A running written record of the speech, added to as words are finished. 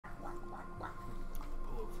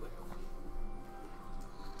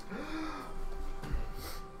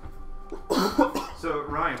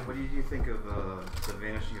Ryan, what did you think of the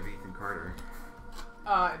vanishing of Ethan Carter?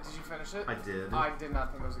 Did you finish it? I did. I did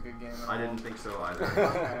not think it was a good game at all. I didn't think so either.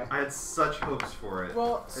 Okay. I had such hopes for it.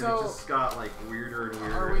 Well, so... And it just got, like, weirder and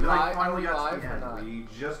weirder. Are we and then live? I finally Are we got live to the or end. not? We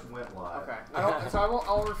just went live. Okay.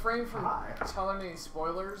 I'll refrain from telling any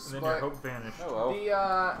spoilers, And then but your hope vanished. Oh, well.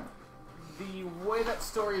 the way that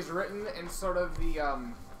story is written and sort of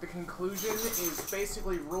the conclusion is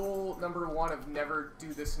basically rule number 1 of never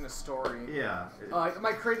do this in a story. Yeah.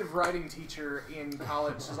 My creative writing teacher in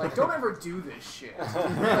college was like, don't ever do this shit. Like,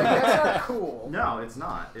 that's not cool. No, it's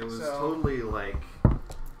not. It was totally like,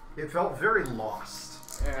 it felt very lost.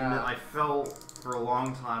 Yeah. And then I felt for a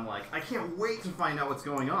long time like, I can't wait to find out what's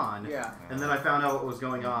going on. Yeah. And then I found out what was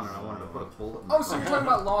going on and I wanted to put a bullet in my So you're talking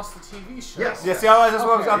about Lost, the TV show? Yes. Yeah, see, that's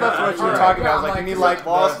what you were talking about. Like, you need, like,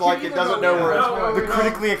 Lost, like, it doesn't know where the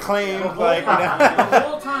critically acclaimed, like, the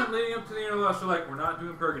whole time leading up to the end of Lost, we're like, we're not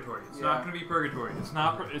doing Purgatory. It's not going to be Purgatory. It's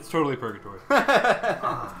not. It's totally Purgatory.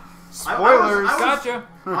 Spoilers. Gotcha.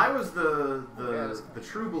 I was the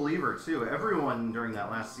true believer too. Everyone during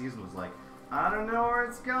that last season was like, I don't know where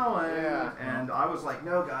it's going. Yeah. And I was like,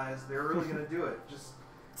 no guys, they're really gonna do it. Just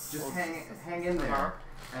hang in there.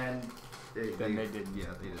 And they didn't. Yeah,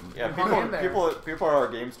 they didn't. Yeah, people at our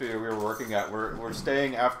game studio we were working at were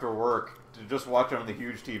staying after work to just watch on the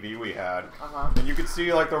huge TV we had, and you could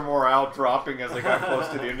see like their morale dropping as they got close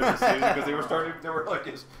to the end of the season because they were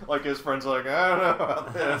like his friends like, I don't know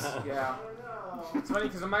about this. Yeah. It's funny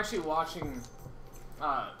because I'm actually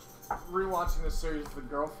rewatching this series with a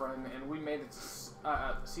girlfriend, and we made it to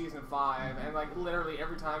season 5, and like literally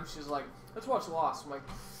every time she's like, let's watch Lost. I'm like,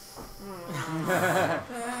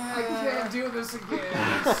 I can't do this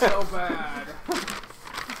again. It's so bad.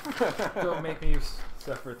 Don't make me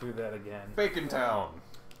suffer through that again. Bacon Town.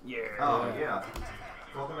 Yeah. Oh yeah.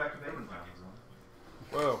 Welcome back to Bacon Town.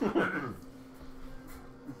 Whoa.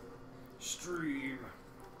 Stream.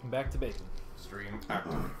 Back to bacon. Stream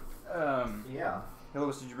active. Yeah. Hey,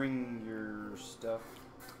 Lewis, did you bring your stuff?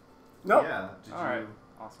 Nope. Yeah. Did All right.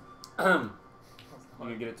 Awesome. You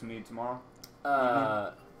gonna get it to me tomorrow?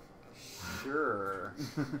 Sure.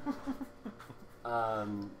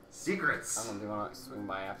 Secrets. I don't want to swing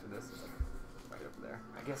by after this. It's like right over there.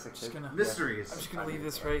 I guess I could. Mysteries. I'm just gonna leave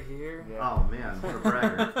this right here. Yeah. Oh man, what a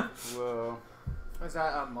bragger. Whoa. Is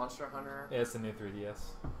that Monster Hunter? Yeah, it's the new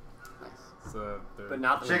 3DS. Nice. So But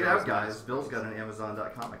not the Check it out, guys. Bill's got an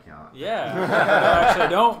Amazon.com account. Yeah. Actually, I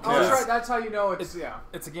don't. Oh, that's right. That's how you know it's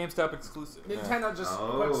It's a GameStop exclusive. Nintendo just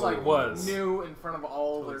puts like Was. new in front of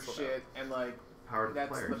all their shit, and like Powered that's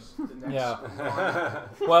players. the next Yeah.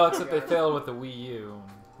 Well, except they failed with the Wii U.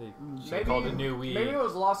 They called it New Wii. Maybe it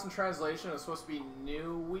was lost in translation. It was supposed to be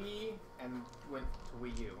New Wii and went to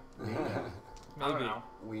Wii U. Maybe. I don't know.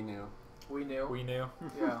 We knew. We knew. We knew.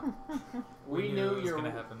 Yeah. We knew it was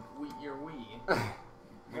gonna happen. Your Wii.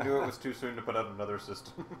 We knew it was too soon to put out another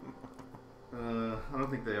system. I don't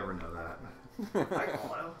think they ever know that. I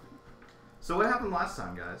call it. So what happened last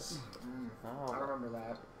time, guys? I remember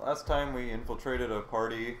that. Last time we infiltrated a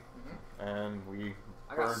party, and we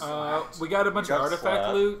burned. We got a bunch of artifact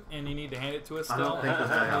slapped. loot, and you need to hand it to us still. I don't think that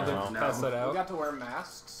We need happened. to pass that We out. got to wear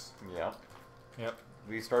masks. Yep. Yep.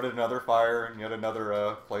 We started another fire in yet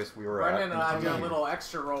another place we were Brendan at. and I did a little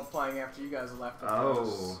extra role playing after you guys left.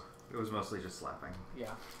 Oh, it was mostly just slapping.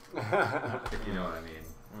 Yeah. If you know what I mean.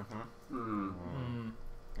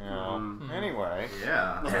 Yeah. Anyway.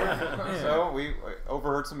 Yeah. So we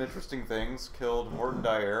overheard some interesting things, killed Morton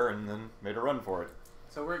Dyer, and then made a run for it.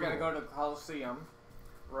 So we're gonna go to the Coliseum,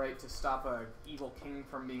 right, to stop a evil king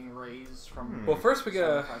from being raised from. Well, first we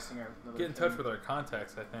gotta sacrificing another get in king. touch with our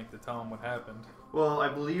contacts, I think, to tell them what happened. Well, I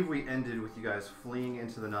believe we ended with you guys fleeing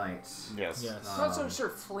into the night. Yes. Yes. I'm not so sure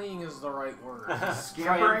fleeing is the right word.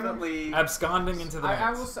 Scampering? Absconding into the night.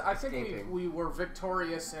 I think we were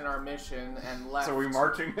victorious in our mission and left. So we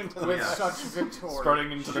marching into the with night. such victory.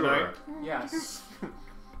 Starting into the night. Yes.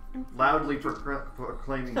 Loudly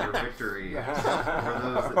proclaiming your victory for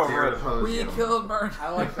those that dare to oppose We you. killed Martin. I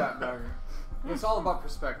like that better. It's all about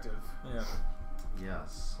perspective. Yeah.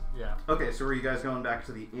 Yes. Yeah. Okay, so were you guys going back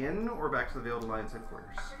to the inn or back to the Veiled Alliance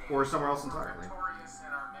headquarters? Or somewhere else entirely?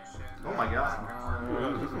 Oh my god.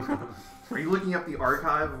 Are you looking up the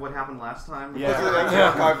archive of what happened last time? Yeah, that's the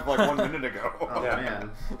archive of like 1 minute ago. Oh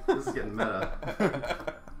man, this is getting meta.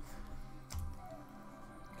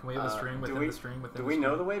 Can we have a stream within the stream? Do we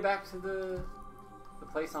know the way back to the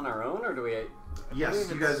place on our own, or do we?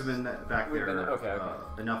 Yes, you guys have been back there okay.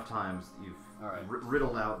 enough times that you've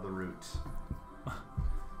riddled out the route.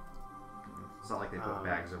 It's not like they put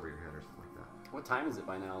bags over your head or something like that. What time is it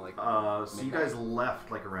by now? Like. So you guys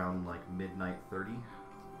left like around like midnight 30.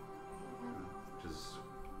 which is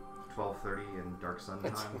 12:30 in Dark Sun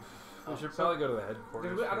time. We should probably go to the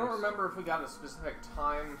headquarters. I don't remember if we got a specific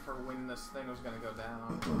time for when this thing was going to go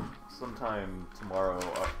down. Sometime tomorrow.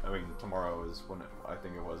 Tomorrow is when I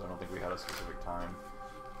think it was. I don't think we had a specific time.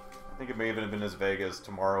 I think it may even have been as vague as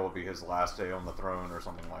tomorrow will be his last day on the throne or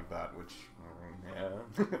something like that. Which, yeah.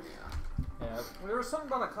 Yeah. There was something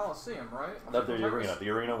about a Coliseum, right? The arena. The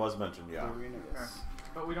arena was mentioned. Yeah. The arena, yes. Okay.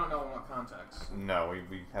 But we don't know in what context. No,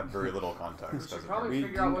 we have very little context. We should probably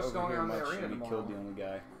figure out what's going on in the arena We tomorrow. killed the only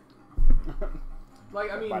guy.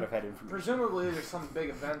 Like, I mean, Might have had information. presumably there's some big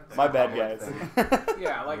event there. My bad, guys.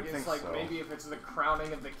 Yeah, like I it's think like so. maybe if it's the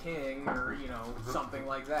crowning of the king or something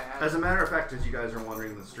like that. As a matter of fact, as you guys are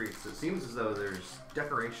wandering the streets, it seems as though there's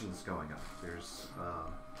decorations going up. There's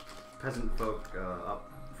peasant folk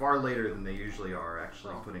up far later than they usually are,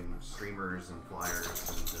 actually putting streamers and flyers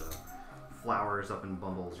and flowers up in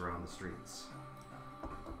bundles around the streets.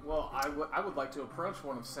 Well, I would like to approach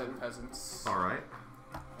one of said peasants. All right.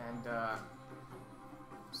 And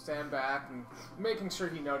stand back and making sure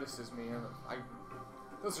he notices me.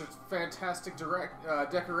 Those are fantastic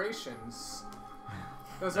decorations.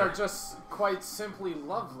 Those are just quite simply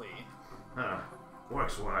lovely.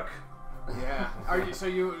 Work's work. Yeah. So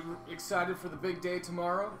you excited for the big day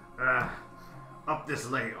tomorrow? Up this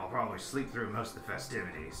late, I'll probably sleep through most of the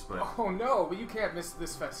festivities, but... Oh no, but you can't miss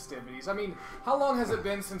this festivities. I mean, how long has it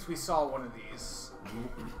been since we saw one of these?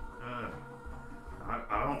 I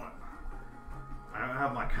don't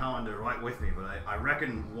have my calendar right with me, but I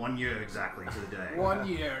reckon 1 year exactly to the day. 1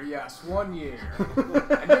 year, yes, 1 year.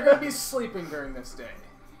 And you're gonna be sleeping during this day.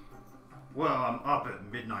 Well, I'm up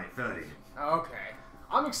at midnight 30. Okay.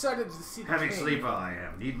 I'm excited to see the Heavy king. sleeper I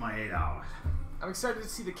am. Need my 8 hours. I'm excited to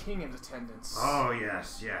see the king in attendance. Oh,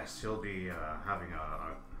 yes. He'll be having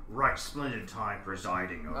a right splendid time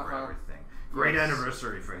presiding over everything. Great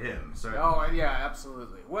anniversary for him. So. Oh, yeah,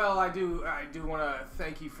 absolutely. Well, I do want to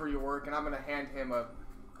thank you for your work, and I'm going to hand him a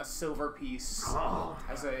silver piece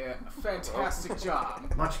as a fantastic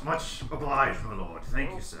job. Much obliged, my lord.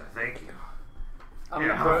 Thank you, sir. Thank you.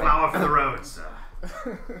 Here, a flower for the road, sir.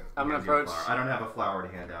 I'm gonna approach. I don't have a flower to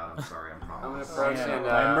hand out. I'm sorry. I'm gonna promised. approach and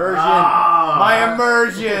my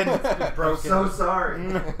immersion. I'm so sorry.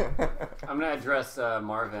 I'm gonna address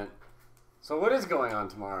Marvin. So what is going on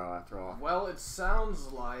tomorrow, after all? Well, it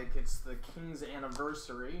sounds like it's the king's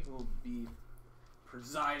anniversary. Who will be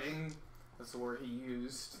presiding. That's the word he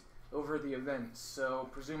used over the event. So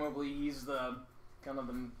presumably he's the kind of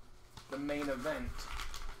the main event.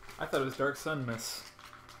 I thought it was Dark Sun Miss.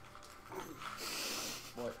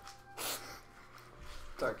 What?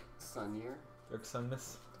 Dark Sun Year? Dark Sun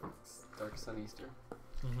Miss? Dark Sun Easter?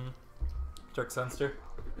 Mm-hmm. Dark Sunster?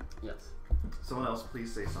 Yes. Someone else,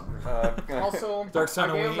 please say something. Also, Dark Sun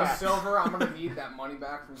I gave him Wing. a silver. I'm gonna need that money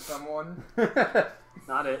back from someone.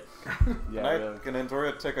 Not it. Yeah, Can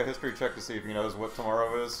Antoria take a history check to see if he knows what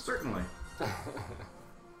tomorrow is? Certainly.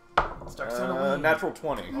 It's Dark Sun Wing. Natural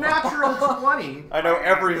 20. Natural 20. I know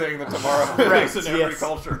everything that tomorrow is in every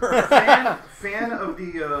culture. Fan of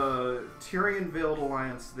the Tyrian Veiled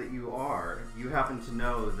Alliance that you are, you happen to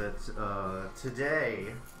know that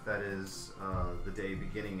today, that is the day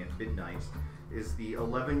beginning at midnight, is the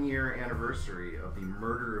 11-year anniversary of the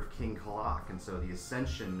murder of King Kalak, and so the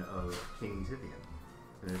ascension of King Tithian.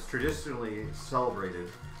 And it's traditionally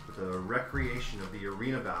celebrated with a recreation of the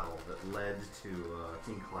arena battle that led to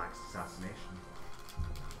King Kalak's assassination.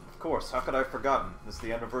 Of course, how could I have forgotten? It's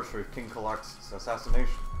the anniversary of King Kalak's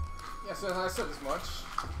assassination. Yes, I said as much.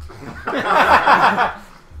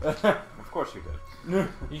 Of course you did.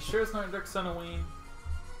 You sure it's not Dark Sun Wing?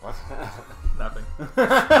 What? Nothing.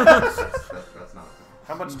 That's not.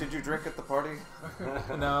 How much did you drink at the party?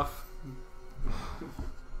 Enough.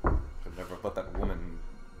 Should never have let that woman...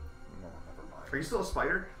 No, never mind. Are you still a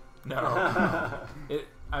spider? No.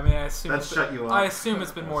 I mean, I assume That's shut you up. I assume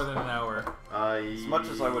it's been more than an hour. As much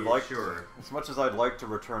as I would like sure. As much as I'd like to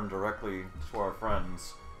return directly to our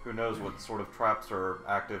friends, who knows what sort of traps are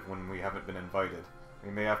active when we haven't been invited. We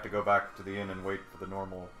may have to go back to the inn and wait for the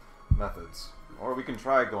normal methods. Or we can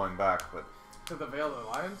try going back, but... To the Veiled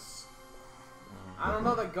Alliance? I don't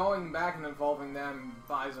know that going back and involving them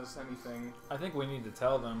buys us anything. I think we need to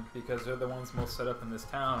tell them, because they're the ones most set up in this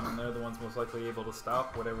town, and they're the ones most likely able to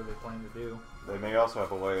stop whatever they plan to do. They may also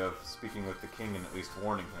have a way of speaking with the king and at least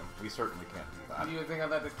warning him. We certainly can't do that. Do you think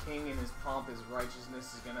that the king in his pomp, his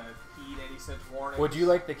righteousness, is gonna heed any such warnings? Would you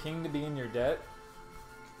like the king to be in your debt?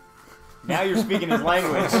 Now you're speaking his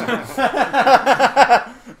language.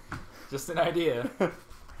 Just an idea.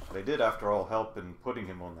 They did, after all, help in putting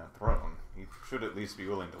him on that throne. He should at least be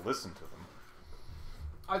willing to listen to them.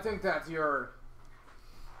 I think that your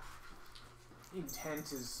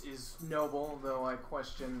intent is noble, though I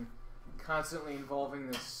question constantly involving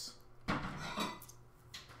this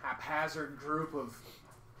haphazard group of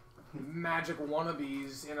magic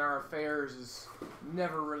wannabes in our affairs has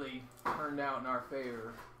never really turned out in our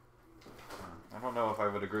favor. I don't know if I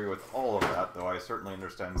would agree with all of that, though I certainly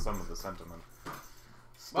understand some of the sentiment. But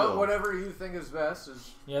Still. whatever you think is best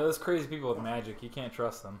is... Yeah, those crazy people with magic, you can't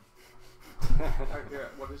trust them.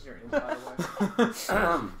 What is your insight like? Is it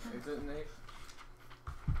an 8?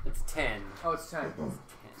 It's 10. Oh, it's 10.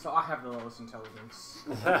 So I have the lowest intelligence.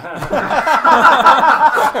 That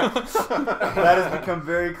has become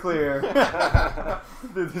very clear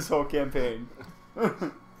through this whole campaign.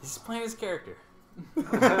 He's playing his character. I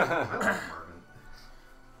like Marvin.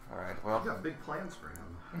 Alright, You well. got big plans for him.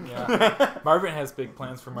 Yeah. Marvin has big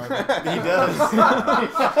plans for Marvin. He does.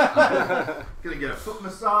 Gonna get a foot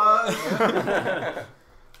massage.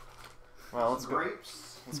 Well, let's go.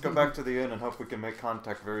 Grapes. Let's go back to the inn and hope we can make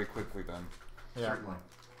contact very quickly then. Yeah. Certainly.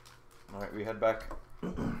 Alright, we head back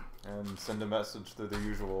and send a message through the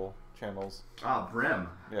usual channels. Ah, Brim.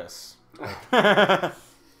 Yes.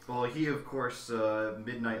 Well, he, of course,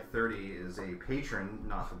 Midnight 30 is a patron,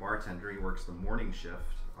 not the bartender. He works the morning shift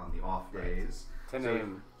on the off days. 10 So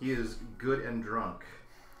a.m. he is good and drunk.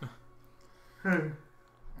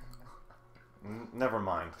 Never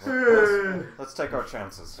mind. Let's take our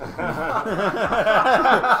chances.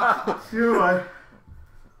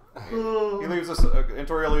 He leaves us.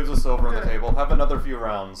 Intoria leaves a silver on the table. Have another few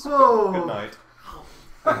rounds. Good night.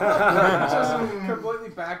 Just completely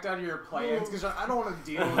backed out of your plans because I don't want to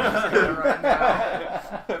deal with this guy right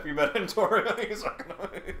now. Have you met Intoria? He's not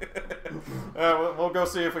gonna... we'll go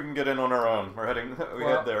see if we can get in on our own. We're heading. We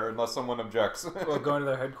head there unless someone objects. Well, going to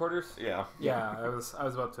their headquarters? Yeah. Yeah, I was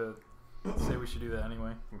about to say we should do that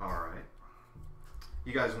anyway. All right.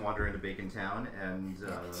 You guys wander into Bacon Town and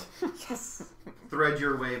thread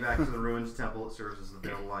your way back to the ruined temple that serves as the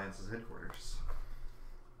Veiled Alliance's headquarters.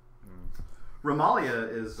 Romalia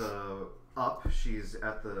is up. She's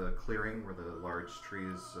at the clearing where the large tree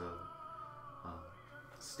is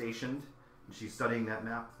stationed. And she's studying that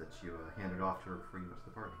map that you handed off to her before you went to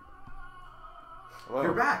the party. Hello.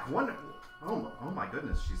 You're back. Oh my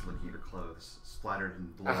goodness. She's looking at your clothes, splattered in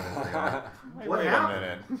blood as they are. What Wait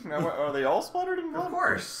happened? a minute. Are they all splattered in blood? Of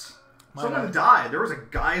course. Why Someone not? died. There was a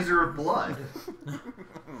geyser of blood.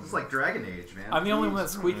 It's like Dragon Age, man. I'm the only one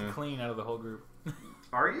that's squeaky clean out of the whole group.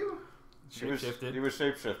 Are you? He was Shapeshifted.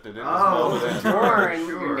 shapeshifted. It was Oh, melted in. Sure, and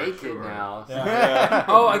Sure, you're naked sure. now. Yeah. Yeah.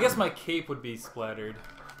 Oh, I guess my cape would be splattered.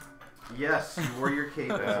 Yes, you wore your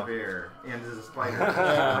cape as a bear and as a spider.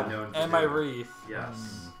 Yeah. Known to And do. my wreath.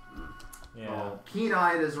 Yes. Yeah. Well,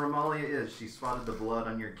 keen-eyed as Romalia is, she spotted the blood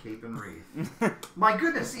on your cape and wreath. My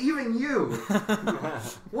goodness, even you!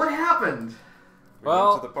 What happened? We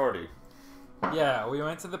Well- went to the party. Yeah, we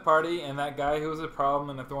went to the party, and that guy who was a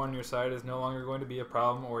problem and a thorn in your side is no longer going to be a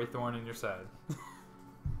problem or a thorn in your side.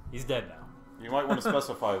 He's dead now. You might want to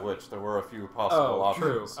specify which. There were a few possible Oh,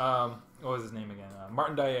 true. options. What was his name again?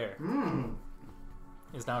 Martin Dyer Mmm.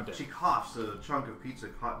 is now dead. She coughs, a chunk of pizza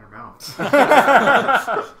caught in her mouth.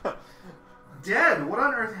 Dead? What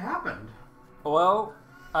on earth happened? Well,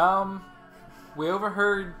 we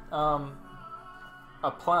overheard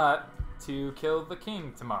a plot to kill the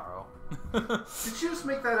king tomorrow. Did you just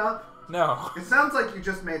make that up? No, It sounds like you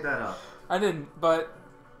just made that up. I didn't. But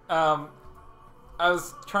I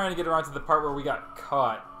was trying to get around to the part where we got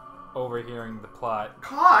caught overhearing the plot,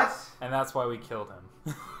 Caught? and that's why we killed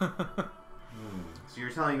him. So you're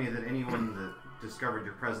telling me that anyone that discovered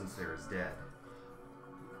your presence there is dead?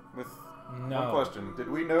 With No. one question, did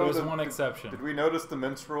we know? There's one exception. Did we notice the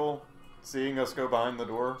minstrel seeing us go behind the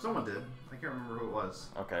door? Someone did. I can't remember who it was.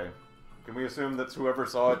 Okay. Can we assume that whoever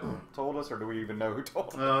saw it told us, or do we even know who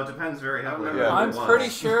told us? It depends very heavily on Yeah. who I'm it was. pretty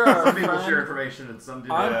sure our Some people share friend, information and some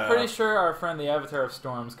do I'm not. pretty sure our friend the Avatar of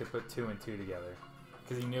Storms could put 2 and 2 together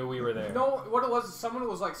because he knew we were there. You know what it was? Someone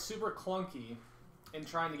was like super clunky in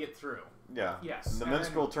trying to get through. Yeah. Yes. And the and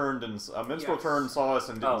minstrel then- turned and minstrel Yes. turned, saw us,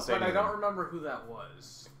 and didn't say But I anything. don't remember who that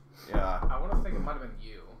was. Yeah. I want to think it might have been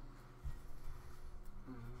you.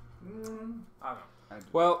 I don't know.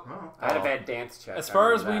 Well, Oh. I had a bad dance check. as I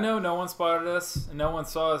far as remember we that. know, no one spotted us, and no one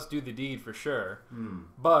saw us do the deed for sure. Hmm.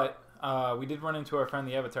 But we did run into our friend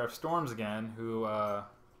the Avatar of Storms again, who, what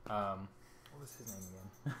was his name again?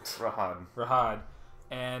 Rahan. Rahad.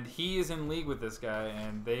 And he is in league with this guy,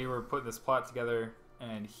 and they were putting this plot together,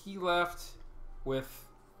 and he left with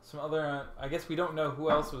some other, I guess we don't know who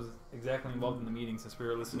else was exactly involved in the meeting since we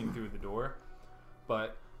were listening through the door,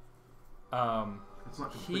 but, It's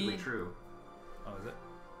not completely true. oh, is it?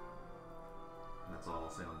 That's all I'll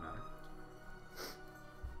say on the matter.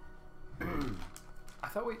 I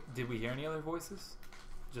thought did we hear any other voices?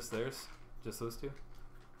 Just theirs? Just those two?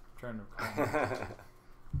 I'm trying to recall.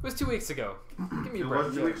 It was 2 weeks ago. Give me a It break.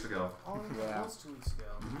 was 2 weeks ago. Oh, Yeah. that was 2 weeks ago.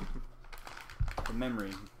 The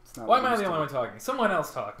memory. It's not Why am I used the to only it. one talking? Someone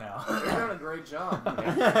else talk now. You're doing a great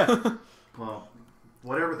job. Well,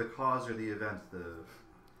 whatever the cause or the event, the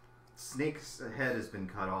snake's head has been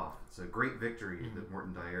cut off. It's a great victory that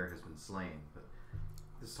Morton Dyer has been slain. But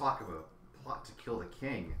this talk of a plot to kill the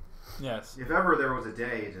king. Yes. If ever there was a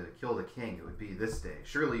day to kill the king, it would be this day.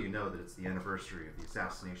 Surely you know that it's the anniversary of the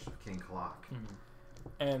assassination of King Kalak.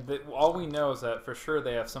 And all we know is that for sure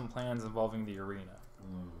they have some plans involving the arena.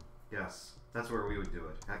 Yes, that's where we would do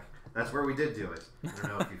it. Heck, that's where we did do it. I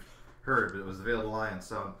don't know if you've heard, but it was the Veiled Alliance,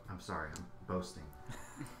 so I'm sorry, I'm boasting.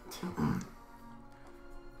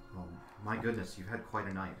 Oh, my goodness, you've had quite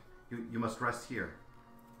a night. You must rest here.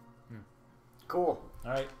 Cool.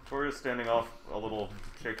 All right. Tori's standing off a little,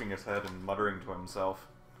 shaking his head and muttering to himself.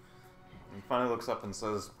 He finally looks up and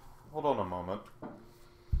says, "Hold on a moment.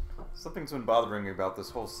 Something's been bothering me about this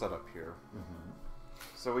whole setup here.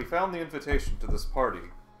 So we found the invitation to this party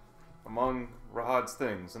among Rahad's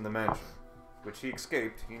things in the mansion, which he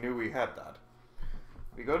escaped. He knew we had that.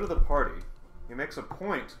 We go to the party. He makes a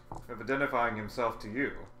point of identifying himself to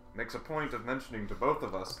you, makes a point of mentioning to both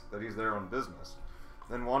of us that he's there on business,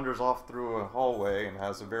 then wanders off through a hallway and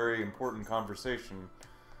has a very important conversation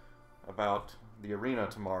about the arena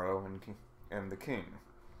tomorrow and the king,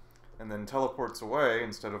 and then teleports away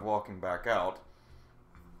instead of walking back out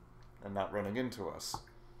and not running into us.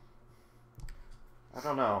 I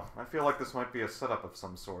don't know. I feel like this might be a setup of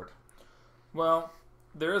some sort." Well,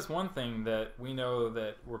 there is one thing that we know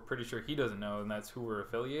that we're pretty sure he doesn't know, and that's who we're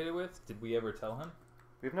affiliated with. Did we ever tell him?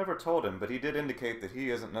 We've never told him, but he did indicate that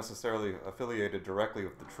he isn't necessarily affiliated directly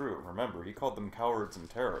with the True. Remember, he called them cowards and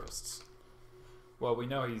terrorists. Well, we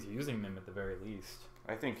know he's using them at the very least.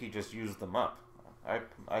 I think he just used them up.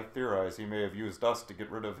 I theorize he may have used us to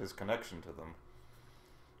get rid of his connection to them.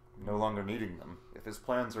 No longer needing them. If his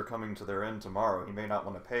plans are coming to their end tomorrow, he may not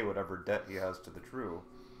want to pay whatever debt he has to the True.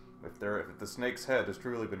 If the snake's head has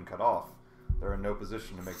truly been cut off, they're in no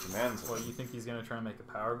position to make demands of Well, him. you think he's going to try and make a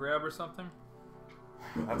power grab or something?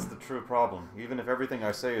 That's the true problem. Even if everything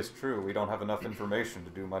I say is true, we don't have enough information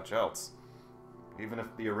to do much else. Even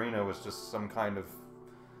if the arena was just some kind of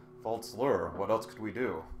false lure, what else could we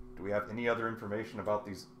do? Do we have any other information about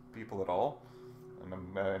these people at all?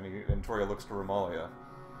 And Toria looks to Romalia.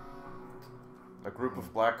 A group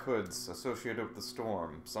of black hoods associated with the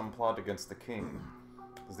storm. Some plot against the king.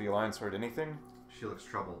 Has the Alliance heard anything? She looks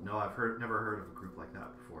troubled. No, I've never heard of a group like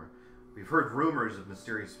that before. We've heard rumors of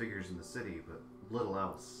mysterious figures in the city, but little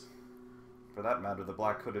else. For that matter, the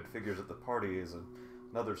black hooded figures at the party is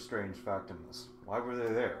another strange fact in this. Why were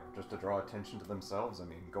they there? Just to draw attention to themselves? I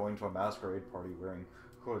mean, going to a masquerade party wearing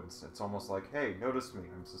hoods, it's almost like, hey, notice me,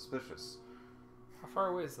 I'm suspicious. How far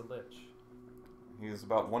away is the Lich? He's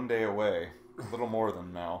about 1 day away, a little more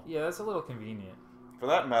than now. Yeah, that's a little convenient. For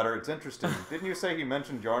that matter, it's interesting. Didn't you say he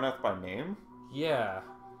mentioned Yarnath by name? Yeah.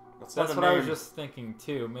 That's That's not a what I was name. just thinking,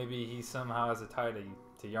 too. Maybe he somehow has a tie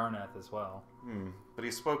to Yarnath as well. But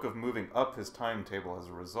he spoke of moving up his timetable as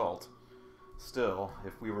a result. Still,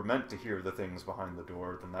 if we were meant to hear the things behind the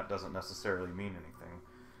door, then that doesn't necessarily mean anything.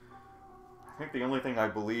 I think the only thing I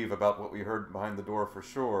believe about what we heard behind the door for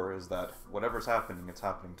sure is that whatever's happening, it's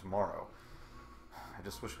happening tomorrow. I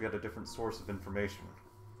just wish we had a different source of information.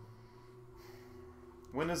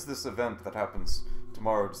 When is this event that happens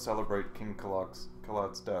tomorrow to celebrate King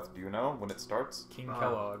Kalak's death? Do you know when it starts? King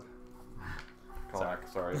Kellogg.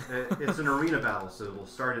 Kalak, sorry. It's an arena battle, so it will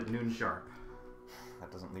start at noon sharp.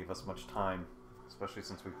 That doesn't leave us much time, especially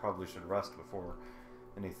since we probably should rest before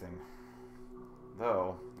anything.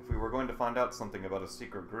 Though, if we were going to find out something about a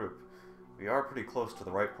secret group, we are pretty close to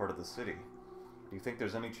the right part of the city. Do you think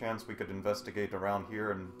there's any chance we could investigate around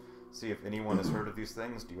here and see if anyone has heard of these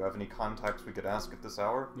things? Do you have any contacts we could ask at this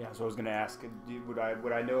hour? Yeah, so I was going to ask, would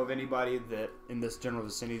I know of anybody that in this general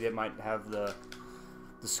vicinity that might have the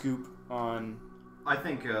scoop on? I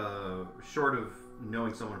think, short of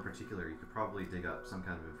knowing someone in particular, you could probably dig up some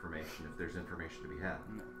kind of information if there's information to be had.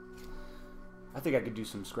 I think I could do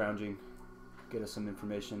some scrounging, get us some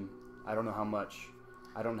information. I don't know how much.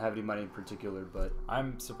 I don't have any money in particular, but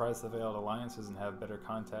I'm surprised the Veiled Alliance doesn't have better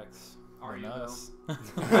contacts than us.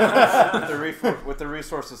 With the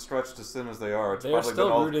resources stretched as thin as they are, it's They are probably still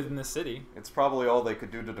been all, rooted in the city. It's probably all they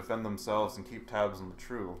could do to defend themselves and keep tabs on the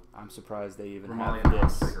True. I'm surprised they even Romalia have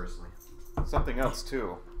nods this. vigorously. Something else,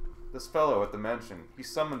 too. This fellow at the mansion, he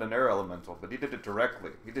summoned an air elemental, but he did it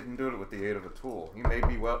directly. He didn't do it with the aid of a tool. He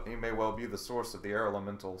may well be the source of the air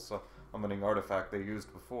elemental summoning artifact they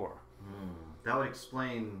used before. That would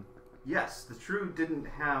explain... Yes, the True didn't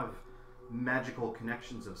have magical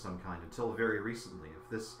connections of some kind until very recently. If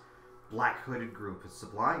this black hooded group is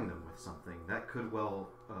supplying them with something, that could well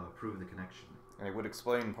prove the connection. And it would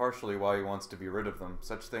explain partially why he wants to be rid of them.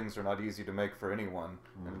 Such things are not easy to make for anyone,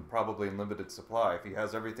 and probably in limited supply. If he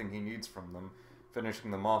has everything he needs from them, finishing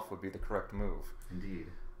them off would be the correct move. Indeed.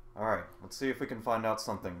 Alright, let's see if we can find out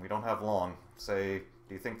something. We don't have long. Say,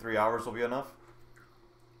 do you think 3 hours will be enough?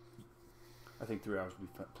 I think 3 hours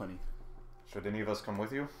would be plenty. Should any of us come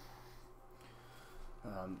with you?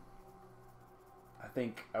 I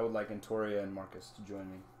think I would like Antoria and Marcus to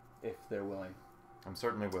join me, if they're willing. I'm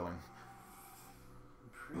certainly willing.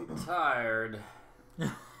 Pretty tired.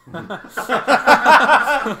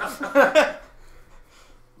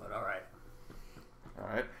 But alright.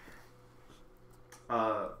 Alright.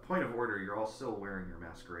 Point of order, you're all still wearing your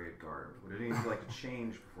masquerade garb. Would it need like to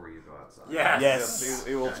change before you go outside? Yes.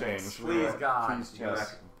 It will change. Please, God. Please, Go back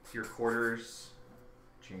to your quarters,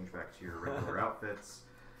 change back to your regular outfits.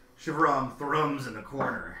 Shivaram thrums in the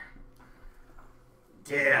corner.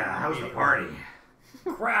 Yeah, how's the party?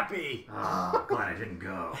 Crappy. Ah, glad I didn't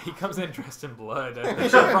go. He comes in dressed in blood. I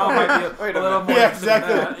think Shivaram might be a little more Yeah, interested in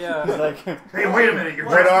exactly. that. Yeah. He's like, Hey, wait a minute, you're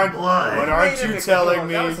What dressed in aren't- blood. what You aren't made him you explode. telling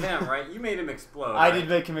me? That was him, right? You made him explode. I right? did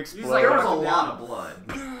make him He's explode. like, There was a Down. lot of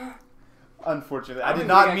blood. Unfortunately, I I did don't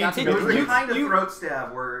not think I mean got to. to It was You- the kind of you- throat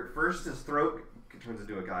stab where first his throat turns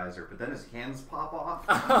into a geyser, but then his hands pop off.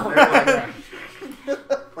 Oh, They're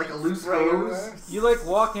like a loose hose. You like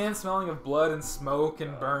walk in smelling of blood and smoke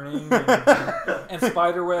and burning and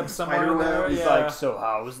spider web somewhere in there. Spiderweb. He's Yeah. like, so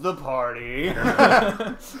how was the party?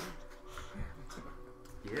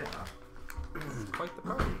 Yeah. Quite the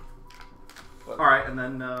party. Alright, and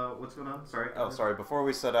then what's going on? Sorry. Oh, sorry. Before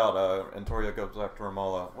we set out, Antoria goes back to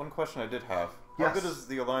Ramallah. One question I did have. How Yes. good is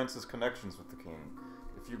the Alliance's connections with the King?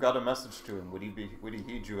 If you got a message to him, would he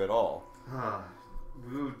heed you at all?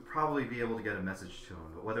 We would probably be able to get a message to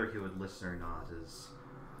him, but whether he would listen or not is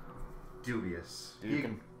dubious.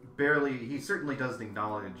 He certainly doesn't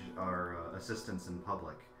acknowledge our assistance in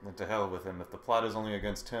public. And to hell with him. If the plot is only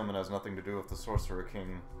against him and has nothing to do with the Sorcerer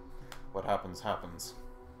King, what happens, happens.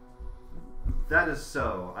 That is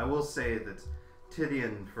so. I will say that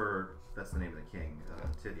Tithian, that's the name of the king,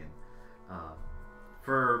 Tithian,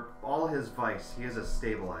 for all his vice, he is a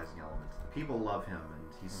stabilizing element. The people love him, and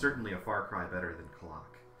he's certainly a far cry better than Kalak.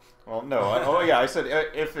 Well, no. I said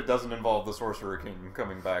if it doesn't involve the Sorcerer King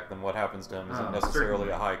coming back, then what happens to him isn't necessarily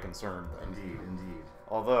certainly. a high concern. Then. Indeed.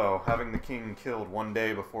 Although, having the king killed one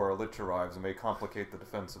day before a lich arrives may complicate the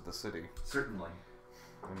defense of the city. Certainly.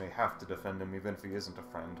 We may have to defend him even if he isn't a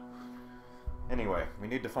friend. Anyway, we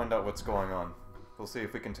need to find out what's going on. We'll see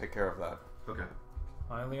if we can take care of that. Okay.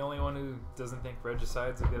 I'm the only one who doesn't think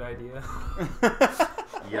regicide's a good idea.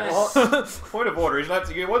 Yes. Point of order.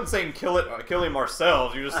 He wasn't saying kill him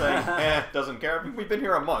ourselves. You're just saying, doesn't care. We've been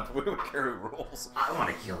here a month. We don't care who rules. I want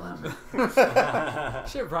to kill him.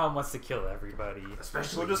 Shivaram wants to kill everybody.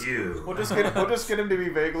 Especially We'll you. just get him to be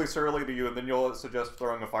vaguely surly to you, and then you'll suggest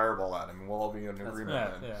throwing a fireball at him, and we'll all be in agreement.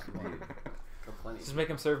 Yeah, then. yeah. Go plenty. Just make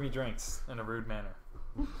him serve me drinks in a rude manner.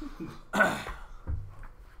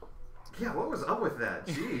 Yeah, what was up with that?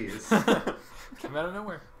 Jeez. Came out of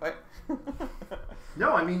nowhere.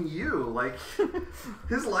 No, I mean you. Like,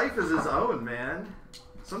 his life is his own, man.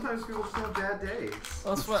 Sometimes people just have bad days.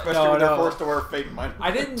 Especially when they're forced to wear fake horns.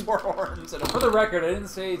 For the record, I didn't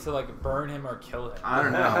say to like burn him or kill him. I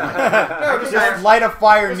don't know. Just light a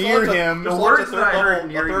fire near him. The Just words launch a that I third heard level-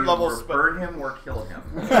 near a third you level were spell. burn him or kill him.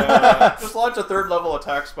 Just launch a third level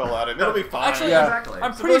attack spell at him. It'll be fine. Actually, Yeah. Exactly.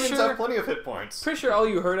 I'm pretty Civilians sure. have plenty of hit points. Pretty sure all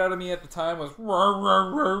you heard out of me at the time was "Roar,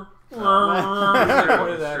 roar, roar, roar, roar," as I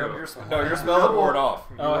pointed at him. Your spell had worn off.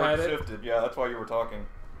 You Oh, were had it? shifted. Yeah, that's why you were talking.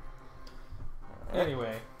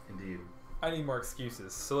 Anyway, Indeed. I need more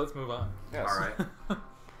excuses, so let's move on. Yes. All right.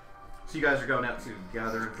 So you guys are going out to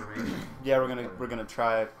gather information. Yeah, we're gonna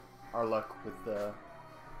try our luck with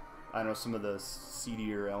I don't know, some of the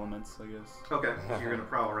seedier elements, I guess. Okay. So you're gonna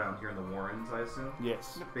prowl around here in the Warrens, I assume.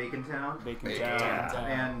 Yes. Bacon Town. Bacon Bacon Town. Town.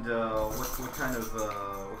 And what kind of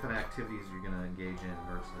activities are you gonna engage in in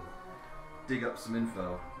order to dig up some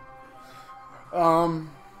info?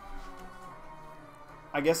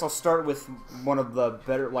 I guess I'll start with one of the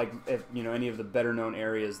better, like, if you know, any of the better known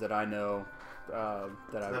areas that I know that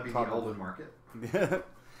I That'd would be probably. the Elven Market.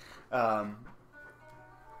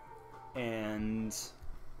 And let's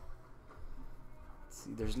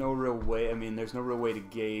see, there's no real way. I mean, there's no real way to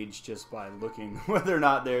gauge just by looking whether or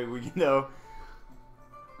not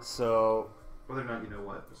So Whether or not you know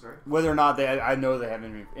what. Sorry. whether or not I know they have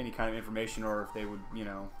any kind of information, or if they would,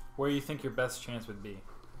 Where you think your best chance would be?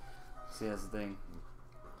 See, that's the thing.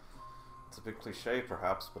 It's a bit cliche,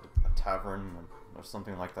 perhaps, but a tavern or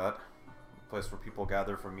something like that. A place where people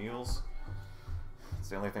gather for meals. It's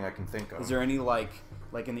the only thing I can think of. Is there any, like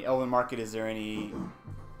in the Elven Market, is there any,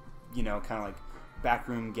 you know, kind of like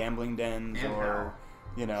backroom gambling dens And or,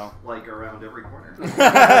 you know? Like around every corner.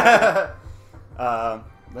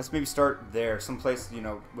 Let's maybe start there. Someplace, you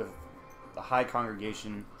know, with a high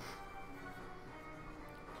congregation.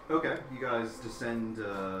 Okay, you guys descend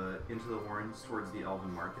into the Warrens towards the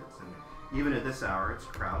Elven Markets, and even at this hour, it's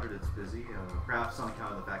crowded, it's busy, perhaps on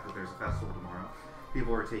account of the fact that there's a festival tomorrow.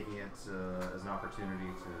 People are taking it as an opportunity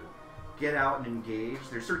to get out and engage.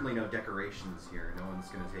 There's certainly no decorations here. No one's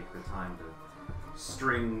going to take the time to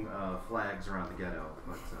string flags around the ghetto,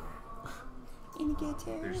 but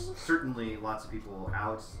there's certainly lots of people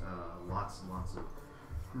out, lots and lots of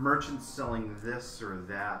merchants selling this or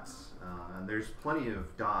that, and there's plenty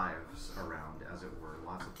of dives around, as it were.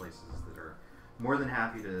 Lots of places that are more than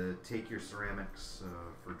happy to take your ceramics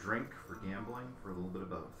for drink, for gambling, for a little bit of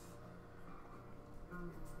both.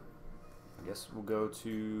 I guess we'll go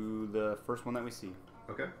to the first one that we see.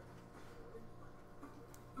 Okay.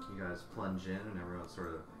 You guys plunge in, and everyone sort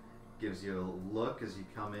of gives you a look as you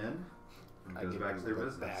come in, and goes back to their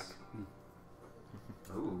business.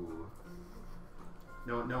 Ooh.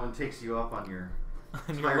 No one takes you up on your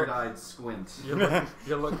tired-eyed squint. Your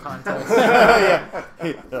look contest. Yeah.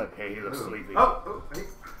 Hey, he looks sleepy. Oh, hey.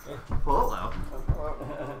 Polo.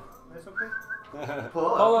 That's okay.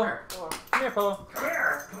 Polo. Polo. Here. Come here, Polo. Come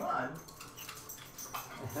here. Come on.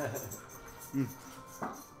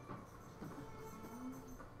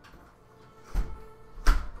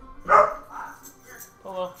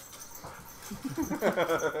 Polo.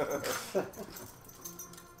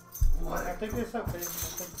 What? I think it's okay.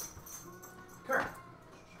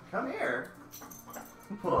 Come here.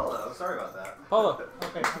 Polo. Sorry about that. Polo.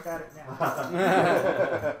 Okay, I got it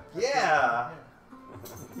now. Yeah.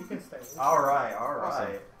 You can stay. All right.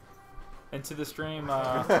 Awesome. Into the stream.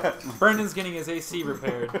 Brendan's getting his AC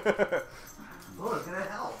repaired. Polo's gonna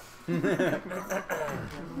help.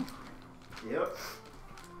 Yep.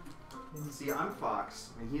 See, I'm Fox,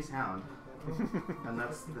 and he's Hound. And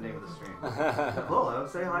that's the name of the stream. Polo,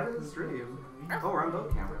 say hi to the stream. Oh, we're on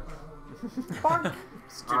both cameras.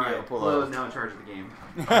 Studio Alright, Polo. Polo is now in charge of the game.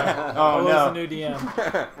 Oh, Polo's no. the new DM.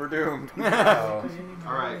 We're doomed.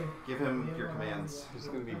 Alright, give him your commands. There's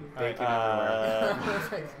gonna be Alright, bacon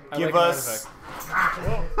everywhere. I Give like us...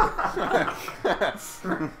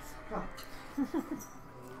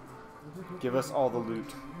 Give us all the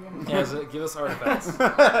loot. Yeah, give us artifacts.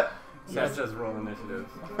 Seth says roll initiative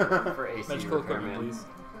for AC Magical equipment, repairman. please.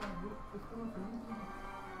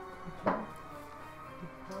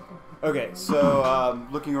 Okay, so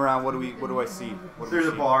looking around, what do I see? What do we There's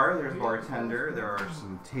a see? bar, there's a bartender, there are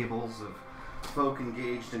some tables of folk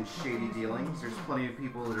engaged in shady dealings. There's plenty of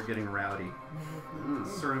people that are getting rowdy.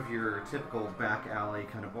 It's sort of your typical back alley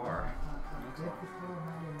kind of bar.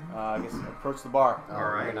 I guess approach the bar. Oh,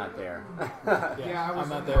 Alright. You're not there. Yeah, I was I'm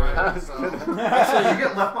not there yet. So Actually, you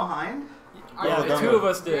get left behind? Yeah, the two of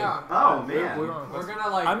us did. Yeah. Oh, man. We're gonna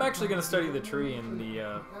like. I'm actually going to study the tree in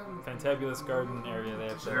the fantabulous garden area they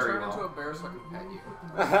have Should I there. Very turn into well. a bear so I can pet you?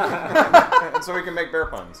 And so we can make bear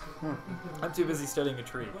puns. I'm too busy studying a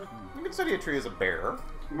tree. You can study a tree as a bear.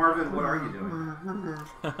 Marvin, what are you doing?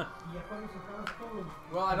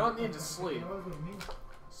 Well, I don't need to sleep,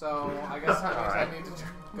 so I guess that means I need to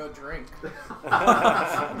go drink.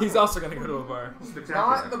 He's also going to go to a bar.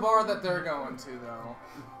 Not the bar that they're going to, though.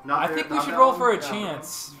 I think we should roll for a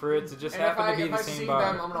chance for it to just And if happen I, to be if the I same see bar.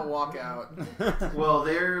 them, I'm gonna walk out. Well,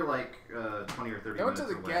 they're like 20 or 30 Go minutes to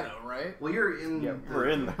the away. ghetto, right? Well, you're in. Yeah, the we're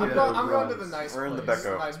in the ghetto I'm going to the runs. nice We're in the place,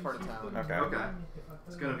 Becco. the nice part of town. Okay. Okay.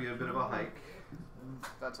 It's gonna be a bit of a hike.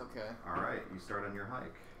 That's okay. All right, you start on your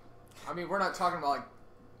hike. I mean, we're not talking about like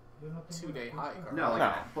 2-day hike. Are No, we?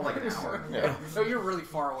 like, but like an hour. Yeah. No, you're really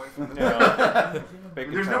far away from the Yeah.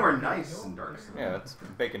 Bacon There's Town. nowhere nice in Darkstone. Yeah, it's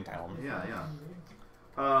Bacon Town. Yeah.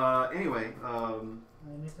 Anyway,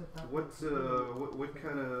 what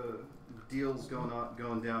kind of deals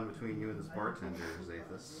going down between you and this bartender,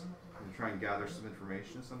 Zathus? You try and gather some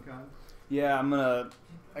information of some kind. Yeah, I'm gonna,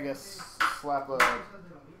 I guess, slap a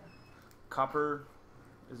copper.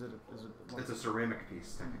 Is it? It's a ceramic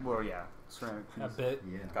piece, technically. Well, yeah, ceramic piece. A bit.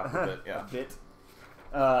 Yeah. Got the bit, yeah. A bit.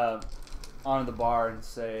 Onto the bar and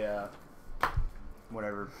say,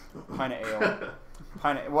 whatever, pint of ale.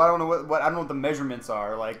 Well, I don't know what I don't know what the measurements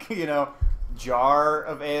are. Like, you know, jar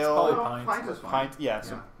of ale. probably Well, pints. pints is fine. Pint, yeah,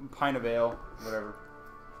 so pint of ale, whatever.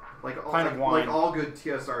 Like all, Pint of wine. like all good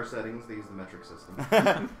TSR settings, they use the metric system.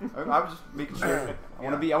 I was just making sure. I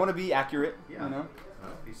want to be accurate. Yeah. You know.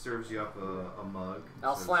 He serves you up a mug.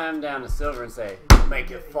 I'll slam down the silver and say,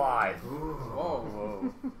 "Make it 5."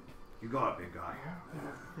 Whoa. You got it, big guy.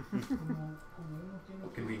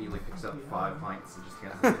 Conveniently picks up 5 pints and just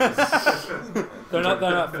hands them. They're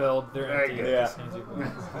not filled. They're Very empty. good. Yeah. Just hands you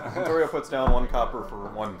one. Victoria puts down 1 copper for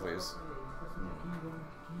 1, please.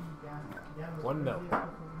 1 milk.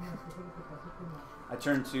 I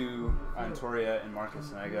turn to Antoria and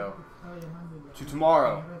Marcus and I go, to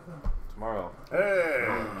tomorrow. Tomorrow.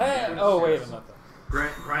 Hey! Oh wait a minute.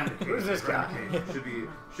 Grind the cage. Who's this grind guy? the cage.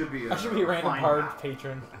 Should be. I should be a random fine hard map.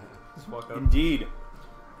 patron. Just walk up. Indeed.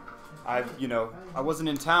 I wasn't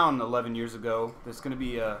in town 11 years ago. There's going to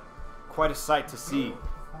be quite a sight to see.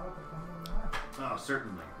 Oh,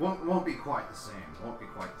 certainly. Won't be quite the same. Won't be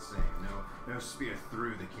quite the same. No spear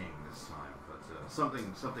through the king this time, but something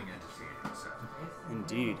entertaining. So.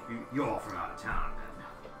 Indeed. You're from out of town, then.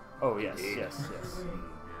 Oh yes, Indeed. yes. Yes.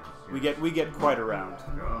 We get quite around.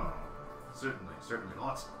 Oh, certainly.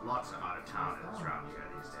 Lots of out of towners around here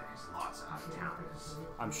these days. Lots of out of towners.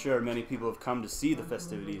 I'm sure many people have come to see the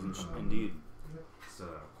festivities. Indeed, It's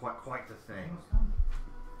quite the thing.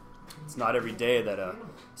 it's not every day that a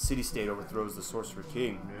city-state overthrows the Sorcerer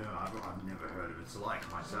King. Yeah, I've never heard of its like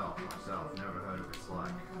myself. Never heard of its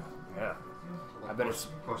like. Yeah, I bet it's.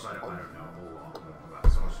 Of course, I don't know a whole lot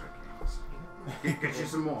about sorcerer kings. Get you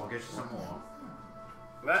some more.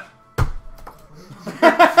 What?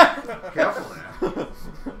 Careful there.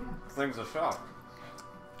 Thing's a shock.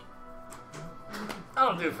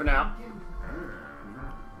 That'll do for now.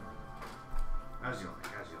 As you like.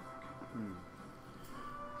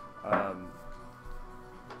 I'm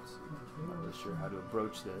not really sure how to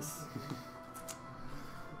approach this.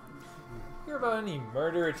 Hear about any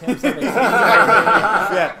murder attempts on the king?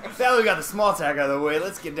 Yeah, now we got the small talk out of the way.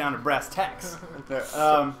 Let's get down to brass tacks.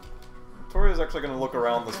 Tori's actually going to look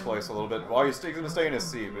around this place a little bit. Well, he's going to stay in his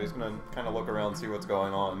seat, but he's going to kind of look around and see what's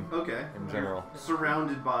going on. Okay. In general. You're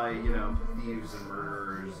surrounded by, thieves and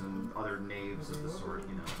murderers and other knaves of the sort,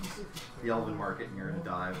 the Elven Market, and you're in a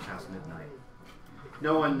dive past midnight.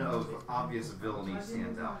 No one of obvious villainy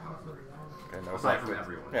stands out, however. Okay, no Aside problem. from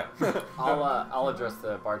everyone. Yeah. I'll address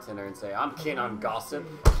the bartender and say, "I'm keen on gossip.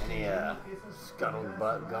 Any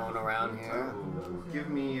scuttlebutt going around here?" Oh, give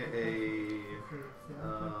me a.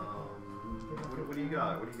 What do you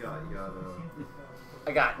got? You got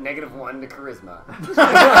I got -1 to charisma.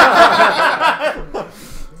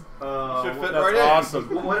 Should fit That's right in. awesome.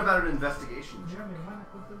 Well, what about an investigation check?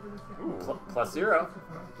 +0.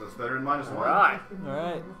 That's better than -1. All right.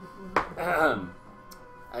 Alright.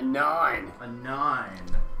 A 9. A 9.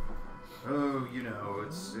 Oh,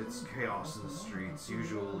 it's chaos in the streets.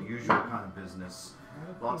 Usual kind of business.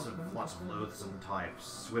 Lots of loathsome types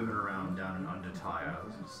swimming around down in Undertire.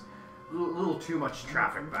 There's a little too much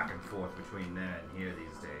traffic back and forth between there and here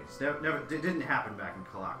these days. It didn't happen back in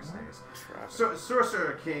Kalak's days.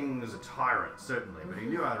 Sorcerer King is a tyrant, certainly, but he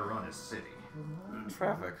knew how to run his city.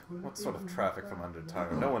 Traffic? What sort of traffic from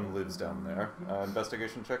Undertire? No one lives down there.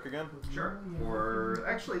 Investigation check again? Sure. Or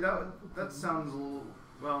actually, that sounds a little.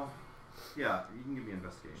 Well, yeah, you can give me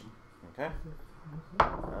investigation. Okay.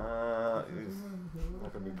 Not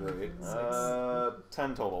gonna be great.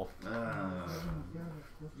 10 total.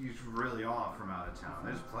 You really are from out of town.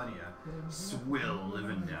 There's plenty of swill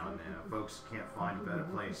living down there. Folks can't find a better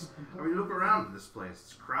place. I mean, look around this place.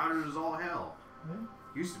 It's crowded as all hell.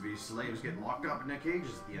 Used to be slaves getting locked up in their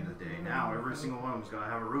cages at the end of the day. Now every single one's got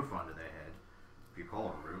to have a roof under their head. If you call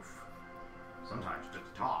it a roof. Sometimes just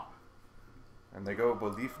the top. And they go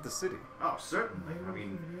beneath the city. Oh, certainly. I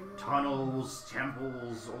mean, tunnels,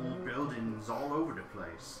 temples, old buildings all over the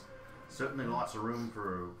place. Certainly lots of room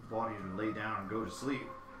for a body to lay down and go to sleep.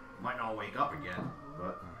 Might not wake up again,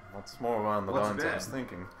 but... That's more along the What's lines I bed? was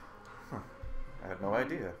thinking. I had no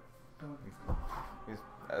idea.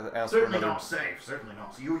 Asked for Certainly another- not safe, certainly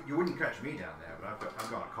not. So you wouldn't catch me down there, but I've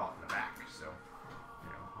got a cop in the back, so...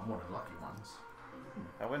 I'm one of the lucky ones.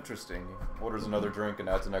 How interesting. He orders another drink and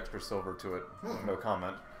adds an extra silver to it. No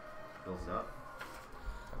comment. Fills it up.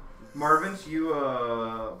 Marvin, you,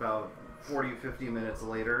 about 40, 50 minutes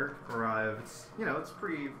later, arrive. It's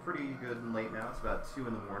pretty good and late now. It's about 2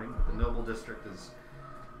 in the morning. But the Noble District is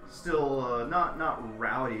still, not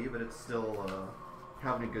rowdy, but it's still,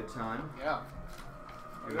 having a good time. Yeah.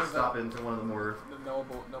 We're gonna stop into one of the more... The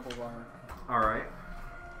noble bar. Alright.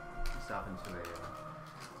 Stop into a,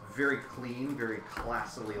 very clean, very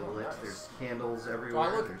classily lit. There's candles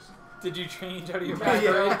everywhere. look- Did you change out of your Do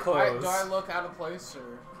masquerade clothes? I look out of place,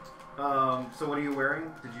 or So what are you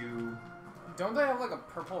wearing? Did you... don't they have like a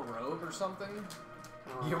purple robe or something?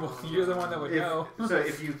 You're the one that would know. So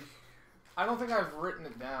if you... I don't think I've written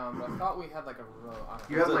it down, but I thought we had like a row. I don't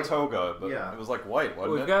You know. had It was like a toga, but yeah. it was like white,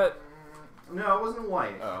 wasn't We've it? got No, it wasn't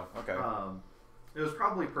white. Oh, okay. It was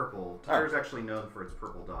probably purple. Tyler's actually known for its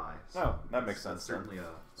purple dye. Oh, that makes sense. It's certainly a.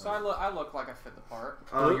 So I look like I fit the part.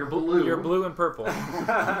 You're blue. You're blue and purple.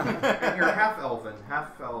 And you're half elven.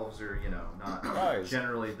 Half elves are, not Nice.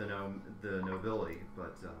 generally the nobility,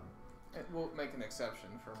 but. It will make an exception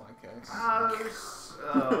for my case. So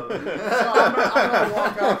So I'm gonna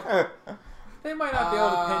walk up. They might not be able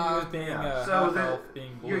to pin you as being so half elf,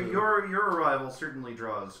 being blue. your arrival certainly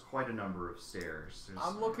draws quite a number of stares. There's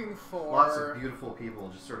I'm looking for lots of beautiful people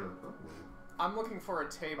just sort of. I'm looking for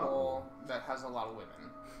a table that has a lot of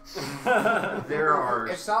women. There are.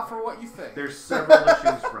 It's not for what you think. There's several to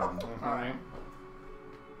choose from. Alright.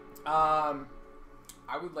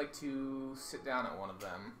 I would like to sit down at one of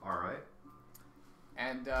them. All right.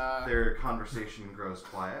 And Their conversation grows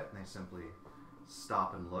quiet, and they simply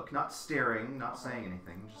stop and look, not staring, not saying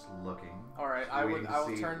anything, just looking. all right, I waiting to will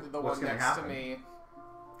see turn to the what's one gonna next happen. to me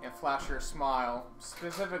and flash her a smile,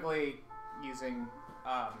 specifically using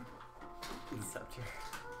Scepter.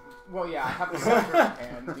 well, yeah, I have the scepter in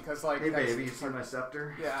hand because like Hey that's- baby, you see my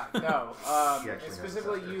scepter? Yeah, no. She actually It's has a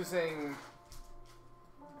specifically scepter. using,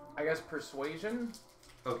 I guess, persuasion,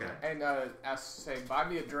 Okay. and ask to say, buy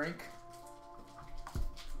me a drink.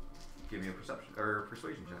 Give me a perception or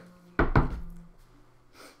persuasion check.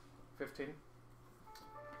 15.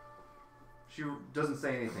 She doesn't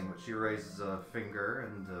say anything, but she raises a finger,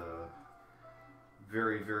 and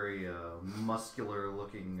very, very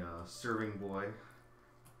muscular-looking serving boy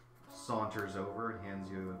saunters over and hands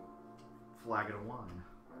you a flagon of wine.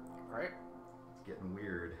 Right. It's getting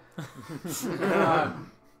weird.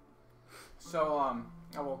 So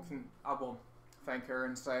I will thank her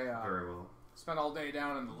and say, Very well. spent all day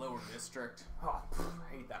down in the lower district. Oh,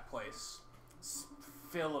 I hate that place. It's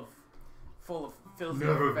full of filthy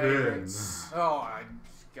Never vagrants. Oh,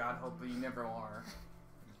 God hope that you never are.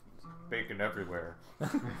 Bacon everywhere.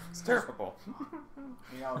 It's terrible.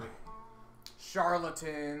 You know,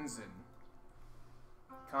 charlatans and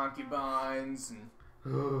concubines and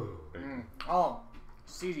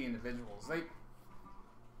seedy individuals.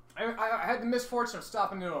 I had the misfortune of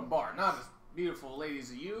stopping into a bar. Not as beautiful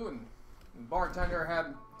ladies as you, and the bartender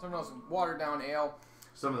had some of those watered down ale.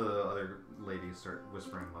 Some of the other ladies start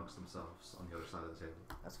whispering amongst themselves on the other side of the table.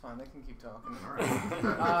 That's fine. They can keep talking. All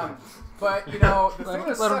right. But the thing that Let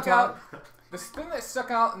 'em stuck talk. out, the thing that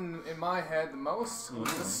stuck out in my head the most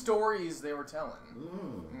was the stories they were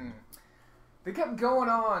telling. They kept going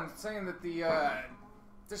on saying that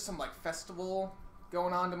there's some like festival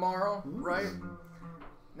going on tomorrow, right?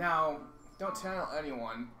 Now, don't tell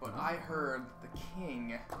anyone, but I heard the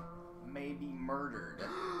king may be murdered,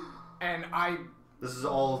 and This is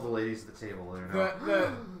all of the ladies at the table.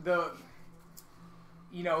 They're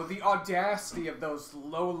the audacity of those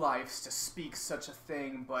lowlifes to speak such a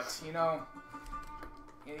thing, but in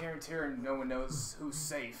here no one knows who's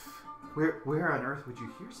safe. Where on earth would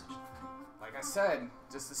you hear such a thing? Like I said,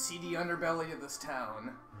 just the seedy underbelly of this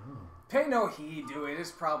town. Pay no heed to it.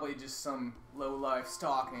 It's probably just some lowlife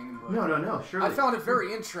stalking. But No, surely. I found it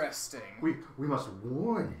very interesting. We must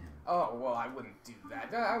warn him. Oh, well, I wouldn't do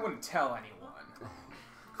that. I wouldn't tell anyone.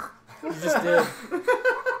 You just did.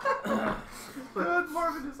 But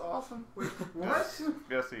Marvin is awesome. Wait, what?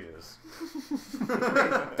 Yes, he is.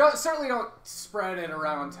 Certainly don't spread it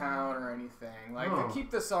around town or anything. Like,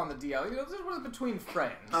 keep this on the DL. This was between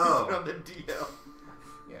friends. Oh, On the DL.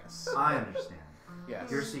 Yes. I understand. Yes.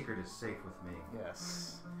 Your secret is safe with me.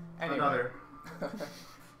 Yes. Anyway. Another.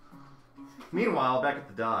 Meanwhile, back at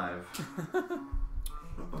the dive.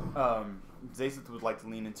 Zaysith would like to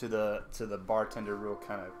lean into the bartender real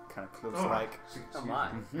kind of close like. Oh my.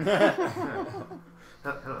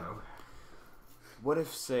 Hello. What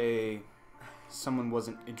if, say, someone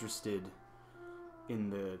wasn't interested in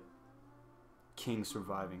the king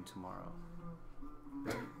surviving tomorrow?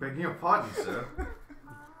 Begging your pardon, sir.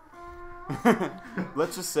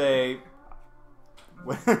 Let's just say.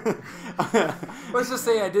 Let's just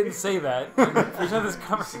say I didn't say that. Present this See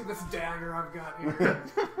conversation. this dagger I've got here?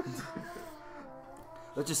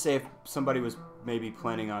 Let's just say if somebody was maybe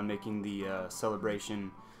planning on making the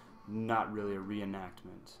celebration not really a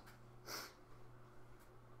reenactment.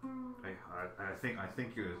 I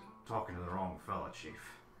think you're talking to the wrong fella, Chief.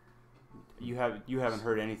 You haven't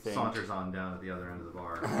heard anything. Saunters on down at the other end of the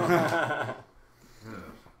bar.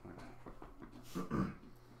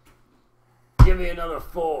 Give me another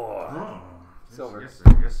 4. Oh, Silver.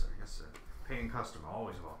 Yes, sir. Paying customer,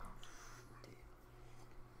 always welcome.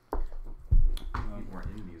 Need more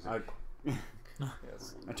in music.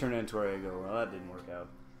 I turn into her and I go, well, that didn't work out.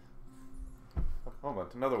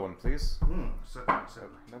 moment. Another one, please. Certainly.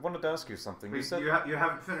 I wanted to ask you something. You said you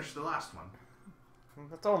haven't finished the last one.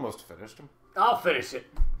 That's almost finished. I'll finish it.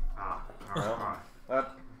 Ah, Well, all right.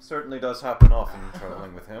 that certainly does happen often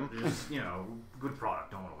traveling with him. Just, good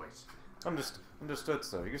product. Don't want to waste. Understood,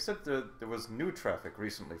 sir. You said there was new traffic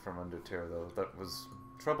recently from Undertale, though, that was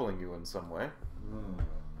troubling you in some way.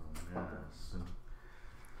 Yes.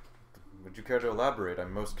 Would you care to elaborate?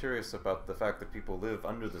 I'm most curious about the fact that people live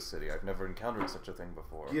under the city. I've never encountered such a thing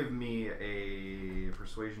before. Give me a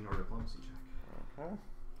persuasion or diplomacy check. Okay.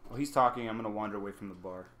 While he's talking, I'm gonna wander away from the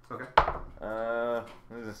bar. Okay.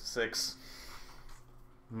 6.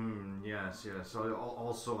 Yes. So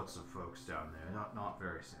all sorts of folks down there. Not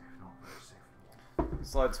very safe. Not very safe at all. He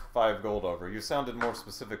slides 5 gold over. You sounded more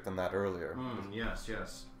specific than that earlier. Yes.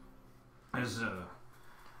 There's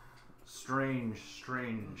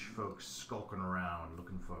strange folks skulking around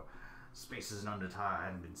looking for spaces in Undertale I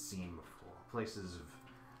hadn't been seen before. Places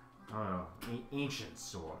of, ancient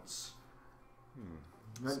sorts.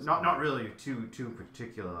 Not really too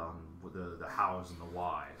particular on the hows and the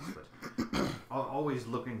whys, but always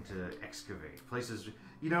looking to excavate. Places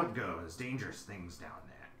you don't go. There's dangerous things down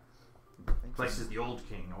there. Places the old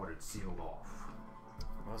king ordered sealed off.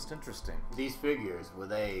 Most interesting. These figures, were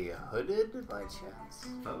they hooded by chance?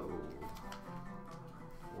 Oh.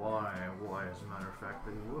 Why, as a matter of fact,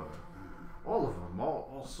 they were. All of them,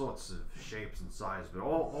 all sorts of shapes and sizes, but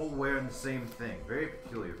all wearing the same thing. Very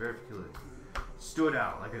peculiar, very peculiar. Stood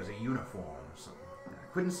out like it was a uniform or something like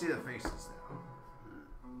that. Couldn't see their faces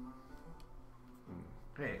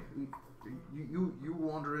though. Hey, you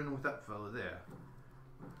wander in with that fella there.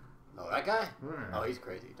 Oh, that guy? Yeah. Oh, he's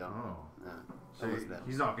crazy. Don't. Oh. No. So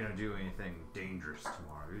he's not going to do anything dangerous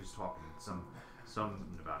tomorrow. He's talking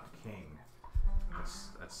something about the king.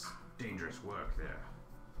 That's dangerous work there.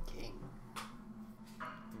 King.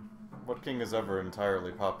 What king is ever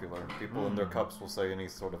entirely popular? People in their cups will say any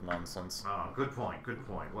sort of nonsense. Oh, good point.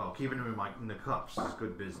 Well, keeping him in the cups is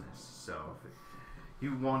good business. So if he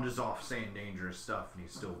wanders off saying dangerous stuff and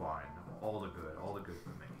he's still buying, all the good for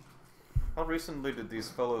me. How recently did these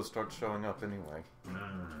fellows start showing up anyway?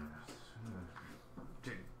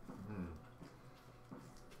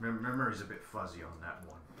 Memory's a bit fuzzy on that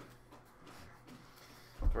one.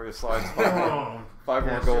 Victoria slides 5 more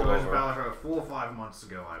Yes, gold it was over. about 4 or 5 months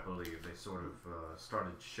ago, I believe. They sort of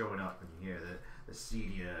started showing up, and you hear the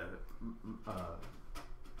seedier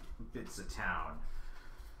bits of town.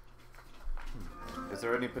 Is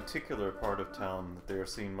there any particular part of town that they are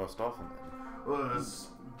seen most often then? Well, it's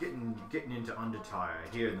getting into Undertale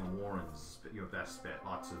here in the Warrens, but your best bet.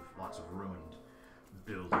 Lots of ruined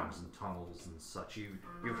buildings and tunnels and such.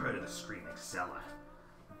 You've heard of the Screaming Cellar.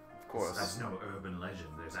 Of course. That's no urban legend.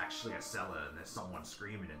 There's actually a cellar and there's someone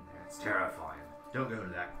screaming in there. It's terrifying. Don't go to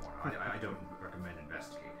that corner. I don't recommend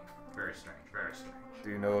investigating. Very strange. Do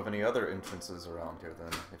you know of any other entrances around here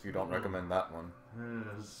then, if you don't recommend that one?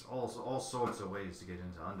 There's all sorts of ways to get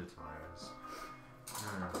into Undertale. It's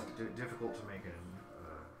difficult to make it.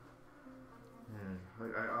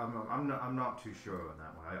 I'm not too sure on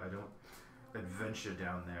that one. I don't adventure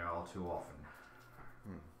down there all too often.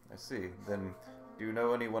 I see. Then, do you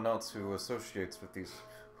know anyone else who associates with these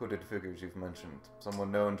hooded figures you've mentioned?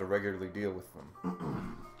 Someone known to regularly deal with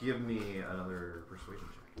them? Give me another persuasion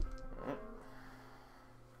check.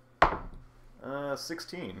 Alright.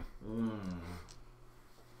 16.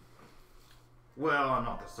 Well, I'm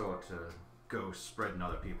not the sort to go spreading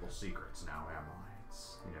other people's secrets now, am I?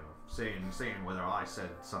 It's, saying whether I said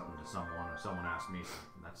something to someone or someone asked me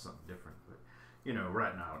something, that's something different. But,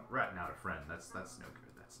 ratting out a friend, that's no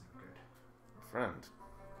good. That's no good. Friend?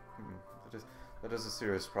 That is a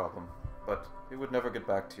serious problem. But it would never get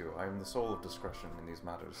back to you. I am the soul of discretion in these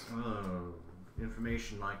matters.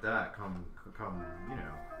 Information like that come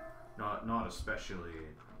not especially,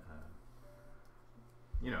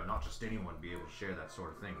 not just anyone be able to share that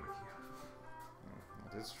sort of thing with you.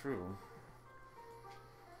 That is true.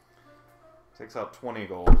 Takes out 20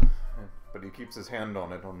 gold, but he keeps his hand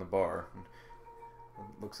on it on the bar and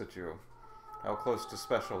looks at you. How close to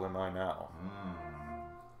special am I now?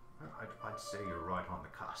 I'd say you're right on the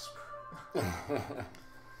cusp.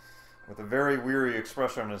 With a very weary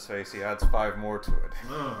expression on his face, he adds 5 more to it.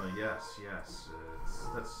 Oh, yes.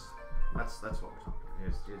 That's what we're talking about.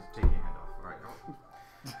 Yes, take your hand off.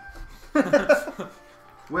 All right.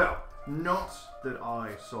 Well, not that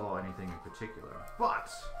I saw anything in particular, but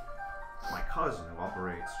my cousin, who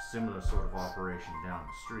operates a similar sort of operation down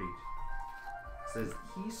the street, says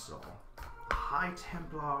he saw a High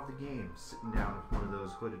Templar of the game sitting down with one of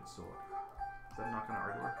those hooded swords. Is that knocking on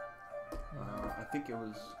our door? I think it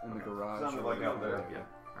was in the garage. Sounded like out there. Yeah.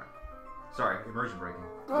 All right. Sorry, immersion breaking.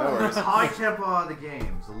 No worries. High Templar of the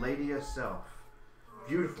games, the lady herself.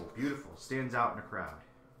 Beautiful, beautiful. Stands out in a crowd.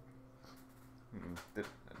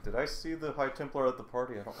 Did I see the High Templar at the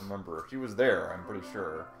party? I don't remember. She was there, I'm pretty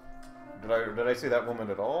sure. Did I see that woman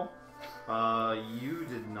at all? You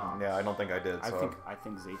did not. Yeah, I don't think I did. So. I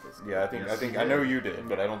think Zathis. Yeah, Yes, you I know did. you did,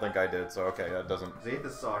 but I don't think I did. So okay, that doesn't.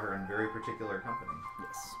 Zathis saw her in very particular company.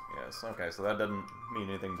 Yes. Yes. Okay, so that doesn't mean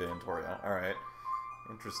anything to Antoria. All right.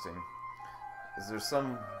 Interesting. Is there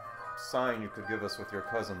some sign you could give us with your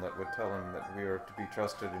cousin that would tell him that we are to be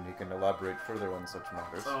trusted and he can elaborate further on such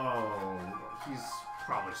matters? Oh, he's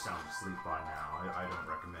probably sound asleep by now. I don't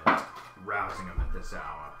recommend rousing him at this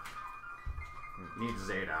hour. Needs his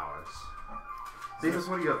 8 hours. Zathis,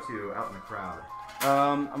 what are you up to out in the crowd?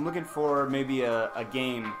 I'm looking for maybe a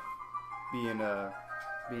game being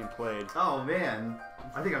played. Oh man,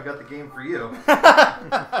 I think I've got the game for you. Is it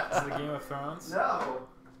the Game of Thrones? No.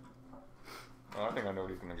 Oh, I think I know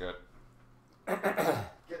what he's gonna get.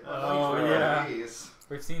 Get Oh, money for yeah. these.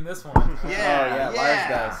 We've seen this one. Yeah, Liars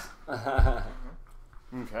dice.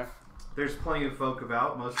 Okay. There's plenty of folk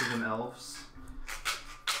about, most of them elves.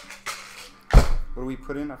 What do we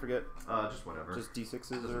put in? I forget. Just whatever. Just D6s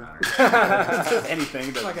doesn't or matter. anything.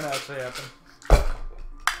 It's But... not gonna actually happen.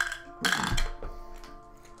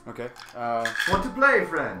 Okay. Want to play,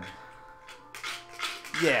 friend?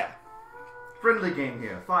 Yeah. Friendly game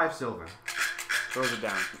here. 5 silver. Throws it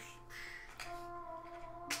down.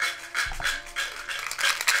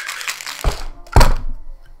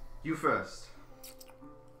 You first.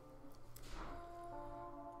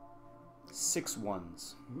 6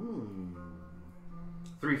 ones.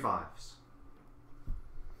 3 5s.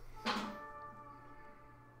 5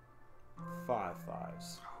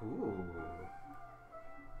 5s. Ooh.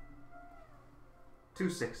 2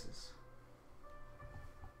 6s.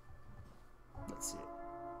 Let's see it.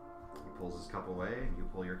 He pulls his cup away, and you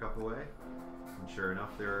pull your cup away. And sure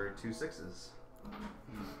enough, there are 2 6s.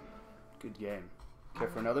 Good game. Care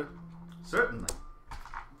for another? Certainly.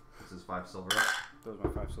 This is 5 silver up. Throws my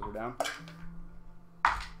 5 silver down.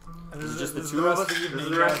 And Is it just the this two of us? the This evening, is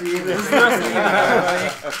the rest of the guys. evening. This is the rest of the evening, everybody.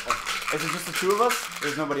 Is it just the 2 of us?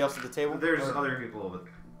 There's nobody else at the table? There's Or- other people, but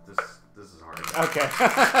this is hard. Okay.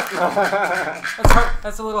 That's hard.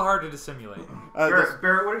 That's a little hard to dissimulate. Barrett,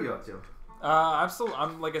 what are you up to?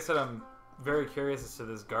 I'm like I said, I'm very curious as to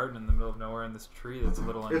this garden in the middle of nowhere and this tree that's a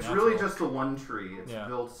little It's unnatural. really just the one tree. It's Yeah.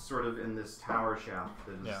 built sort of in this tower shaft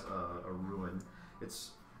that is Yeah. a ruin.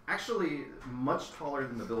 It's actually much taller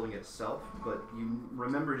than the building itself, but you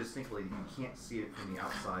remember distinctly that you can't see it from the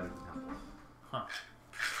outside of the temple. Huh.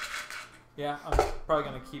 Yeah, I'm probably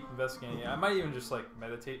gonna keep investigating it. I might even just like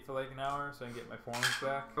meditate for like an hour so I can get my forms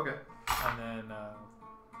back. Okay. And then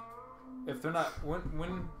if they're not,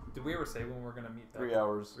 when did we ever say when we're gonna meet? That? 3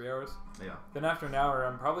 hours. 3 hours. Yeah. Then after an hour,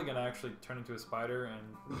 I'm probably gonna actually turn into a spider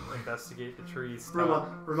and investigate the trees.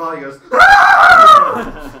 Ramali goes,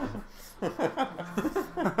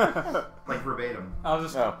 like verbatim. I'll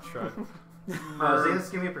just Oh. shrug. Zanis,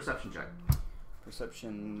 give me a perception check.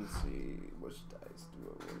 Perception, let's see. Which dice do I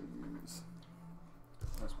want to use?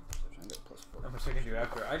 That's my perception. I got +4. How much I can do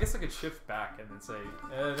after? I guess I could shift back and then say,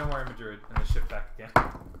 "Don't worry, I'm a druid," and then shift back again.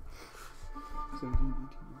 17, 18,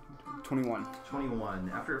 21. 21.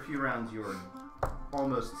 After a few rounds, you are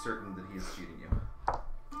almost certain that he is cheating you.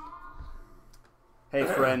 Hey,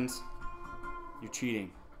 friends. You're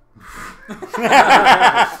cheating.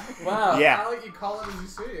 Wow. Yeah. I'll let you call it as you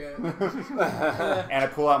see it. And I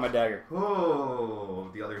pull out my dagger. Oh,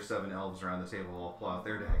 the other 7 elves around the table all pull out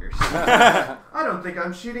their daggers. I don't think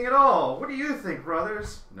I'm cheating at all. What do you think,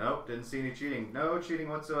 brothers? Nope, didn't see any cheating. No cheating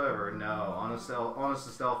whatsoever. No,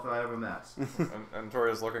 honestest elf I ever met. And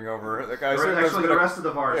Toria's looking over. The guy Actually, the rest of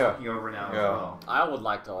the bar is Yeah. looking over now as Yeah. well. I would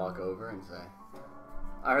like to walk over and say,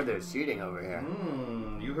 I heard there's cheating over here.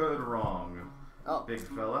 You heard wrong, Oh, big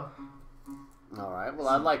fella. alright. Well,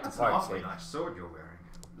 I'd like to That's an awfully partake. nice sword you're wearing.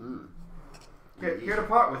 Here Mm. to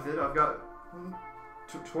part with it, I've got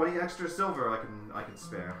 20 extra silver I can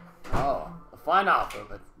spare. Oh, a fine offer,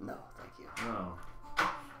 but no, thank you. No.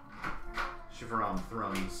 Shivaram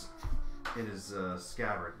thrums in his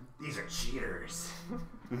scabbard. These are cheaters.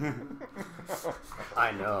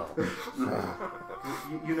 I know.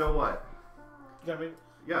 You know what? Yeah, but,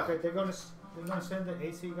 Yeah. okay, they're gonna send the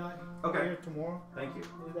AC guy Okay. here tomorrow. Thank you.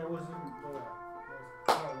 That was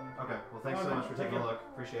Okay. Well, thanks so much for taking a look.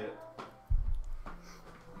 Appreciate it.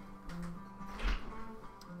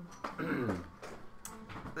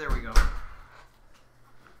 There we go.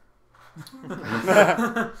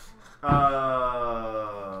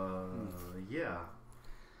 Yeah.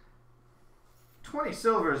 20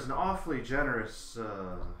 silver is an awfully generous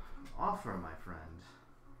offer, my friend.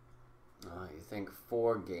 You think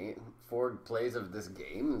 4 plays of this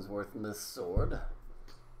game is worth this sword?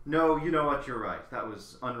 No, you know what? You're right. That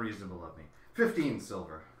was unreasonable of me. 15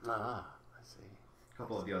 silver. Ah, I see. A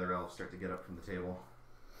couple of the other elves start to get up from the table.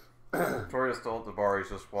 Victoria's still at the bar. He's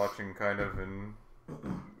just watching, kind of in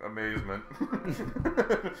amazement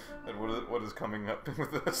at what is coming up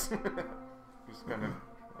with this. Just kind of.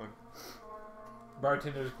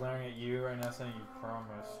 Bartender's glaring at you right now, saying you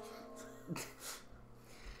promised.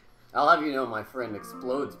 I'll have you know my friend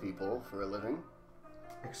explodes people for a living.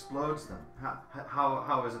 Explodes them.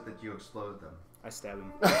 How is it that you explode them? I stab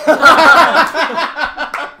him.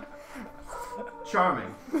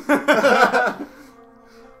 Charming.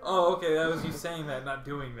 Oh, okay, that was you saying that, not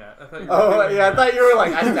doing that. I thought you were doing I that. thought you were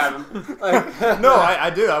like, I stab him. Like, No, I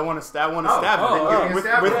do. I want to stab him then give me a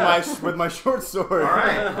stab with my short sword. All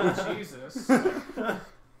right. Oh, Jesus.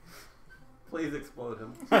 please explode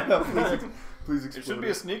him. Please It explode. should be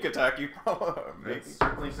a sneak attack. You probably maybe. It's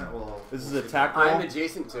certainly well. This is attack roll. I'm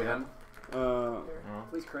adjacent to him.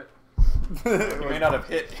 Please crit. You may not have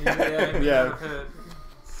hit. Yeah.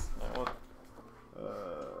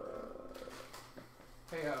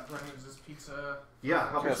 Hey, Brendan, is this pizza? Yeah,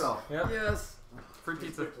 help Yes. yourself. Yep. Yes. Free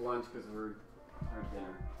pizza. Lunch because we're at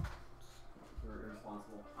dinner. We're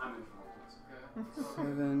irresponsible. I'm irresponsible.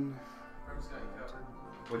 7. Brendan's got you covered.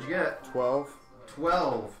 What'd you get? 12.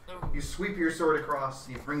 12. You sweep your sword across.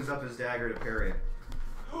 He brings up his dagger to parry it.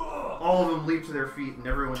 All of them leap to their feet, and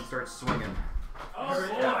everyone starts swinging. Oh,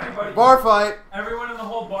 yeah, everybody. Bar fight. Everyone in the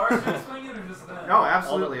whole bar is swinging, or just that? No,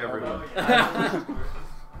 absolutely everyone.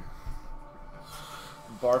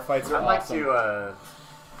 Bar fights are I'd awesome.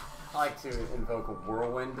 like to invoke a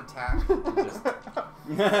whirlwind attack. Just,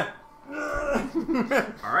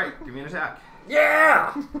 All right, give me an attack.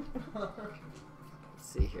 yeah. Let's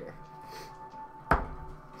see here.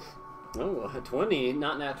 Oh, 20,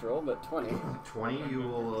 not natural, but 20. 20, you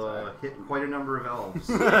will hit quite a number of elves.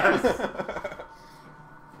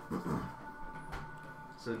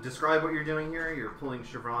 So describe what you're doing here. You're pulling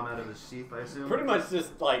Shivram out of his sheath, I assume? Pretty much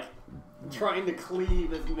just like trying to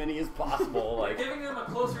cleave as many as possible. Like Giving them a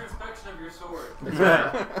closer inspection of your sword.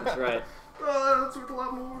 that's right. Oh, that's worth a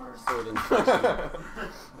lot more. Sword inspection.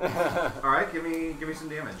 All right, give me some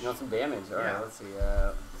damage. You want some damage? All right, Yeah. let's see.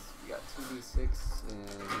 We got 2d6 and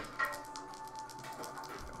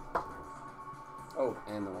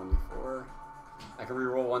and the 1d4. I can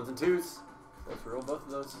reroll 1s and 2s. So let's reroll both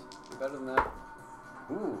of those. Do better than that.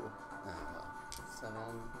 Ooh. 7,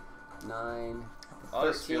 9. I have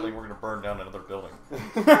this feeling we're gonna burn down another building.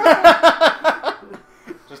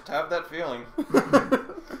 Just have that feeling.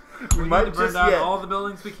 We might need to burn just down yet. all the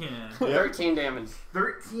buildings we can. 13 damage.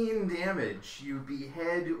 13 damage. You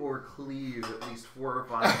behead or cleave at least 4 or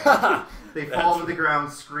 5 of them. They fall to the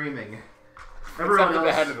ground screaming. Everyone Except the else.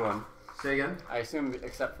 beheaded one. Say again? I assume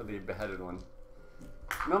except for the beheaded one.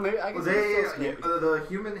 No, maybe I guess The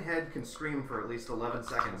human head can scream for at least 11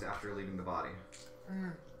 seconds after leaving the body.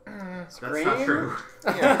 That's not true.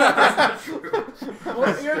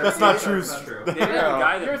 Well, That's not true. They did have a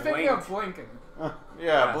guy that You're thinking blinked. of blinking.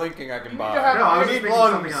 Yeah, blinking I can buy. to have- No, I was You just need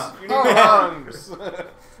making something lungs. up. You need lungs.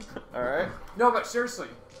 Alright. No, but seriously,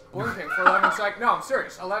 blinking for 11 seconds. No, I'm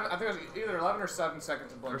serious. 11. I think it was either 11 or 7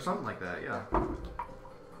 seconds of Or blinking. something like that, yeah.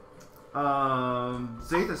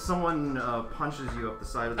 Zathis, someone punches you up the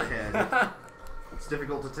side of the head. It's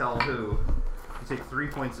difficult to tell who. You take 3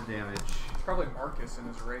 points of damage. It's probably Marcus in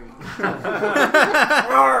his rage.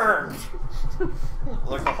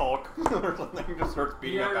 Like the Hulk or something, just starts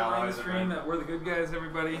beating Yeah, up remind the allies. screen that we're the good guys,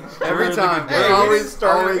 everybody. Every We're the time. good Hey, guys. we we didn't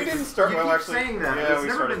start- we didn't start. You well, keep actually, saying that, but yeah, it's we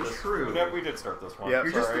never started been this. true. Yeah, we did start this one. Yep.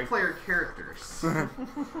 You're just Sorry. the player characters.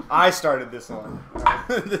 I started this one.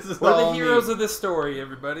 This is We're the all heroes me. of this story,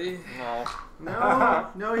 everybody. No.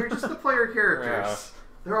 No, you're just the player characters.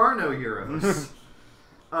 There are no heroes.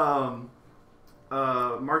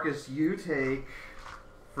 Marcus, you take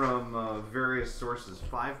from various sources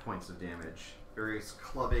 5 points of damage. Various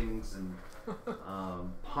clubbings and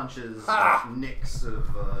punches, nicks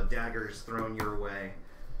of daggers thrown your way.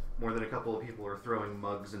 More than a couple of people are throwing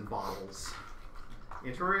mugs and bottles.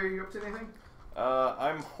 Antori, are you up to anything?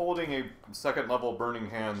 I'm holding a second level burning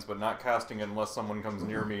hands, but not casting it unless someone comes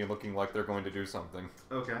near me looking like they're going to do something.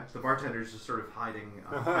 Okay. The bartender's just sort of hiding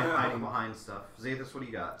behind stuff. Zathis, what do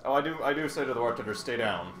you got? Oh, I do say to the bartender, stay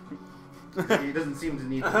down. He doesn't seem to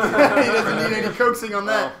need to He doesn't need any coaxing on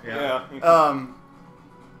that. Yeah. Yeah.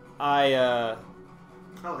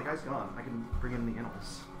 Oh, the guy's gone. I can bring in the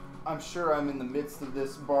animals. I'm sure I'm in the midst of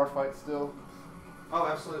this bar fight still. Oh,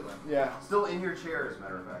 absolutely. Yeah. Still in your chair, as a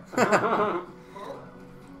matter of fact.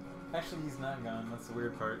 Actually, actually, he's not gone. That's the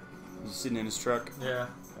weird part. He's sitting in his truck. Yeah.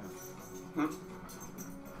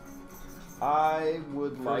 I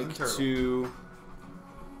would Frozen like turtle. to.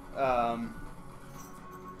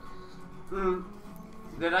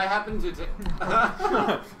 Did I happen to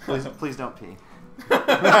Please don't pee.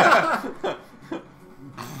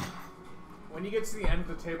 When you get to the end of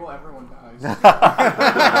the table, everyone dies.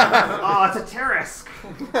 Oh, it's a terrorist.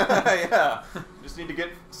 Yeah. Just need to get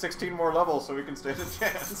 16 more levels so we can stand a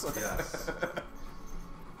chance. Yes.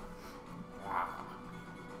 Wow.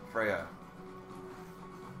 Freya.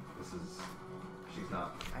 She's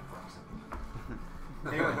not.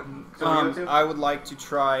 Anyway, so what are you up to? I would like to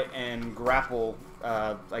try and grapple.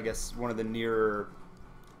 I guess one of the nearer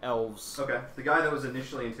elves. Okay, the guy that was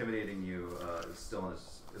initially intimidating you is still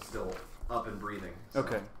up and breathing. So,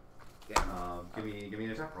 Okay. give me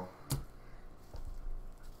an attack roll.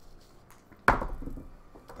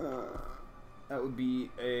 That would be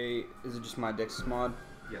a. Is it just my dex mod?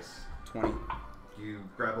 Yes. 20. You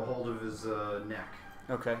grab a hold of his neck.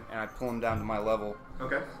 Okay, and I pull him down to my level,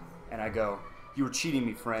 Okay. and I go, "You were cheating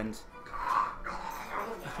me, friend."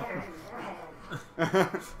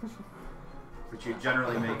 Which you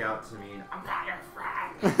generally make out to mean, I'm not your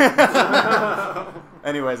friend.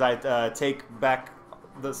 Anyways, I take back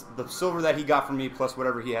the silver that he got from me plus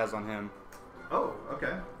whatever he has on him. Oh,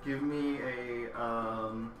 okay. Give me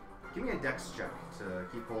a dex check to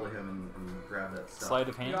keep hold of him and grab that stuff. Sleight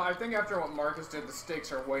of hand. You know, I think after what Marcus did, the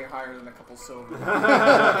stakes are way higher than a couple silver.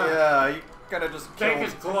 Yeah, you gotta just take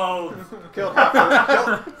his clothes? Killed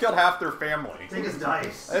half their family. Take his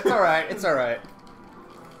dice. It's all right. It's all right.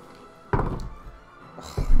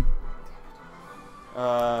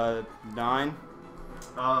 9.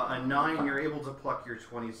 A 9, you're able to pluck your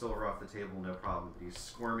 20 silver off the table, no problem. But he's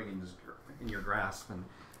squirming in your grasp and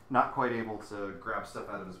not quite able to grab stuff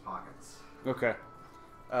out of his pockets. Okay.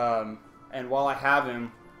 And while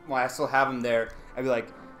I still have him there, I'd be like,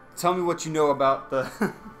 "Tell me what you know about the."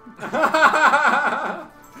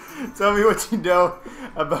 Tell me what you know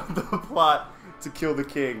about the plot to kill the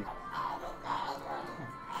king.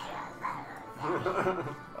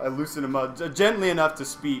 I loosen him up gently enough to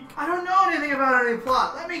speak. I don't know anything about any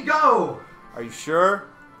plot. Let me go. Are you sure?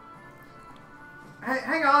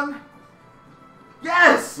 Hang on.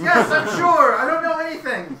 Yes, I'm sure. I don't know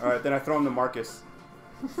anything. All right, then I throw him to Marcus.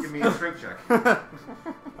 Give me a strength check.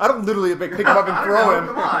 I don't literally pick him up and I don't throw know, him.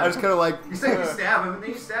 come on. I just kind of like. You say you stab him, and then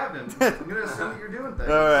you stabbed him. I'm gonna assume that you're doing things.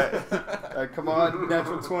 All right, come on,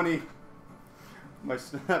 natural 20.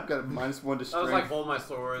 I've got a -1 to I was strength. like holding my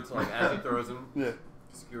sword, so like as he throws him, Yeah.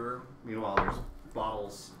 skewer him. Meanwhile, there's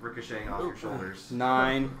bottles ricocheting off your shoulders.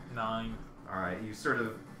 9. 9. All right, you sort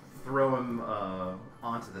of throw him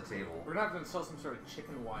onto the table. We're not going to sell some sort of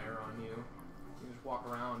chicken wire on you. You just walk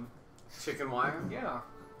around. Chicken wire? Yeah.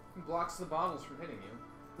 It blocks the bottles from hitting you.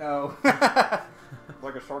 No.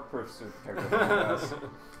 Like a shark-proof suit character.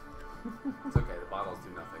 It's okay, the bottles do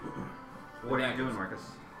nothing. What are you doing,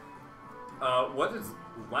 Marcus? What is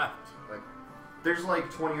left? Like, There's like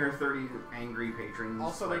 20 or 30 angry patrons.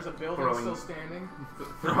 Also, like, there's a building still standing.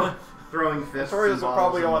 throwing fists. Tutorials and are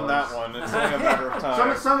probably bottles on and that mugs. one. It's only a matter of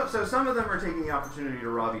time. Some of them are taking the opportunity to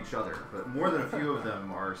rob each other, but more than a few of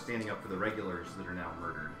them are standing up for the regulars that are now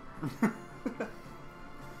murdered.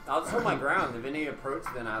 I'll just hold my ground. If any approach,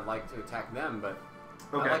 then I'd like to attack them, but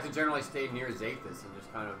Okay. I like to generally stay near Zathus and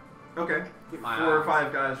just kind of Okay. keep my 4 or eye.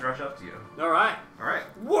 5 guys rush up to you. Alright. All right.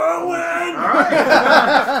 Whirlwind! All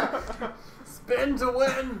right. Spin to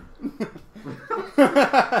win!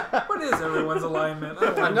 What is everyone's alignment? I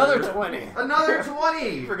don't wanna Another do it. 20. Another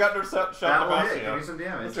 20. Forgot to shout That will hit. Give me Damasio. some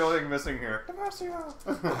damage. That's the only thing missing here. Damasio.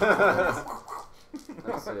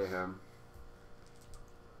 Let's see here.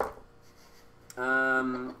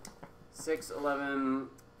 6, 11,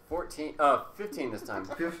 14, 15 this time.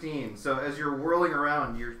 15. So as you're whirling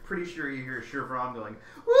around, you're pretty sure you hear Chevron going,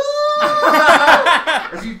 "Woo!"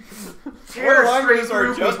 as you tear What straight languages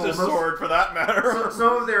through are just people. a sword, for that matter?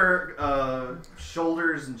 Some of their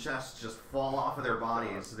shoulders and chests just fall off of their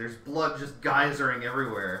bodies. There's blood just geysering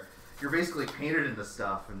everywhere. You're basically painted into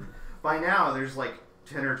stuff, and by now there's like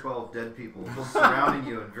 10 or 12 dead people just surrounding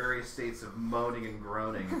you in various states of moaning and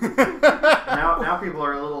groaning. Now people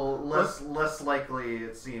are a little less likely,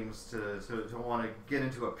 it seems, to want to get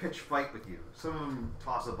into a pitch fight with you. Some of them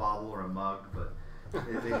toss a bottle or a mug, but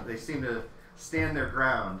they seem to stand their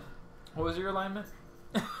ground. What was your alignment?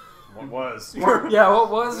 What was? Yeah, what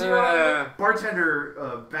was your alignment?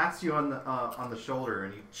 Bartender bats you on the shoulder,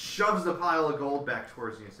 and he shoves the pile of gold back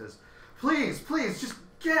towards you and says, please, just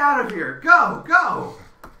get out of here. Go!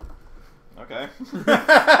 Okay.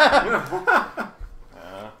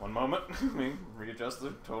 1 moment. Let me readjust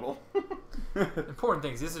the total. Important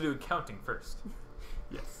things. He has to do accounting first.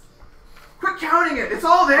 Yes. Quit counting it! It's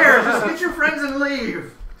all there! Just get your friends and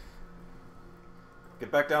leave!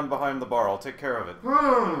 Get back down behind the bar. I'll take care of it.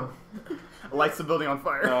 Lights the building on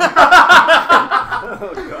fire. No.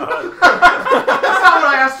 Oh god. That's not what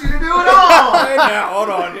I asked you to do at all! Hey, now, hold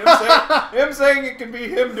on. Him saying it can be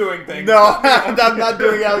him doing things. No, I'm not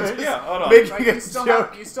doing it. Yeah, hold on. Making Like, a you still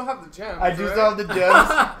joke. have the gems. I do right? still have the gems.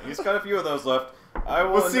 He's got a few of those left. I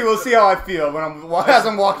will. We'll see how I feel when as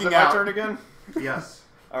I'm Is walking it out. my turn again? Yes.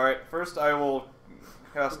 Alright, first I will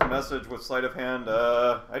cast a message with sleight of hand.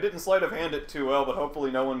 I didn't sleight of hand it too well, but hopefully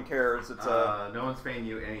no one cares. It's no one's paying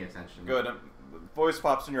you any attention. good. Voice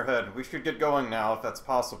pops in your head. We should get going now if that's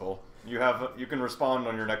possible. You can respond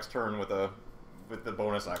on your next turn with the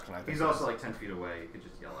bonus action. I think He's also like 10 feet away. You could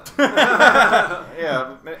just yell at him.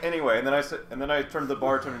 Yeah. Anyway, and then I turn to the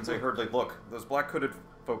bartender and say hurriedly, "Look, those black hooded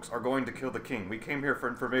folks are going to kill the king. We came here for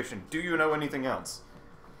information. Do you know anything else?"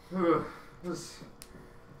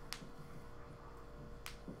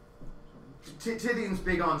 Tithion's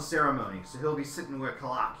big on ceremony, so he'll be sitting where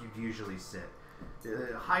Kalak you'd usually sit.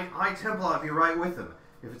 High Templar would be right with him.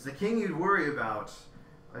 If it's the king you'd worry about,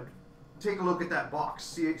 I'd take a look at that box,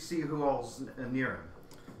 see who all's near him.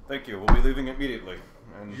 Thank you. We'll be leaving immediately.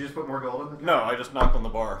 And Did you just put more gold in the no, I just knocked on the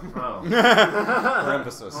bar. Oh. For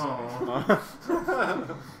emphasis. Oh.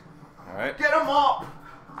 Alright. Get him up!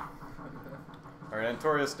 Alright,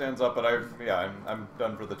 Antoria stands up, but I'm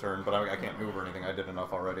done for the turn, but I can't move or anything. I did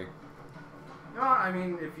enough already. No, I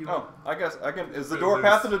mean, if you... Oh, I guess I can... Is the door,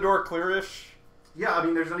 path to the door clearish? Yeah, I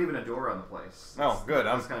mean, there's not even a door on the place. Oh, good.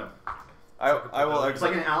 It's kind of... I will It's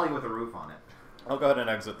like exit. an alley with a roof on it. I'll go ahead and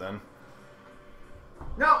exit then.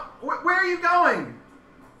 No! Where are you going?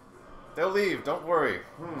 They'll leave, don't worry.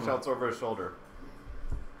 Shouts over his shoulder.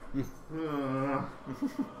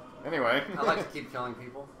 Anyway. I like to keep killing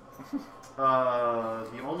people.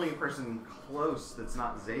 The only person close that's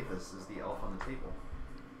not Zathus is the elf on the table.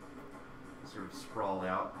 Sort of sprawled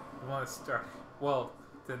out. Want to start? Well,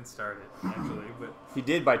 didn't start it actually, but He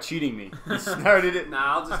did by cheating me. He started it.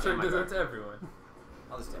 Nah, I'll I'm just sure stand he my does that guard. to everyone.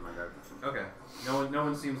 I'll just stand my guard. Okay. No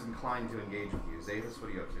one seems inclined to engage with you. Zathus, what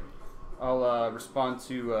are you up to? I'll respond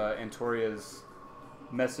to Antoria's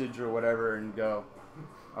message or whatever and go,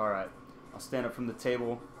 alright. I'll stand up from the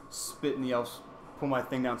table, spit in the elf's, pull my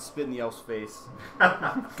thing down, spit in the elf's face.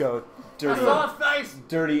 Go, dirty, I saw his face!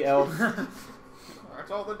 dirty elf.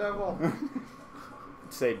 That's all the devil.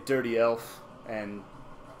 Say dirty elf and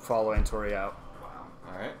follow Antoria out. Wow.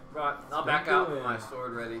 Alright. Right, I'll back out with my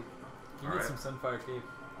sword ready. You need Alright. some Sunfire Cape.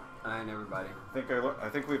 And everybody. I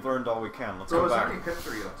think we've learned all we can. Let's So go how back. many pips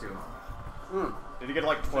are you up to? Did you get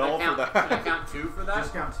like Should 12 I for count, that? should I count 2 for that?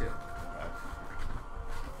 Just count 2.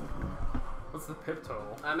 What's the pip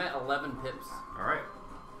total? I'm at 11 pips. Alright.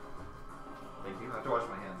 Thank you. I have to wash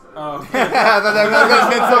my hands. Oh, I thought that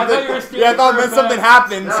meant something. Yeah, I thought it meant something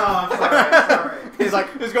happened. No, I'm sorry. He's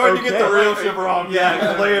like, He's going to get the okay. real Shivaram.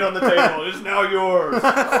 Yeah, lay it on the table. It's now yours.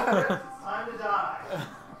 Time to die.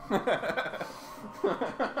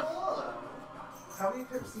 How many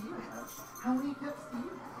pips do you have? How many pips do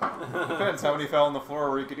you have? Depends how many fell on the floor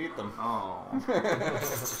where you could eat them. Oh.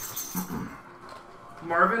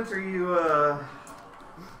 Marvin, are you,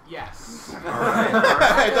 Yes. Alright. It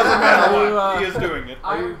doesn't matter Are you, what. He is doing it.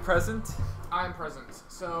 Are you present? I'm present.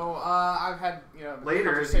 So, I've had,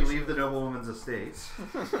 Later, as you conversation- leave the noblewoman's estate.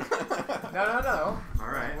 No.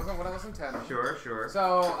 Alright. It wasn't what I was intending. Sure.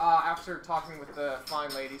 So, after talking with the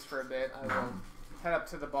fine ladies for a bit, I will head up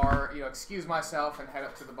to the bar, excuse myself and head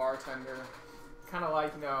up to the bartender. Kind of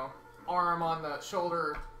like, arm on the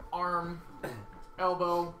shoulder, arm,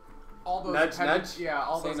 elbow, all those Nudge, appendages, nudge. yeah,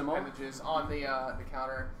 all Say those no more. appendages on the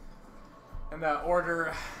counter. And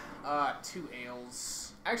order 2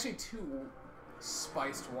 ales. Actually, 2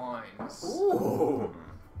 spiced wines. Ooh.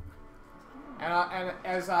 And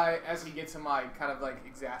as he gets in my kind of like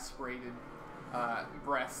exasperated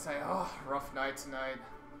breath, say, "Oh, rough night tonight."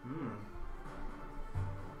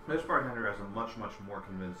 This bartender has a much more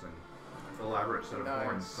convincing, elaborate set of Nice.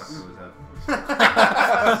 horns stuck to his head.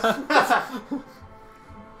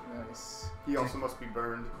 Nice. He also must be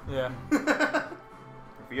burned. Yeah.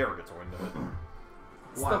 If he ever gets a wind of it.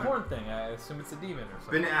 It's the horn thing. I assume it's a demon or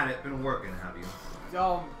something. Been at it, been working, have you?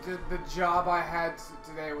 Oh, the job I had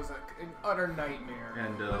today was an utter nightmare.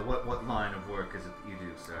 And what line of work is it that you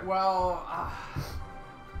do, sir? Well, Are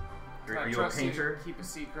you a trust you to painter? keep a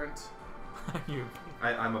secret. You.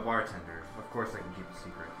 I'm a bartender. Of course I can keep a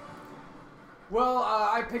secret. Well,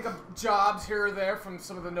 I pick up jobs here or there from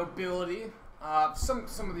some of the nobility.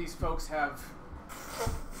 Some of these folks have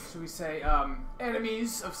should we say,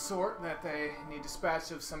 enemies of sort that they need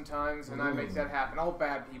dispatch of sometimes, and I make that happen. All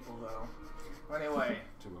bad people, though. Anyway,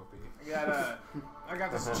 I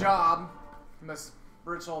got this job from this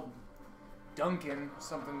rich old Duncan,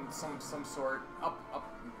 some sort, up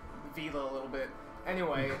Vila a little bit.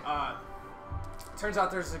 Anyway, turns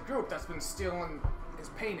out there's a group that's been stealing his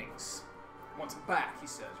paintings. Wants it back, he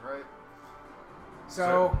says, right?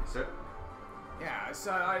 So, yeah,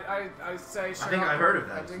 so I say. I think I heard of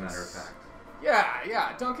that, as a matter of fact.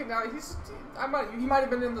 Yeah, Duncan. He might have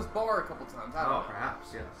been in this bar a couple times. I don't know.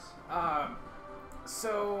 Perhaps, yes.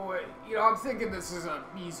 So, I'm thinking this is an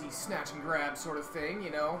easy snatch and grab sort of thing,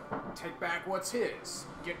 take back what's his,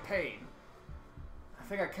 get paid. I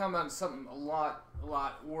think I come on something a lot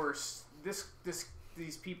worse.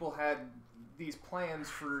 These people had these plans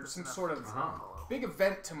for some sort of big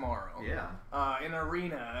event tomorrow. Yeah. In an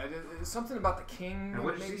arena. Something about the king. And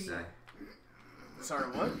what did maybe? she say? Sorry,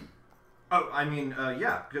 what? Oh, I mean,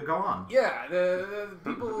 yeah, go on. Yeah, the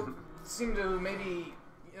people seem to maybe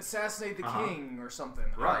assassinate the king or something.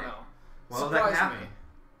 Right. I don't know. Well, Surprised that happened. me.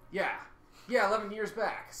 Yeah, 11 years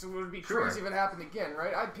back. So it would be crazy if it happened again,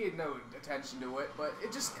 right? I paid no attention to it, but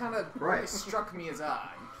it just kind of really struck me as odd.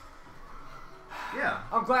 Yeah.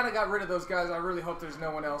 I'm glad I got rid of those guys. I really hope there's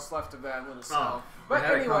no one else left of that little cell. But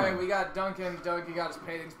anyway, we got Duncan. Duncan got his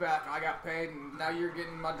paintings back. I got paid, and now you're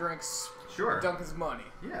getting my drinks. Sure. Duncan's money.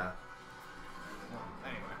 Yeah. Well,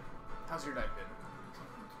 anyway, how's your night been?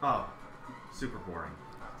 Oh, super boring.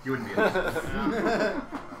 You wouldn't be interested.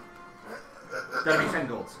 That'd be 10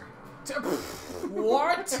 gold, sir.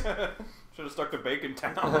 What? Should have stuck to Bacon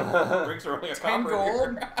Town. Drinks are only a 10 copper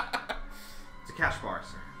gold? It's a cash bar,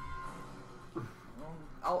 sir.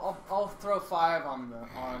 I'll throw 5 on.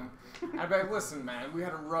 I'd be like, listen, man, we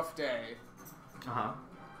had a rough day.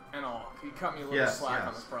 And all. You cut me a little slack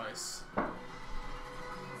on the price.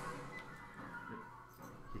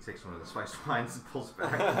 He takes one of the spice wines and pulls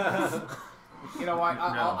back. You know what?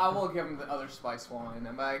 I will give him the other spice wine.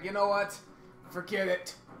 I'm like, you know what? Forget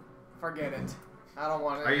it. I don't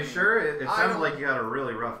want it. Are you sure? It sounded like you had a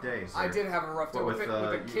really rough day, sir. I did have a rough day. With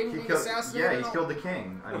the king being assassinated? Yeah, he killed the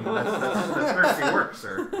king. I mean, that's mercy work,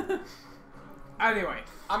 sir. Anyway,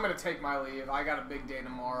 I'm going to take my leave. I got a big day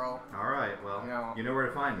tomorrow. All right, well, you know where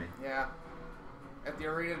to find me. Yeah. At the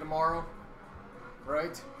arena tomorrow,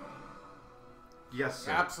 right? Yes,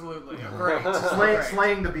 sir. Absolutely. Great.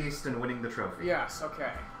 Slaying the beast and winning the trophy. Yes,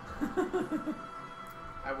 okay.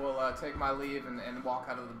 I will take my leave and walk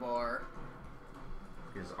out of the bar.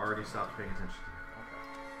 He has already stopped paying attention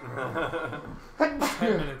to you.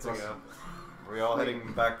 10 minutes ago. Are we all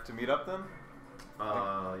heading back to meet up then?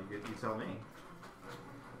 You tell me.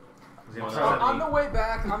 On the way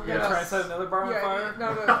back, I'm gonna try to set another bar on fire.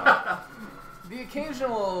 No. The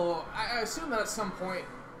occasional. I assume that at some point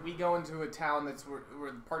we go into a town that's where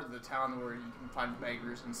part of the town where you can find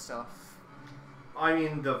beggars and stuff. I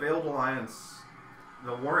mean, the Veiled Alliance,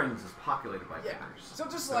 the Warrens, is populated by beggars. So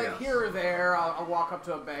just here or there, I'll walk up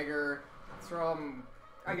to a beggar, throw him.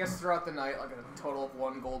 I guess throughout the night, like a total of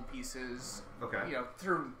 1 gold pieces. Okay.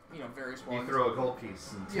 Through various ones. You throw a gold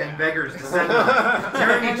piece and 10 beggars descend on it,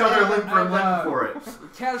 tearing each other limb from limb for it.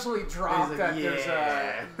 Casually drop that there's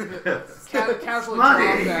casually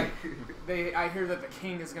Money! drop that I hear that the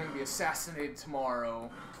king is going to be assassinated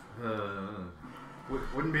tomorrow.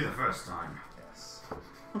 Wouldn't be the first time. Yes.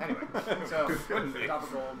 Anyway, so drop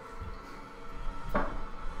a gold.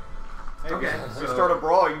 Okay, so you start a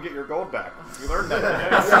brawl, you can get your gold back. You learned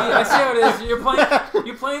that. I see how it is.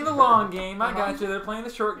 You're playing the long game. I got you. They're playing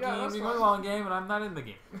the short game. You're going the long game, and I'm not in the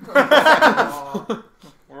game.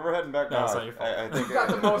 We're heading back now. No, it's not your fault. I think you got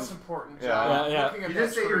the most important job. Yeah. You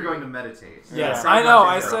did say you were going to meditate. Yes, I know.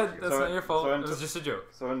 I said that's not your fault. It was just a joke.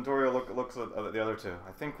 So Antoria looks at the other two.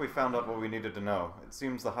 I think we found out what we needed to know. It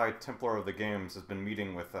seems the High Templar of the Games has been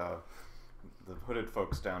meeting with the hooded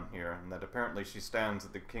folks down here, and that apparently she stands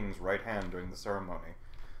at the king's right hand during the ceremony.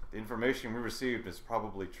 The information we received is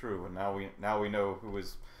probably true, and now we know who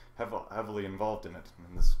is heavily involved in it,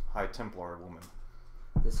 and this High Templar woman.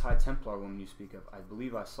 This High Templar woman you speak of, I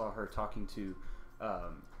believe I saw her talking to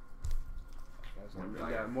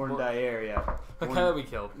Morden Dyer, yeah. The guy that we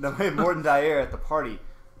killed. No, Morden Dyer at the party.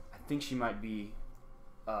 I think she might be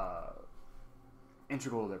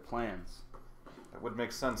integral to their plans. That would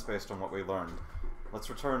make sense based on what we learned. Let's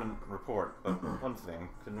return and report. But one thing,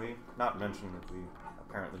 can we not mention that we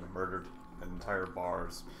apparently murdered entire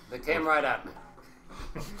bars? They came right at me.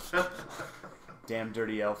 Damn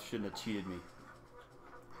dirty elf shouldn't have cheated me.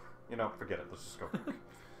 Forget it. Let's just go.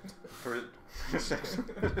 Just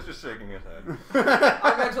shaking his head.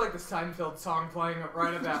 I imagine like the Seinfeld song playing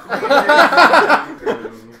right about.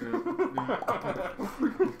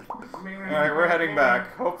 Alright, we're heading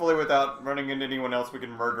back. Hopefully without running into anyone else we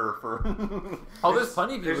can murder for... Oh, there's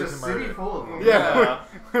plenty of people There's a who can city murder. full of them. Yeah.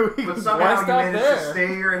 But somehow you stop managed to there?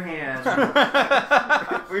 stay your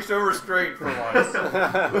hand. We show restraint for once.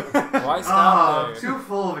 Why stop there? Too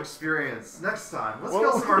full of experience. Next time, let's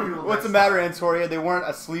kill some more people. What's the next matter, time. Antoria? They weren't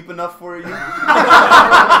asleep enough for you?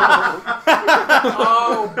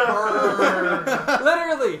 Oh, burn!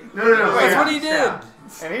 Literally. No. That's what he did. Stabbed.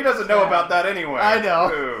 And he doesn't know about that anyway. I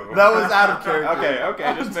know. Ooh. That was out of character.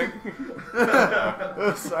 Okay, just make...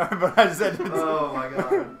 Oh, sorry, but I said it. Oh my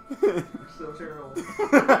god. So terrible.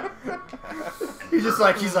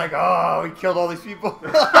 He's like, oh, we killed all these people.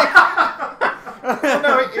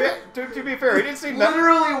 No, to be fair, he didn't seem that...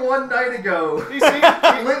 Literally one night ago, He seemed...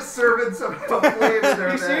 lit servants of flame in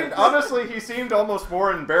their He bed. seemed, honestly, he seemed almost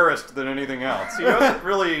more embarrassed than anything else. He wasn't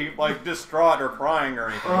really, like, distraught or crying or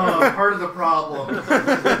anything. Oh, part of the problem.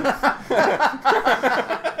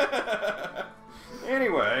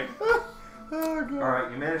 Anyway.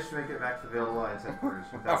 Alright, you managed to make it back to the Veiled Alliance headquarters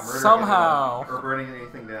without murdering Somehow. anyone or burning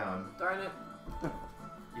anything down. Darn it.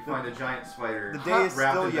 You find a giant spider The day is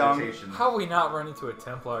wrapped still in young. meditation. How have we not run into a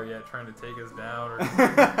Templar yet trying to take us down? Or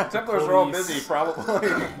Templars are all Police. busy, probably.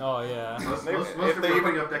 Oh, yeah. Most If are they putting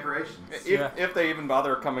even- up decorations. If they even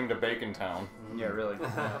bother coming to Bacon Town. Yeah, really.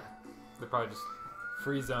 They're probably just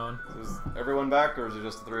free zone. Is everyone back, or is it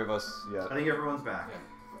just the three of us yet? I think everyone's back.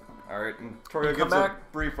 Alright, and Toria You come gives a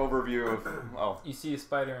back. brief overview of... Oh, You see a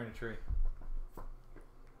spider in a tree.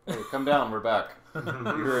 hey, come down, we're back. You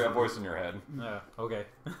hear a voice in your head. Yeah, okay.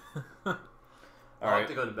 I'll have Alright,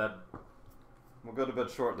 to go to bed. we'll go to bed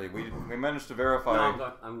shortly. We managed to No, verify...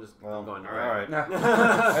 I'm just Well, going to alright. bed.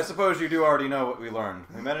 I suppose you do already know what we learned.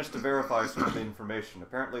 We managed to verify some of the information.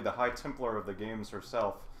 Apparently the High Templar of the games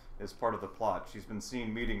herself is part of the plot. She's been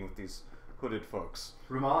seen meeting with these hooded folks.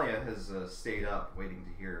 Rumalia has stayed up waiting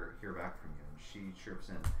to hear back from you. And she chirps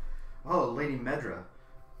in, "Oh, Lady Medra.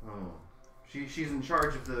 Oh, she's in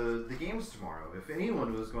charge of the games tomorrow. If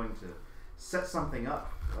anyone was going to set something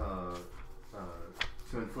up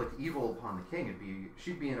to inflict evil upon the king,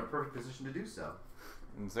 she'd be in a perfect position to do so."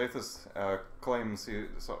 And Zathus claims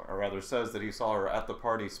or rather says that he saw her at the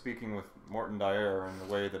party speaking with Morton Dyer in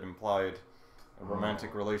a way that implied a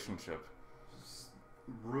romantic relationship.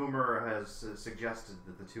 Rumor has suggested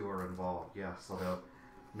that the two are involved. Yes, although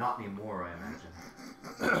not anymore, I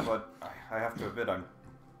imagine. But I have to admit,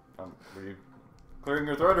 were you clearing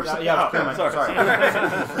your throat or something? yeah, I was Oh, clearing my throat, sorry.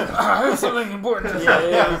 I have something important to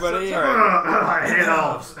say, everybody. I hate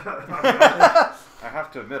elves. I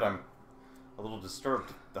have to admit, I'm a little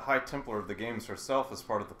disturbed. The High Templar of the games herself is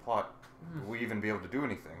part of the plot. Will we even be able to do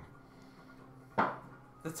anything?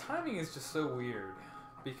 The timing is just so weird.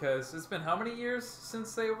 Because it's been how many years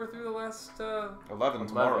since they overthrew the last... 11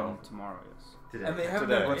 tomorrow. Tomorrow, yes. Today. And they haven't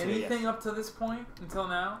Today. done Today, anything yes. up to this point until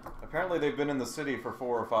now? Apparently they've been in the city for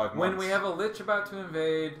 4 or 5 months. When we have a Lich about to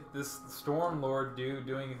invade, this Storm Lord dude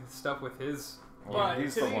doing stuff with his... Well, But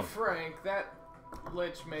he's to the be one. frank, that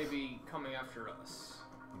Lich may be coming after us.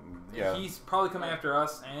 Yeah. He's probably coming after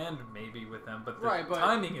us and maybe with them, but the Right, but-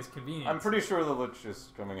 timing is convenient. I'm pretty sure the Lich is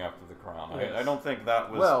coming after the crown. Yes. I don't think that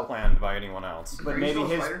was Well- planned by anyone else. But Are you maybe still a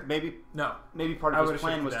his fighter? No. maybe part I of would've his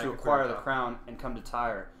plan shifted was back to if we acquire were the top. crown and come to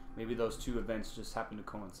Tyre. Maybe those two events just happened to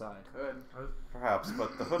coincide. Good. Perhaps,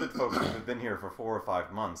 but the hooded folks have been here for 4 or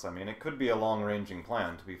 5 months. I mean, it could be a long-ranging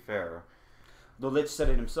plan, to be fair. The Lich said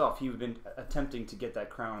it himself. He had been attempting to get that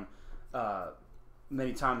crown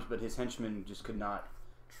many times, but his henchmen just could not.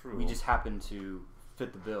 True. We just happened to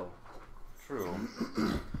fit the bill. True.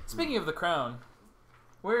 Speaking of the crown,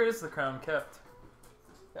 where is the crown kept?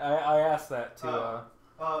 I asked that to...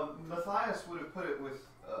 Matthias would have put it with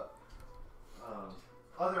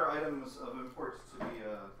other items of importance to be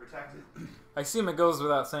protected. I assume it goes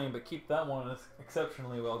without saying, but keep that one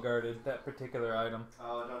exceptionally well guarded, that particular item.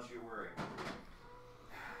 Don't you worry.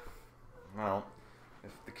 Well,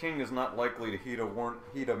 if the king is not likely to heed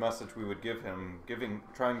a message we would give him,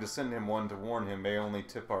 trying to send him one to warn him may only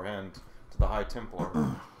tip our hand to the High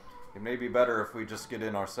Templar. It may be better if we just get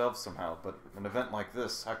in ourselves somehow, but an event like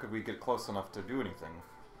this, how could we get close enough to do anything?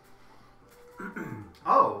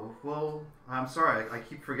 Oh, well, I'm sorry. I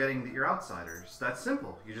keep forgetting that you're outsiders. That's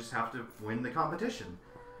simple. You just have to win the competition.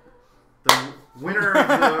 The winner of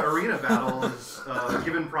the arena battle is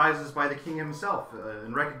given prizes by the king himself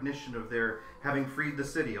in recognition of their having freed the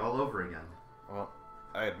city all over again. Well,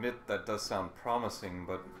 I admit that does sound promising,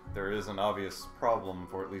 but there is an obvious problem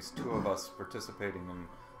for at least 2 of us participating in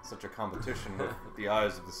such a competition with the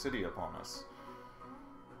eyes of the city upon us.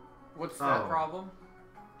 What's that problem?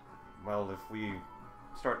 Well, if we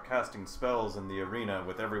start casting spells in the arena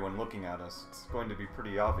with everyone looking at us, it's going to be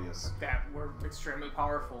pretty obvious. That we're extremely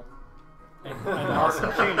powerful. And awesome.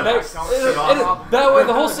 That That way,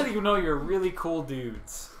 the whole city will know you're really cool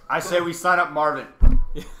dudes. I say we sign up Marvin.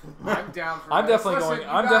 I'm down for I'm this. definitely Listen, going. you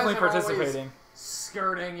I'm guys definitely are always participating.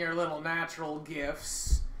 Skirting your little natural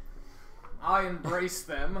gifts. I embrace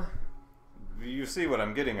them. You see what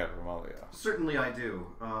I'm getting at, Romalia. Certainly I do.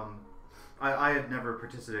 I had never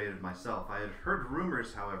participated myself. I had heard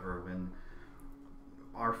rumors, however, when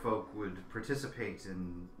our folk would participate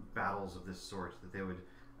in battles of this sort, that they would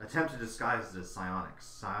attempt to disguise it as psionics.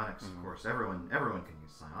 Psionics, of course, everyone can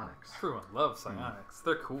use psionics. Everyone loves psionics.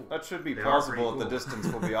 They're cool. That should be They are plausible pretty at the cool. distance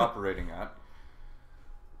we'll be operating at.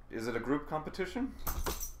 Is it a group competition?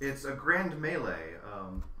 It's a grand melee.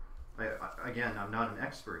 Again, I'm not an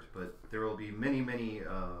expert, but there will be many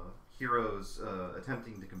heroes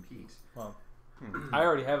attempting to compete. Well, I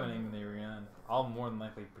already have a name in the arena, and I'll more than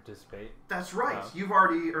likely participate. That's right. Wow. You've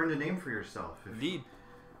already earned a name for yourself. If Indeed.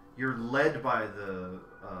 you're led by the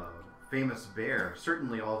famous bear,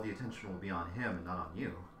 certainly all the attention will be on him and not on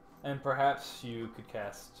you. And perhaps you could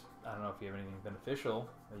cast, I don't know if you have anything beneficial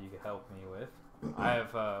that you could help me with. I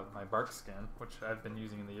have my bark skin, which I've been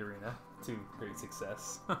using in the arena to great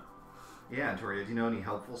success. Yeah, Antoria, do you know any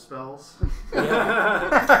helpful spells?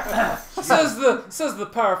 says the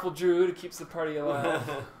powerful druid who keeps the party alive.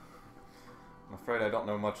 I'm afraid I don't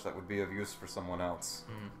know much that would be of use for someone else.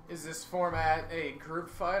 Is this format a group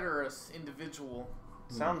fight or an individual?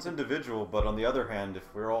 Sounds individual, but on the other hand, if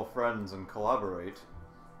we're all friends and collaborate,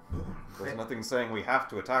 there's nothing saying we have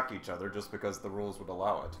to attack each other just because the rules would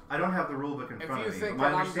allow it. I don't have the rule book in If front you of me, think but my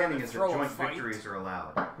that I'm understanding gonna is that throw a joint fight- victories are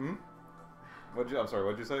allowed. I'm sorry,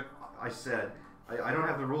 what'd you say? I said, I don't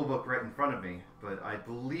have the rule book right in front of me, but I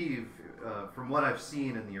believe, from what I've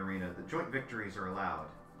seen in the arena, that joint victories are allowed.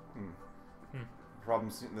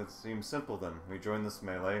 That seems simple then. We join this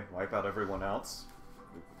melee, wipe out everyone else,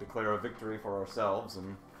 we declare a victory for ourselves,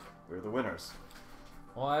 and we're the winners.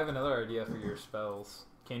 Well, I have another idea for your spells.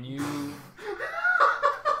 Can you?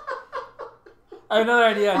 I have another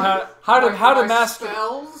idea on how to mask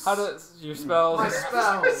spells? your spells. My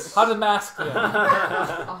spells. How to mask them.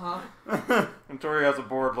 And Tori has a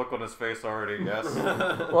bored look on his face already, yes.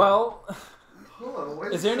 Well, Hello,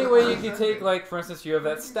 is there any way you could take, like, for instance, you have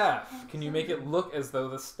that staff. Can you make it look as though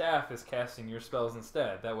the staff is casting your spells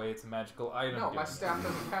instead? That way it's a magical item. No, my doing staff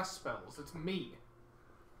doesn't cast spells. It's me.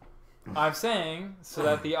 I'm saying so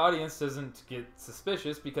that the audience doesn't get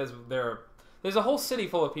suspicious because there's a whole city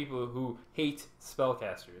full of people who hate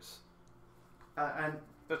spellcasters.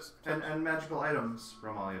 and magical items,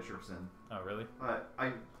 Romalia chirps in. Oh, really?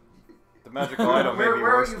 The magical item may be Where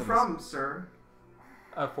are worse you than from, sir?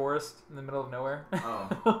 A forest in the middle of nowhere.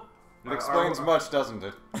 Oh. It explains much, doesn't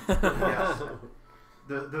it? Yes.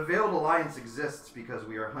 The Veiled Alliance exists because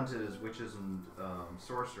we are hunted as witches and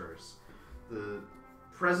sorcerers. The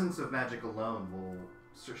presence of magic alone will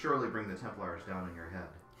surely bring the Templars down in your head.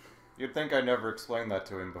 You'd think I never explained that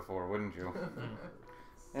to him before, wouldn't you?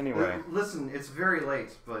 Anyway. Listen, it's very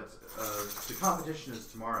late, but the competition is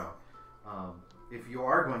tomorrow. If you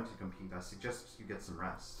are going to compete, I suggest you get some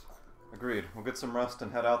rest. Agreed. We'll get some rest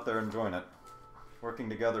and head out there and join it. Working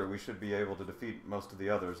together, we should be able to defeat most of the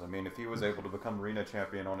others. I mean, if he was able to become arena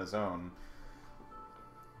champion on his own,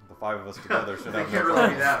 the five of us together should have It can't no really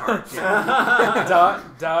be problems. that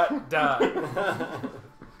hard. Dot.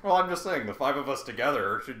 Well, I'm just saying, the five of us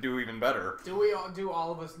together should do even better. Do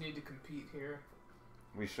all of us need to compete here?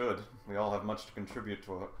 We should. We all have much to contribute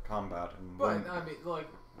to a combat. And But, I mean, like,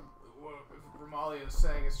 what Romalia is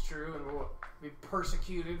saying is true, and we'll be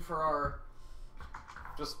persecuted for our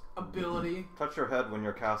just ability. touch your head when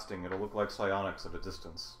you're casting. It'll look like psionics at a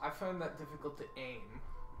distance. I find that difficult to aim.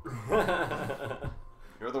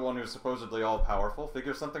 You're the one who's supposedly all-powerful.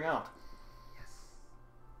 Figure something out.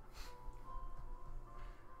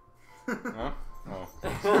 Huh?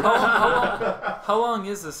 Oh. How long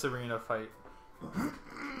is this arena fight?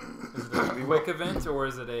 Is it a quick event or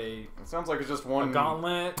is it a It sounds like it's just one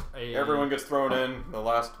gauntlet? Everyone gets thrown in.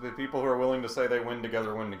 The people who are willing to say they win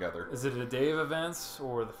together win together. Is it a day of events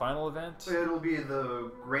or the final event? It'll be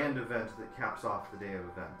the grand event that caps off the day of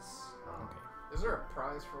events. Okay. Is there a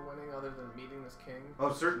prize for winning other than meeting this king?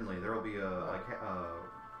 Oh, certainly. There will be a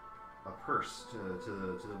purse to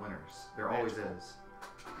the winners. There always is.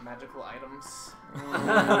 Magical items. We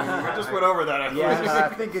just went over that. I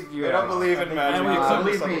think you. I don't believe in magic.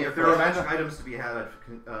 Believe me, if there are magic items to be had,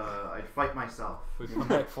 I'd fight myself. We come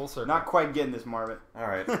back full circle. Not quite getting this, Marvin. All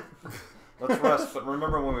right. Let's rest, but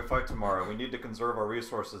remember when we fight tomorrow, we need to conserve our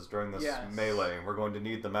resources during this Yes. melee. We're going to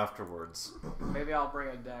need them afterwards. Maybe I'll bring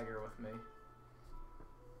a dagger with me.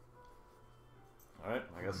 Alright,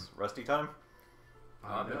 I guess resty time?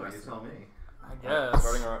 No, you tell me. I guess.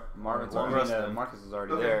 Starting our Marcus, long rest then. Marcus is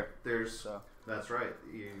already Okay, there. there's... So. That's right.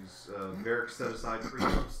 Use barrack set aside for you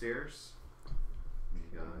upstairs.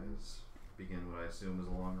 You guys begin what I assume is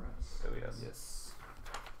a long rest. Oh, yes. Yes.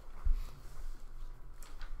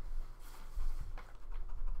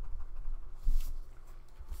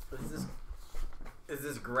 Is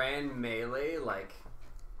this grand melee like?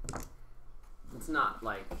 It's not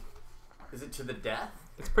like. Is it to the death,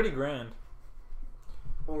 It's pretty grand.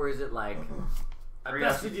 or is it like? I Are you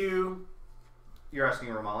bested you. You're asking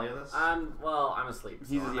Romalia this? Well, I'm asleep.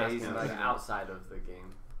 So He's- I'm yeah, asking he's like asleep. outside of the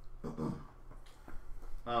game.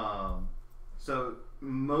 So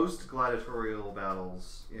most gladiatorial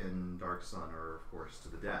battles in Dark Sun are, of course, to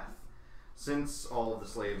the death. Since all of the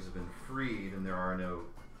slaves have been freed and there are no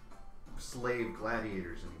slave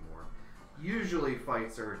gladiators anymore, usually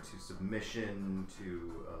fights are to submission,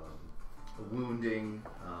 to wounding,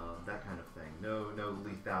 that kind of thing. No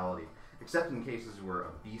lethality, except in cases where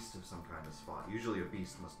a beast of some kind is fought. Usually a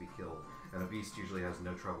beast must be killed, and a beast usually has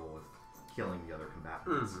no trouble with killing the other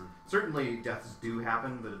combatants. Mm-hmm. Certainly deaths do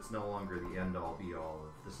happen, but it's no longer the end-all be-all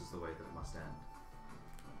of this is the way that it must end.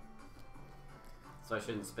 So I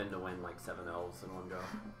shouldn't spin to win like 7 elves in one go.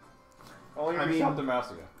 Well, I you mean- shot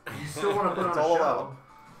Demacia. You still want to put on It's a all show. allowed.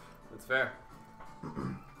 That's fair.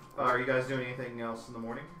 Are you guys doing anything else in the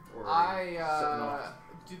morning? Or setting off?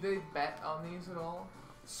 Do they bet on these at all?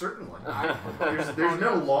 Certainly. I- There's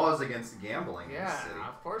no laws against gambling in this Yeah, city.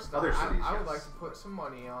 of course not. Other cities, I would yes. like to put some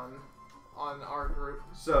money on our group.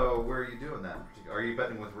 So where are you doing that? In particular? Are you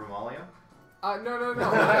betting with Romalia? No.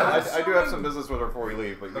 I do have some business with her before we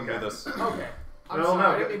leave, but you can Okay. do this. Okay. I'm No, sorry, no,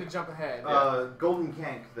 I didn't go- mean to jump ahead. Golden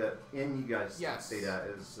Kank, that inn you guys Yes. stayed at,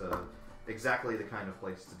 is exactly the kind of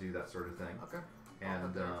place to do that sort of thing. Okay.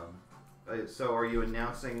 And so are you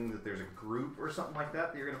announcing that there's a group or something like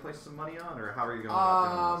that you're going to place some money on, or how are you going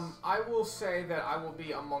about doing this? I will say that I will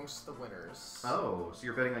be amongst the winners. Oh, so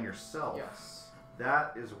you're betting on yourself. Yes.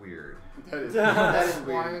 That is weird. That is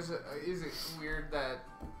Why weird. is it weird that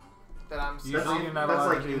I'm Usually you're not That's allowed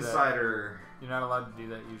like to do that. insider. You're not allowed to do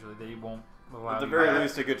that usually. They won't allow At the you very to.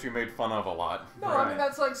 least, to get you made fun of a lot. No, I Right. mean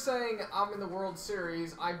that's like saying I'm in the World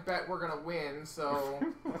Series. I bet we're gonna win. So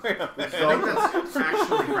Wait a I minute. think that's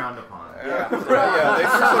actually frowned upon. Yeah, they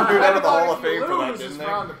took some dude out of the Hall of Fame for that, Lose is didn't they?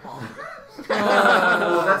 frowned upon.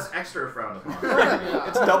 Well, that's extra frowned upon. Yeah.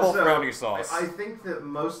 It's double So, frowny sauce. I think that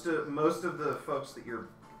most of the folks that you're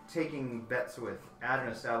taking bets with at an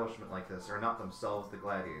establishment like this are not themselves the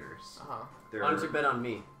gladiators. Uh-huh. They're, Why don't you bet on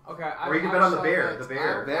me? Okay. Or you can bet on the shall bear, bet- the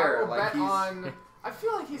bear. I Bear, will like bet he's- on. I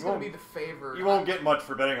feel like he's You gonna won't- be the favored. You won't get much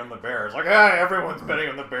for betting on the bear. It's like, everyone's betting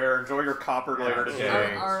on the bear. Enjoy your copper Yeah, later it's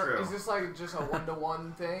today. true. Is this like just a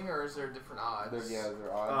 1-to-1 thing, or is there different odds?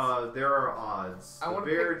 There are odds. There are odds. I The want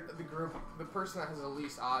to bear. pick the group, the person that has the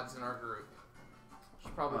least odds in our group.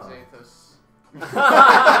 Should probably Zathos.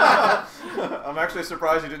 I'm actually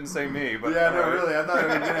surprised you didn't say me, but yeah, no, alright. really. I thought it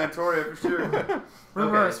would have been Antoria for sure.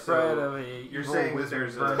 Rumor Okay, has spread so of a you're evil saying that wizard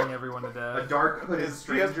there's burning everyone to A death. dark hooded He has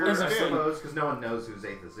stranger, I interesting. suppose, because no one knows who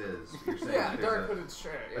Zathos is. You're saying Yeah, that there's dark hooded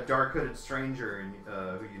straight. a dark hooded stranger and,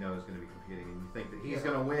 who you know is going to be competing, and you think that he's Yeah.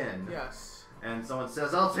 going to win. Yes. And someone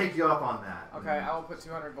says, "I'll take you up on that." Okay, I will put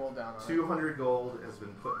 200 gold down on it. 200 gold has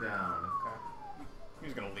been put down. Okay.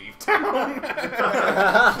 He's gonna leave town.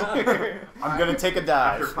 I'm gonna take a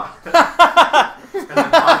After dive. and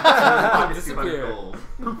then pocket 200 Disappear. gold.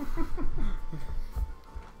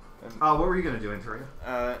 What were you going to do, Antoria?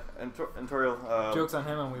 Antoriel, Jokes on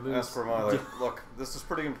him and we lose. ask Romali, look, this is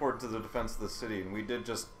pretty important to the defense of the city, and we did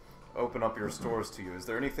just open up your stores to you. Is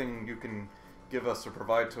there anything you can give us or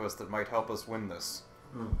provide to us that might help us win this?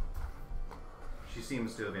 She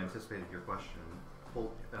seems to have anticipated your question.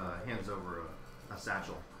 Hands over a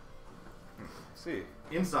satchel. See.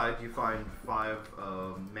 Inside, you find 5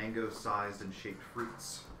 mango-sized and shaped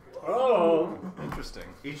fruits, Oh. Interesting.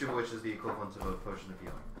 each of which is the equivalent of a potion of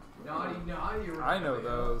healing. Naughty. I know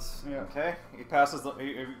those. Yeah. Okay. He passes.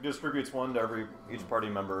 He distributes one to each party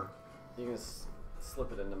member. You can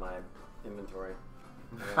slip it into my inventory.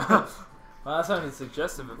 Well, that sounded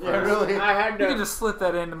suggestive at first. Yeah, really. I had You to. can just slip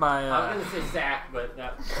that into my. I was gonna say Zach, but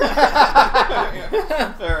that.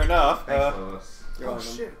 Fair enough. Thanks, Lois. Oh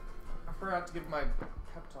shit! I forgot to give my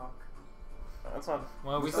pep talk. That's not.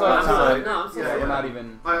 Well, we Oh, still that's have all time. right. No, I'm Yeah, We're not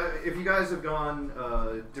even. If you guys have gone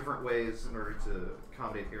different ways in order to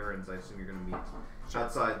accommodate errands, I assume you're going to meet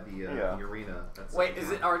outside the arena. That's Wait, is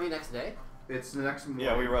it already next day? It's the next morning.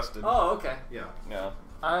 Yeah, we rested. Oh, okay. Yeah. Yeah.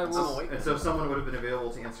 I I'm will. awake. And so someone would have been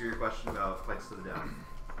available to answer your question about fights to the death.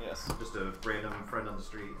 Yes. Just a random friend on the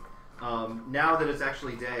street. Now that it's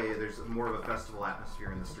actually day, there's more of a festival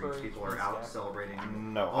atmosphere in the streets. People are out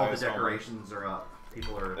celebrating. No, All the highest number. decorations are up.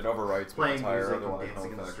 People are It overwrites my playing entire music and otherwise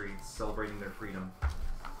dancing in no the effect. streets, celebrating their freedom.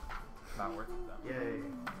 Not worth it though. Yay,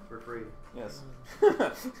 we're free. Yes.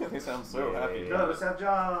 They sound so happy. None of us have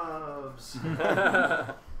jobs.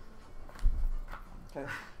 Okay.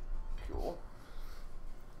 Cool.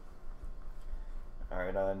 All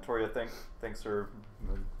right, and Toria, thanks for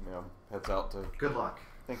heads out to. Good luck.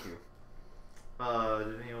 Thank you.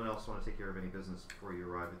 Did anyone else want to take care of any business before you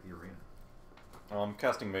arrive at the arena? I'm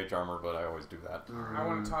casting mage armor, but I always do that. I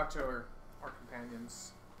want to talk to our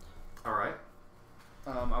companions. All right.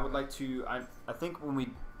 I would like to. I think when we.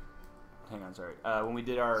 Hang on, sorry. When we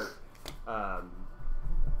did our,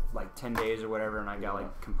 like 10 days or whatever, and I got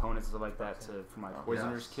like components and stuff like that for my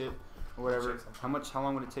poisoner's kit or whatever. How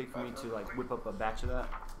long would it take for me to like whip up a batch of that?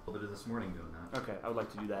 A little bit of this morning doing that. Okay, I would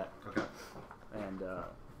like to do that. Okay. And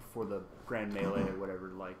for the grand melee or whatever,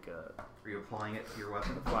 like Are you applying it to your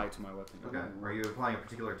weapon? apply it to my weapon. Okay. Are you applying a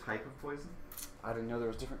particular type of poison? I didn't know there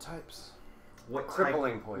was different types. What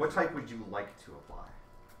Crippling type? poison. What type would you like to apply?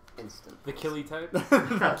 Instant. The killy type.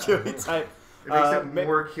 Killy type. It makes it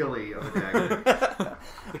more killy of a dagger.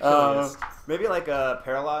 The killiest. Maybe like a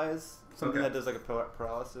paralyze, something Okay. that does like a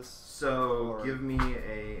paralysis. So Or- give me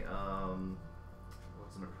a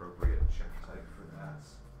what's an appropriate check type for that?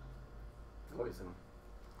 Poison.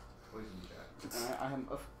 Poison check. I am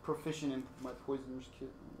proficient in my poisoner's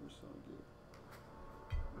kit, so I get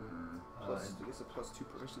I guess a +2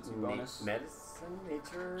 proficiency bonus. Medicine,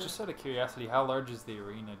 nature. Just out of curiosity, how large is the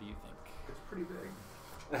arena? Do you think? It's pretty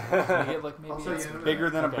big. Can we get like maybe? I'll tell it's you in a Bigger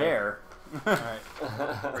than Okay. a bear. All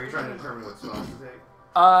right. Are you trying to determine what spells to take?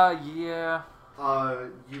 Yeah.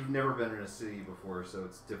 You've never been in a city before, so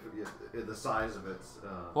it's different. The size of it's.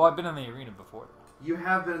 Well, I've been in the arena before. You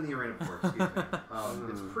have been in the arena before. Excuse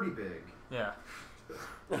me. It's pretty big. Yeah.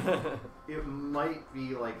 It might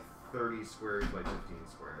be like 30 squares by 15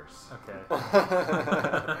 squares. Okay.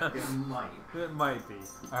 It might. It might be.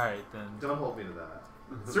 All right then. Don't hold me to that.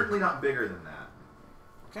 Certainly not bigger than that.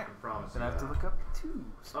 Okay. I promise Then I you have to that. look up two.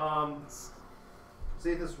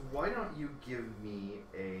 Say this. Why don't you give me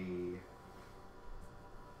a?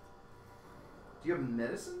 Do you have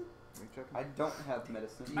medicine? I don't have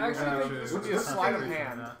medicine. Do you Actually, have- I think this would be a sleight of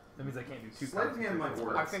hand. That means I can't do two. Sleight of hand might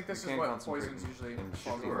work. I think this is what poisons usually in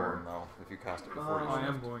fall shift in. form, though, if you cast it before Oh, you I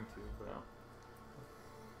am shift. going to, but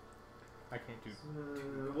I can't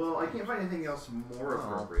do. Well, I can't find anything else more Oh,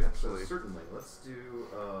 appropriate. So actually. certainly, let's do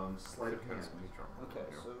sleight of hand. Okay,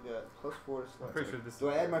 so we got +4 to I'm pretty sure this. Do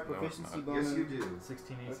I add my No, it's proficiency not. bonus? Yes, you do.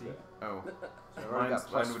 16 AC. Okay. Oh. So I already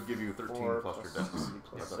got Mine would give you 13 4 plus your dex.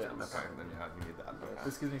 plus Yeah, 6. okay, then yeah, you need that. Okay.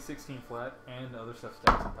 This gives me 16 flat, and other stuff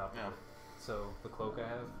stacks on top Yeah. of it. So the cloak I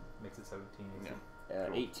have makes it 17 AC. Yeah.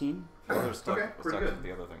 18. Other stuff Okay, pretty attached good.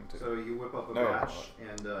 with the other thing too. So you whip up a No. batch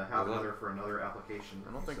and have Well, another for another application.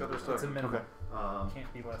 I don't think So, other stuff- It's a minimum. Okay.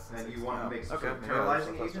 Can't be less than And 16. you want to make some Okay, sort of yeah,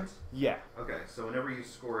 paralyzing that's agent? Yeah. Okay, so whenever you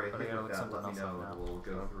score a But I hit gotta with look that, let me something else know up and now. we'll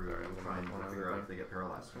go through Sorry, and try and figure out if they get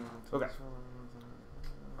paralyzed. Okay.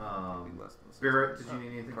 Spirit, did you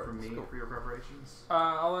need anything from me for your preparations?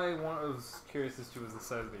 All I was curious as to was the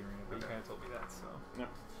size of the arena, but you kind of told me that, so.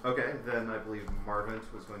 Okay, then I believe Marvin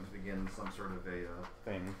was going to begin some sort of a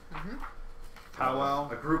Thing. Powwow.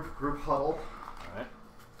 a group huddle. Alright.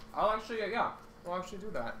 I'll actually, yeah, we'll actually do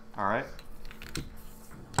that. Alright.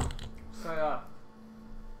 So,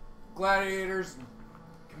 gladiators,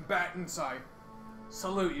 combatants, I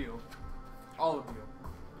salute you, all of you.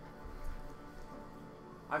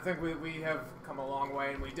 I think we have come a long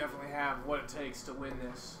way, and we definitely have what it takes to win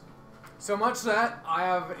this. So much that I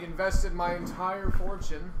have invested my entire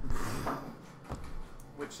fortune,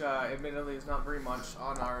 which admittedly is not very much,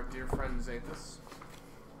 on our dear friend Zathus.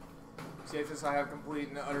 Zathus, I have complete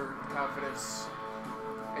and utter confidence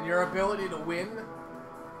in your ability to win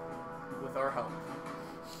with our help.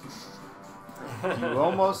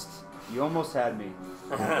 You almost had me.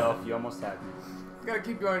 Yourself, you almost had me. Gotta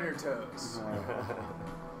keep you on your toes.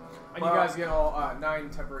 And Well- you guys get all 9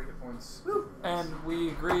 temporary hit points. And we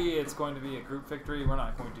agree it's going to be a group victory. We're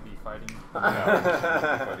not going to be fighting.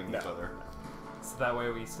 Yeah, fighting each other. So that way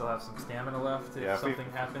we still have some stamina left if Yeah, if we-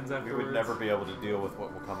 something happens We afterwards. would never be able to deal with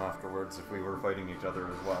what will come afterwards if we were fighting each other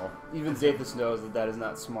as well. Even Zathus knows that is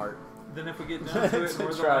not smart. Then if we get down to it and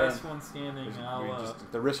we're the Try last and- one standing, We I'll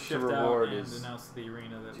just- The risk to shift reward out and is announce to the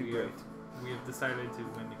arena that too we great. have decided to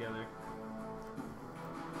win together.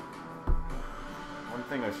 One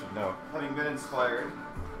thing I should know. Having been inspired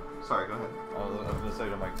Sorry, go ahead. I was gonna say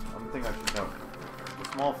to Mike, one thing I should note. The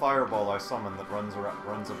small fireball I summon that runs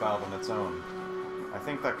about on its own. I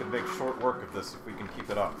think that could make short work of this if we can keep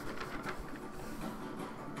it up.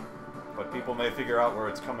 But people may figure out where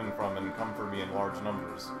it's coming from and come for me in large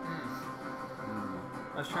numbers.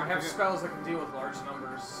 I was I trying have to spells that can deal with large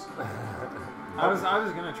numbers. I was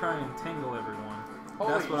gonna try and entangle everyone.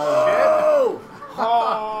 Holy That's what shit!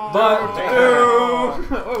 Oh,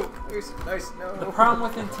 nice. The No. problem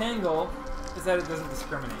with entangle is that it doesn't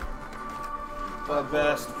discriminate. The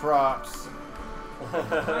best props.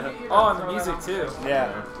 Oh, and the music too.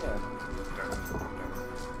 Yeah.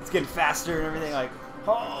 It's getting faster and everything. Like,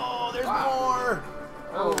 oh, there's more.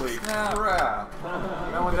 Holy snap. crap!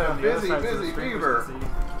 That one's a on the other busy, side, so busy the screen beaver. pushes the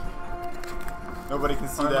Nobody can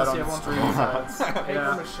see Or that unless on you the have one stream. from both sides. Paper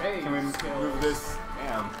Yeah. mache. Can we skills. move this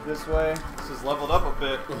Damn, this way? this has leveled up a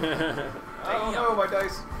bit. Oh no, my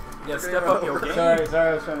dice. Yeah, step up your game. Sorry, I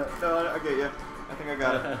was trying to. No, I get you. I think I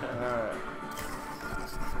got it. Alright.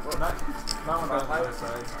 Well, not one on the other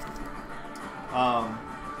side.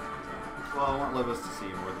 Well, I want Libus to see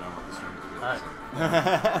more than I want the stream to be. Alright.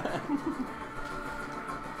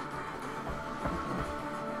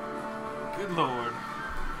 Good lord.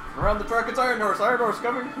 Around the track, it's Iron Horse. Iron Horse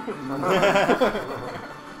coming.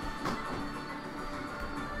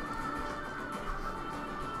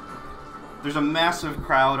 There's a massive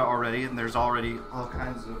crowd already, and there's already all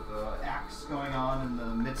kinds of acts going on in the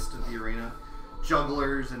midst of the arena.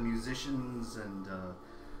 Jugglers and musicians and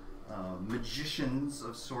magicians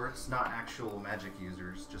of sorts, not actual magic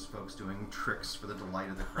users, just folks doing tricks for the delight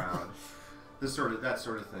of the crowd. That sort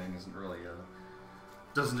of thing isn't really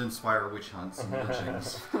doesn't inspire witch hunts and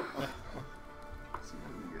lynchings. Let's see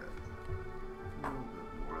what we get. A little bit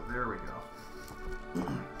more. There we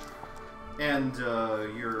go. And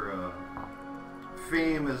your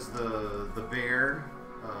fame as the bear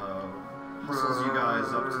hustles you guys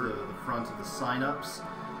up to the front of the sign-ups.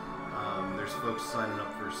 There's folks signing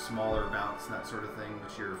up for smaller bouts and that sort of thing,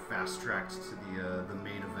 but you're fast-tracked to the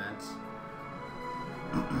main event.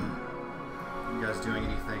 You guys doing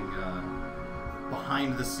anything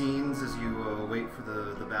behind the scenes as you wait for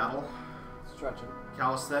the battle? Stretching.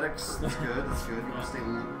 Calisthenics, that's good, that's good. You want to stay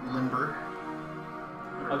limber.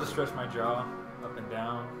 I'll just stretch my jaw up and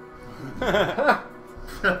down.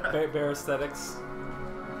 Bear aesthetics.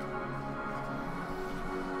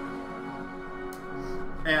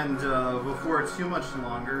 And before too much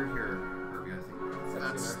longer, here, Herbie, I think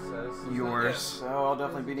that's yours. So I'll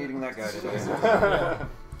definitely be needing that guy today.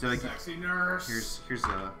 Did I get- Sexy nurse. Here's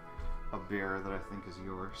a bear that I think is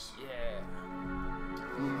yours. Yeah.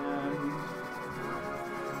 And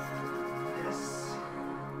this.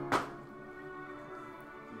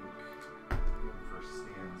 First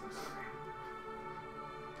stanza.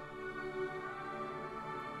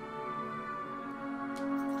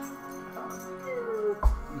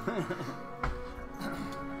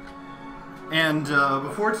 And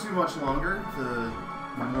before too much longer, the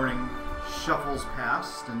morning shuffles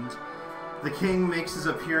past, and the king makes his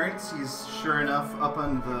appearance. He's sure enough up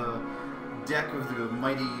on the deck of the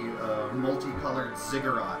mighty multicolored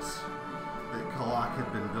ziggurat that Kalak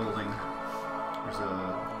had been building. There's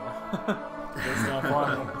That's not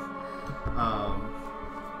fun.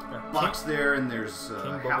 box there, and there's King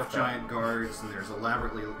Boba half-giant guards, and there's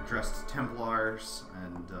elaborately dressed Templars,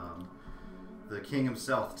 and the king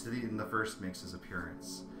himself, Tidin the First, makes his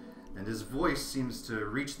appearance. And his voice seems to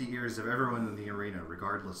reach the ears of everyone in the arena,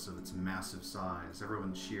 regardless of its massive size.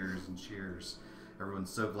 Everyone cheers and cheers. Everyone's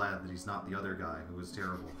so glad that he's not the other guy who was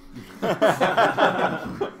terrible.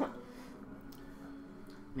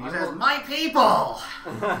 He says, "My people!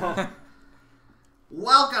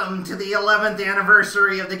 Welcome to the 11th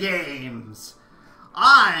anniversary of the games.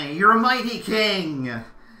 I, your mighty king,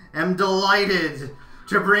 am delighted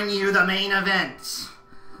to bring you the main event,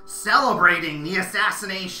 celebrating the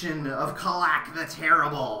assassination of Kalak the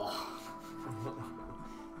Terrible."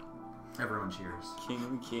 Everyone cheers.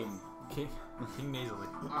 King. King nasally.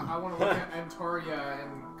 I want to look at Antoria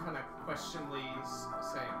and kind of questioningly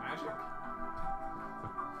say, magic?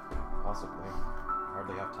 Possibly.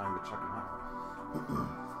 Hardly have time to check him out.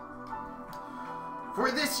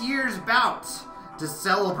 For this year's bout, to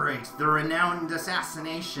celebrate the renowned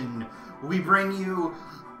assassination, we bring you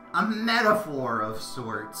a metaphor of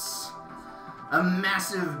sorts. A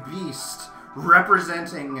massive beast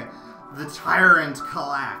representing the tyrant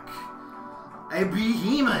Kalak. A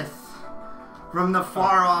behemoth from the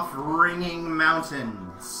far-off ringing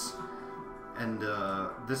mountains. And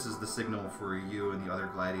this is the signal for you and the other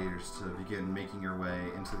gladiators to begin making your way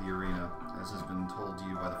into the arena, as has been told to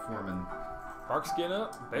you by the foreman. Barkskin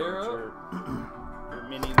up, bear up.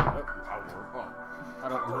 Meaning, I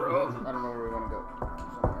don't know where we want to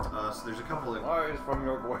go. So there's a couple of Why is from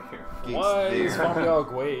your grave? gates Why is there. from your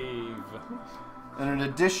grave? And in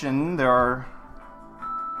addition, there are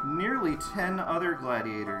nearly 10 other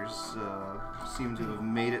gladiators who seem to have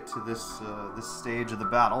made it to this this stage of the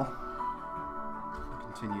battle.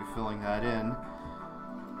 Continue filling that in.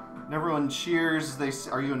 And everyone cheers.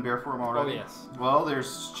 Are you in bear form already? Oh, yes. Well,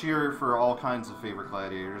 there's cheer for all kinds of favorite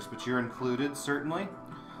gladiators, but you're included, certainly.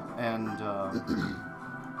 And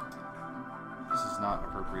this is not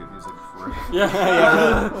appropriate music for it.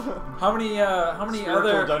 Yeah. How many Spiritual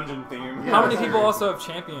other dungeon theme. How many people also have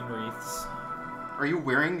champion wreaths? Are you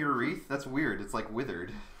wearing your wreath? That's weird. It's like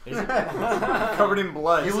withered. Is it? Covered in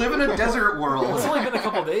blood. You live in a desert world. It's only been a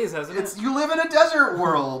couple days, hasn't it? You live in a desert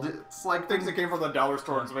world. It's like Things that came from the dollar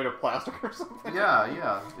store and made of plastic or something.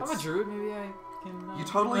 yeah. I'm a druid. Maybe I can. You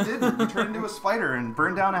totally did. You turned into a spider and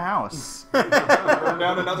burned down a house. Burn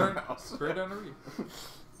down another house. Burn down a wreath.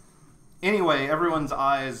 Anyway, everyone's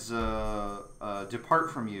eyes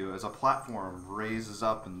depart from you as a platform raises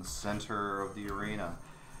up in the center of the arena.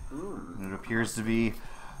 And it appears to be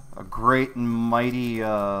a great and mighty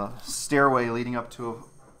stairway leading up to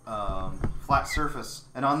a flat surface.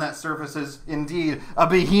 And on that surface is indeed a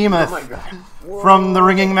behemoth from the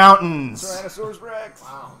Ringing Mountains. Tyrannosaurus Rex.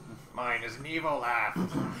 Wow. Mine is an evil laugh.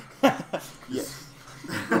 Yes.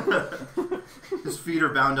 His feet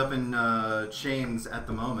are bound up in chains at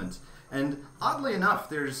the moment. And oddly enough,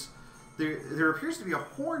 there appears to be a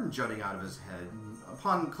horn jutting out of his head.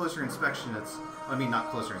 Upon closer inspection, not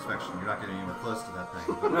closer inspection, you're not getting anywhere close to that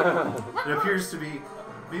thing. But it appears to be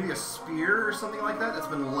maybe a spear or something like that that's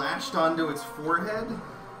been lashed onto its forehead.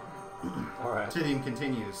 Alright. Tithium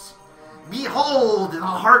continues. Behold the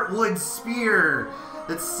heartwood spear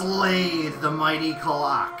that slayed the mighty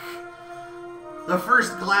Kalak. The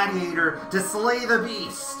first gladiator to slay the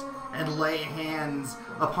beast and lay hands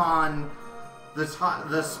upon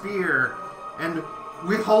the spear and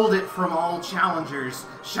withhold it from all challengers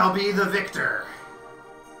shall be the victor.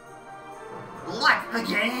 Let the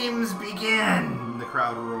games begin! The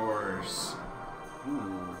crowd roars.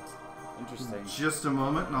 Interesting. Just a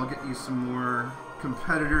moment and I'll get you some more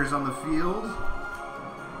competitors on the field.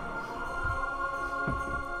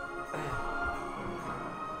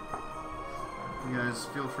 You guys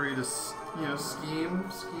feel free to, scheme.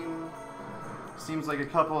 Seems like a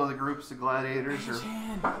couple of the groups of gladiators are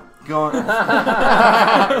going.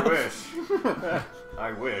 I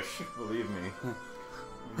wish. Believe me.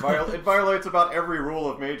 It violates about every rule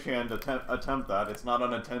of Mage Hand to attempt that. It's not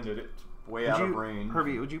unattended. It's way out of range.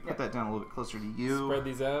 Herbie, would you put that down a little bit closer to you? Spread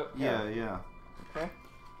these out. Yeah. Okay.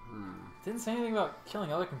 Didn't say anything about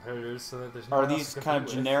killing other competitors, so that there's. Are no one else these to kind of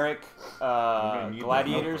compete with. generic gonna need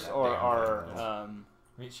gladiators, that note or for that are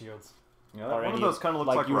meat shields? Yeah, Are one of any- those kind of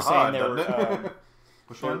looks like you were Rahad, saying they were, doesn't it?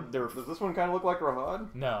 Which one? Does this one kind of look like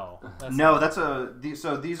Rahad? No. No, that's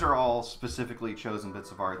so these are all specifically chosen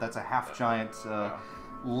bits of art. That's a half-giant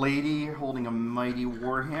lady holding a mighty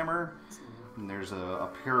warhammer. And there's a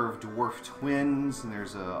pair of dwarf twins, and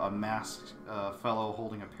there's a masked fellow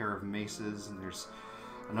holding a pair of maces, and there's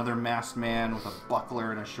another masked man with a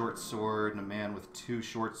buckler and a short sword, and a man with two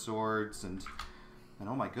short swords, and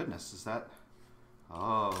oh my goodness, is that?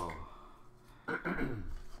 Oh,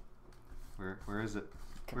 where is it?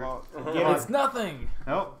 come on? It's nothing.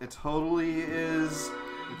 Nope, it totally is.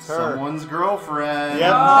 It's her. Someone's girlfriend.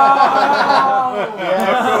 Yep.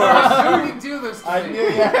 Why did we do this to I me? knew.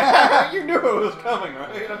 Yeah. You knew it was coming,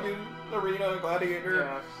 right? I mean, arena gladiator.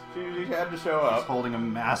 Yeah. She had to show She's up. holding a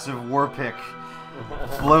massive war pick.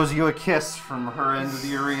 Blows you a kiss from her end of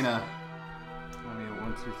the arena. I mean,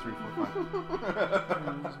 1, 2, 3, 4,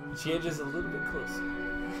 5. She edges a little bit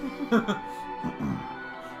closer.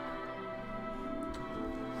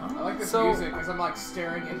 I like this So- music because I'm like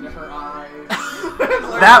staring into her eyes.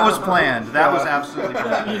 That was planned. That was absolutely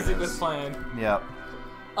planned. Music was playing. Yep.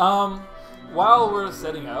 While we're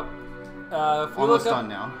setting up, if we Almost look up, done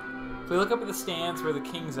now. if we look up at the stands where the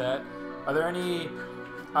king's at, are there any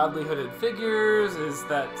oddly hooded figures? Is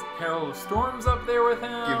that Herald of Storms up there with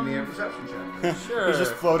him? Give me a perception check. Sure. He's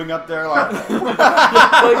just floating up there like. like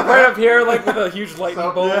right up here, like with a huge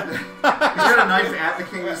lightning bolt. He's got a knife at the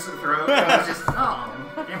king's throat. And he's just,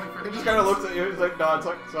 can't wait for the He just kind of looks at you. He's like, nods,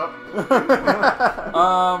 like, what's up?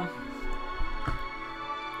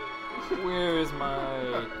 Where is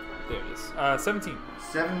my? There it is. 17.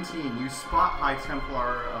 17. You spot High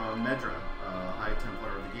Templar Medra, High Templar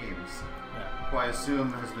of the Games, Yeah. who I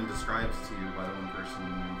assume has been described to you by the one person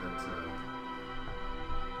that.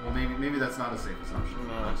 Well, maybe that's not a safe assumption.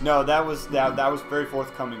 No, that was very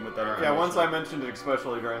forthcoming with that. Alright. Yeah, information. once I mentioned it,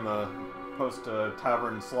 especially during the post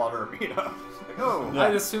tavern slaughter meetup. Like, oh,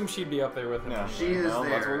 I'd assume she'd be up there with him. Yeah. anyway. She is Well,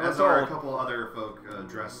 that's there, what we're as are a told. couple other folk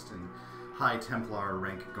dressed in High Templar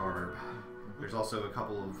rank garb. There's also a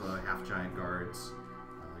couple of half-giant guards,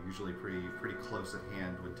 usually pretty close at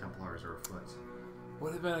hand when Templars are afoot.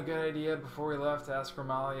 Would have been a good idea before we left to ask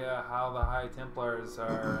Romalia how the High Templars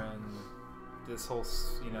are and this whole,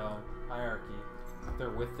 hierarchy. If they're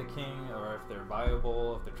with the king, or if they're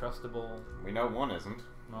viable, if they're trustable. we know one isn't.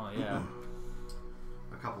 Well, yeah.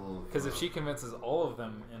 A couple of... Because if she convinces all of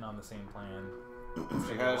them in on the same plan, it's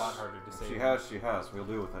She a has. lot harder to say. She has. We'll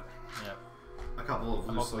deal with it. Yep. a couple of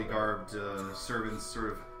I'm also loosely there. garbed servants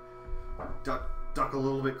sort of duck a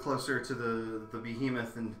little bit closer to the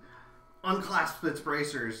behemoth and unclasps its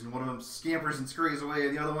bracers, and one of them scampers and scurries away,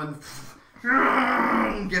 and the other one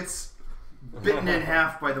gets bitten in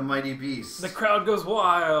half by the mighty beast. The crowd goes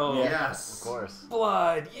wild. Yeah. Yes. Of course.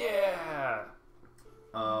 Blood, yeah.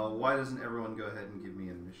 Why doesn't everyone go ahead and give me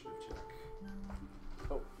an initiative check?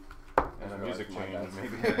 And a music my change, guys.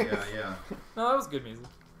 maybe. Yeah. No, that was good music.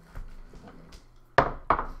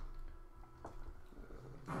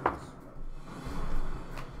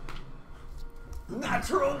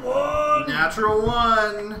 Natural one! Natural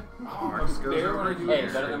one! Marcus goes Bear, over what are you Hey,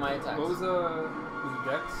 doing? better than my attacks. What was it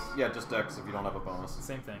Dex? Yeah, just Dex if you don't have a bonus.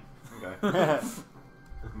 Same thing. Okay.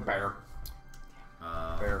 Bear.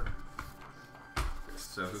 Bear.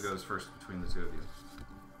 So who goes first between the two of you?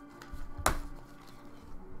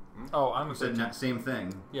 Oh, I'm a You said 13. same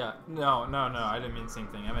thing. Yeah. No, I didn't mean same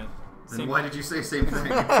thing. I meant Then same. why did you say same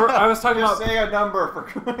thing? I was talking Just about say a number for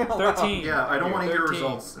crying out loud. 13. Yeah, I don't want to hear 13.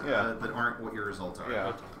 results Yeah. that aren't what your results are. Yeah.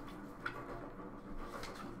 Okay.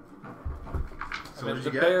 So I what mean, did you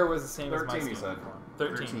the get? bear was the same as my 13, he skin said. form.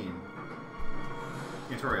 13.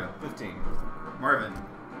 Antoria. 15. Marvin.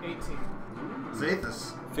 18.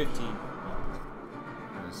 Zathus. 15.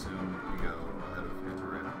 I assume you go ahead of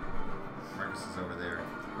Antoria. Marcus is over there.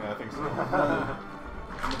 Yeah, I think so.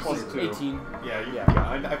 Plus 2. 18. Yeah.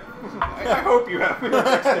 I hope you have more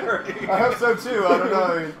dexterity. I hope so too. I don't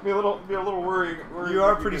know. Be a little worried. You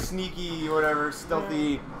are pretty sneaky or whatever,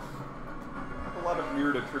 stealthy. A lot of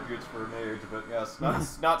weird attributes for an age, but yes,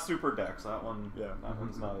 not super dex. That one. Yeah. That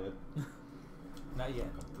one's not it. Not yet.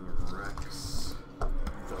 The Rex.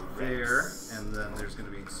 There, and then there's going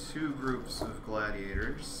to be two groups of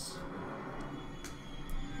gladiators.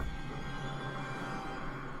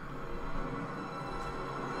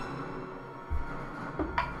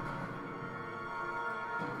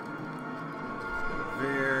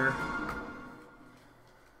 There.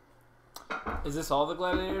 Is this all the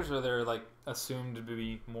gladiators, or they're like assumed to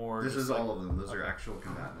be more? This just is like, all of them. Those are actual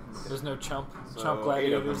combatants. There's no chump So, chump 8 of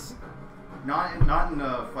gladiators. Not in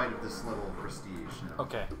a fight of this level of prestige. No.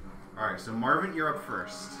 Okay. All right. So Marvin, you're up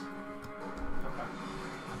first.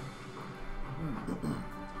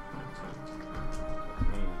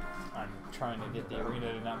 I'm trying to get the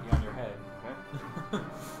arena to not be on your head.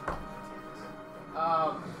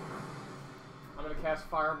 I'm gonna cast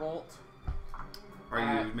Firebolt. Are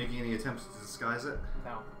you making any attempts to disguise it?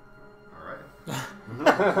 No. All right.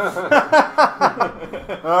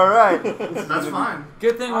 All right. That's fine.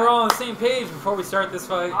 Good thing we're all on the same page before we start this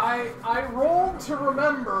fight. I rolled to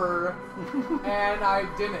remember, and I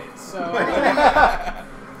didn't. So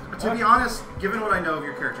To be honest, given what I know of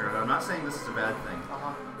your character, and I'm not saying this is a bad thing,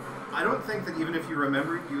 I don't think that even if you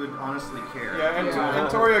remembered, you would honestly care. Yeah, and Yeah.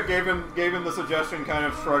 Toria gave him the suggestion, kind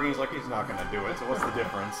of shrugging. He's like, he's not going to do it. So what's the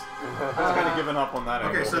difference? He's kind of given up on that.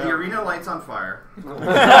 Okay, angle. so the arena light's on fire.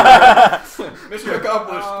 Mission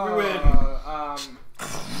accomplished. We win.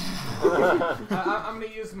 I'm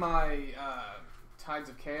gonna use my Tides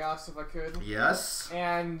of Chaos if I could. Yes.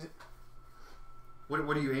 And What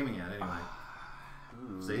are you aiming at anyway?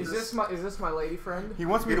 is this my lady friend? He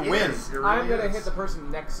wants me to It win. is. It really I'm gonna is. hit the person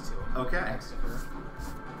next to him. Okay. Next to her.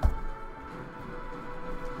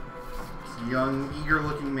 Young,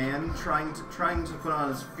 eager-looking man trying to put on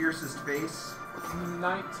his fiercest face.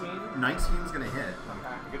 19. 19's gonna hit.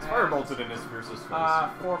 Okay. He gets firebolted in his fiercest face.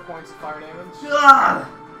 4 points of fire damage. Ah!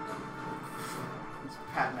 He's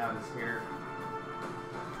patting out his hair.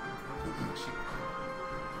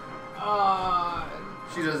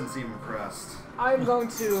 She doesn't seem impressed. I'm going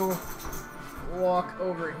to walk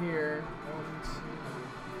over here.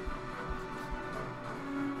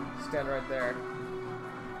 1, 2. Stand right there.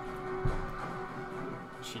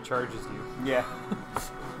 She charges you. Yeah.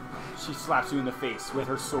 She slaps you in the face with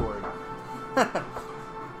her sword.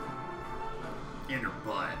 In her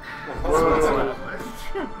butt.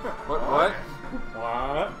 What?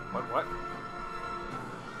 What? What?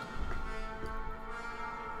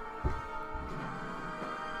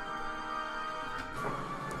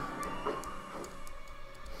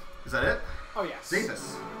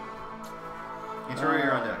 Antoria,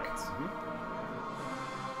 you're on deck.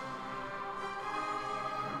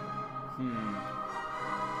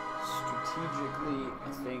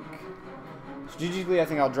 Strategically, I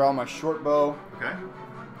think I'll draw my short bow Okay.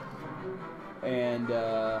 and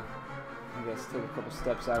I guess take a couple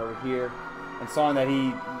steps out over here. And saw that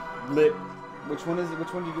he lit. Which one is it?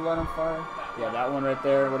 Which one did you light on fire? Yeah, that one right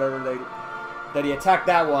there. Whatever that he attacked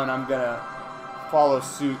that one. I'm gonna follow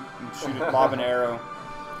suit and shoot a lob an arrow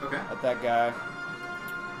Okay. at that guy.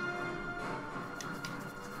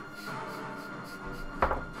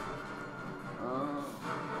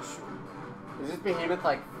 Is this behemoth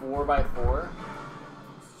like 4x4?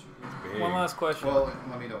 Big. One last question. Well,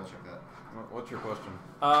 let me double check that. What's your question?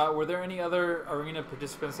 Were there any other arena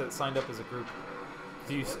participants that signed up as a group?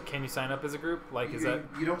 Can you sign up as a group? Like, is that?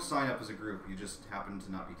 You don't sign up as a group. You just happen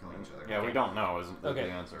to not be killing each other. Yeah, we don't know. Isn't Okay. the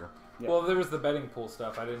answer? Yeah. Well, there was the betting pool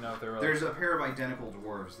stuff. I didn't know if there were. There's a pair of identical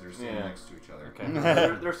dwarves that are standing Yeah. next to each other. Okay.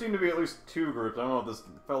 there seem to be at least 2 groups. I don't know what this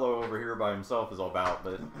fellow over here by himself is all about,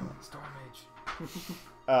 but Storm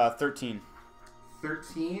Mage. 13.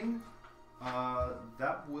 13.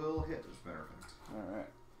 That will hit, as a matter of fact. All right.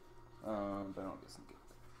 But I don't guess I'm good.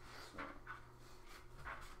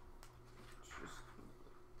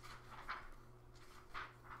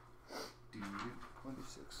 Do you?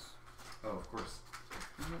 26. Oh, of course.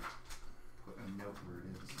 Put a note where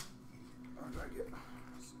it is. What did I get?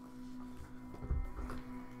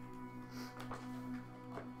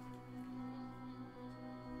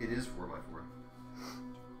 It is 4x4.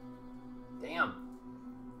 Damn.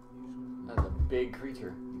 That's a big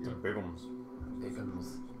creature. it's a big ones.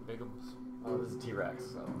 Bigums. Bigums. Oh, this is T-Rex,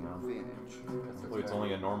 so advantage. Hopefully it's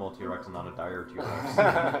only a normal T-Rex and not a dire T-Rex.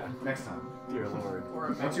 Next time. Dear Lord. Or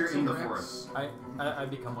a Once you're in the T-Rex. forest. I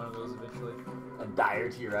become one of those eventually. A dire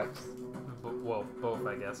T-Rex. Well, both,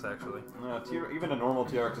 I guess, actually. Even a normal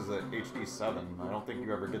T-Rex is at HD 7. I don't think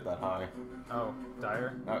you ever get that high. Oh,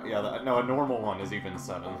 dire? No, a normal one is even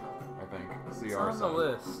 7, I think. It's CR on the 7.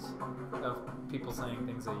 list of people saying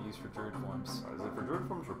things they use for druid forms. Is it for druid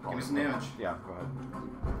forms or Give me some polyforms? damage. Yeah, go ahead.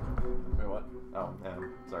 Wait, what? Oh,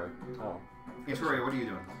 sorry. Oh. Antoria, what are you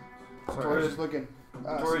doing? Tori's looking.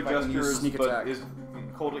 Tori gestures, sneak but attack. is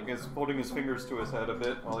holding his fingers to his head a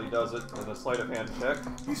bit while he does it in a sleight of hand check.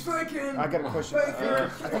 He's faking! I got a question. I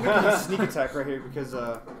think I can use sneak attack right here because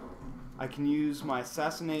I can use my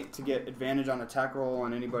assassinate to get advantage on attack roll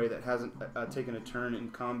on anybody that hasn't taken a turn in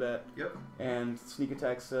combat. Yep. And sneak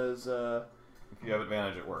attack says If you have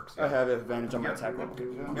advantage, it works. I have advantage on my Yep. attack roll. Okay,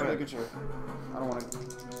 I'm Yep. making sure. I don't want to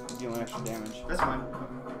deal an extra damage. That's fine.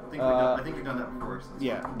 I think you've done that before. So that's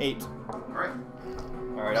Yeah, 8. fine. Alright.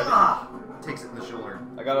 Alright, Takes it in the shoulder.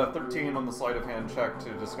 I got a 13 on the sleight of hand check to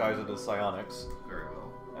disguise it as psionics. Very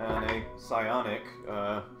well. And a psionic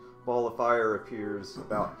ball of fire appears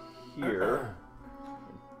about here.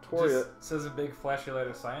 Toria. Just says a big flashy light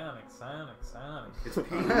of psionic. It's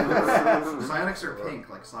pink. Psionics are pink,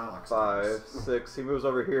 like Silex. 5, 6. He moves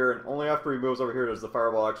over here, and only after he moves over here does the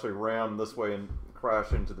fireball actually ram this way and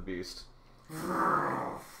crash into the beast.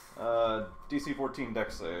 DC 14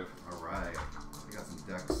 dex save. Alright. I got some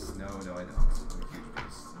decks. No, I don't. I'm a huge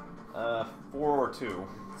beast. 4 or 2.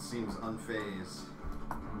 Seems unfazed.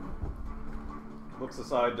 Looks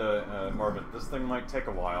aside to Marvin. This thing might take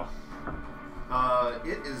a while.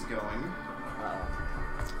 It is going.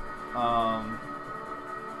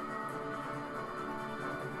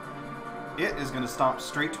 It is going to stomp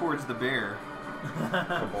straight towards the bear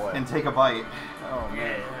Oh boy. and take a bite. Oh,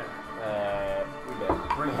 man. We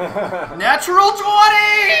dead. Natural 20!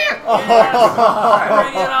 Bring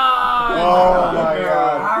it on! Oh my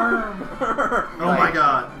god. Oh my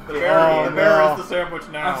god. The bear no. is the sandwich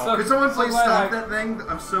now. I'm so- Could someone please glad stop I- that thing?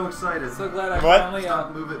 I'm so excited. So glad I What? finally.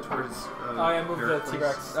 Stop, move it towards. I moved the Barrett, please.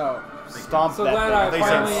 T-Rex. Oh, Thank you. stomp So that glad thing. I They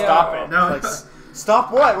finally, said stop it. No. Like,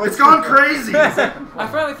 stop what? What's It's gone crazy! I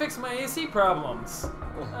finally fixed my AC problems.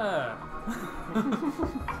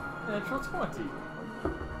 Natural 20.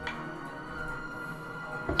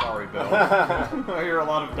 Sorry, Bill. I hear a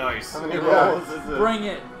lot of dice. How many Yeah. rolls is it? Bring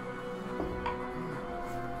it.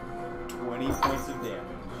 20 points of damage.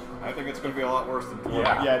 I think it's going to be a lot worse than 20.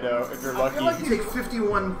 Yeah, no, if you're lucky. You take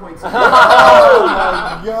 51 points of Oh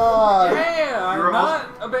damage. my god! Yeah, You're I'm not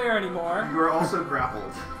a bear anymore. You are also grappled.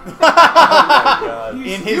 Oh my god.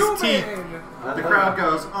 He's In his human. teeth. The crowd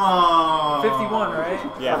goes, aww. 51, right?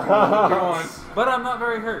 Yeah. But I'm not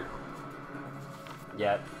very hurt.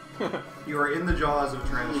 Yet. You are in the jaws of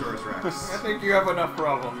Tyrannosaurus I Rex. think you have enough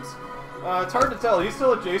problems. It's hard to tell. He's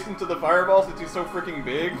still adjacent to the fireball since he's so freaking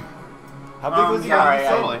big. How big was he? Yeah, Alright,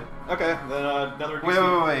 totally. Okay, then another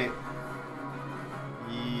DC. Wait.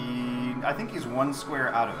 I think he's one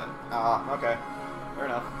square out of it. Ah, okay. Fair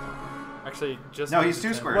enough. Actually, just No, needs he's to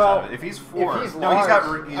 2 10. squares Well, out of it. If he's 4, if he's no, he's got.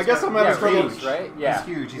 large- He's I guess got, I'm having trouble. reach, right? Yeah. He's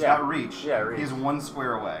huge. He's Yeah. got reach. Yeah, reach. He's 1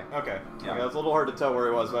 square away. Okay. Yeah. Yeah, it's a little hard to tell where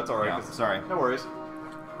he was, but that's alright. Yeah, sorry. No worries.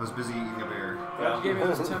 I was busy eating a bear. Yeah, you gave me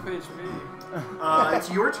this temp HP.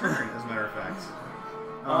 It's your turn, as a matter of fact.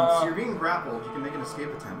 So you're being grappled. You can make an escape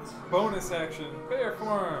attempt. Bonus action, bear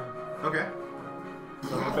form. Okay.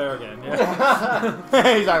 So I'm a bear again.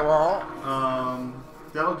 Yeah. He's like, well.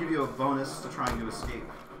 That'll give you a bonus to trying to escape.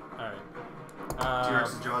 All right.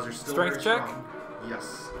 T-Rex's jaws are still strength very check? strong.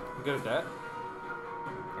 Yes. I'm good at that.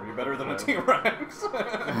 Are you better than a T-Rex?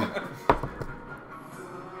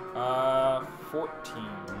 14.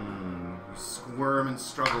 You squirm and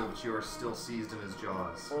struggle, but you are still seized in his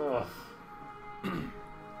jaws. Ugh.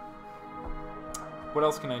 What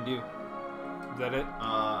else can I do? Is that it?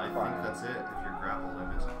 I think that's it. If you're grappled, I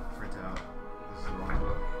meant to print out. This is the wrong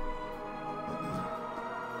book.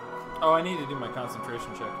 Oh, I need to do my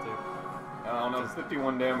concentration check too. No,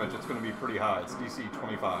 51 damage. It's going to be pretty high. It's DC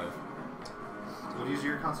 25. What do you use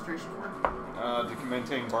your concentration for? To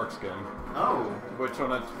maintain bark skin. Oh. Which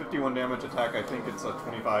on a 51 damage attack, I think it's a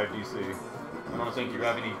 25 DC. I don't think you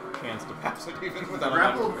have any chance to pass it even The without a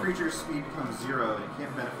grappled natural. creature's speed becomes 0, and it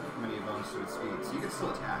can't benefit from any bonus to its speed, so you can still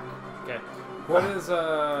attack. Okay. What is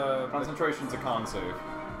Concentration's a con save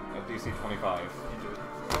at DC 25.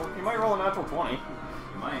 Well, you might roll a natural 20. You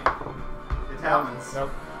might. It happens.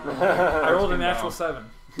 Nope. I rolled a natural 7.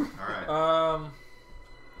 Alright.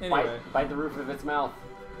 Anyway. Bite the roof of its mouth.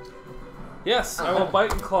 Yes, I will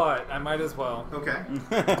bite and claw it. I might as well. Okay.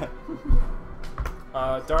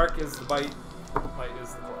 Dark is the bite. Light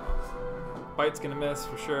is the claw. Bite's gonna miss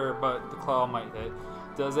for sure, but the claw might hit.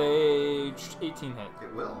 Does a 18 hit?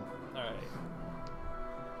 It will. Alright.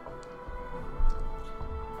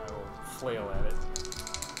 I will flail at it.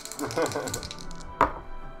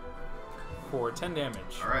 For 10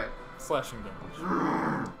 damage. Alright. Slashing damage.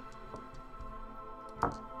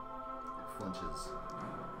 It flinches.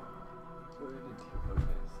 Where did you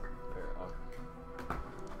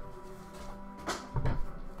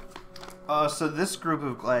focus? So this group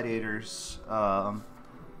of gladiators,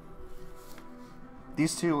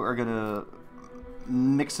 these two are gonna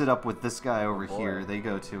mix it up with this guy over here. They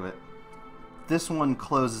go to it. This one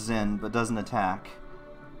closes in but doesn't attack.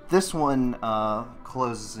 This one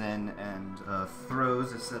closes in and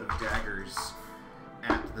throws a set of daggers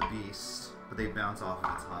at the beast, but they bounce off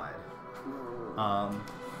of its hide.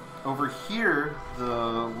 Over here,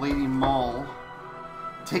 the Lady Mull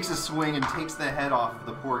takes a swing and takes the head off of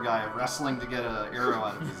the poor guy, wrestling to get an arrow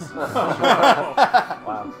out of his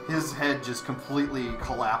Wow. His head just completely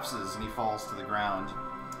collapses and he falls to the ground.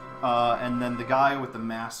 And then the guy with the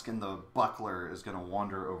mask and the buckler is going to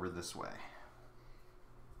wander over this way.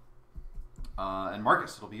 And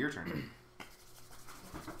Marcus, it'll be your turn.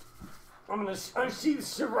 I'm gonna unsheath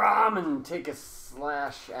Sharam and take a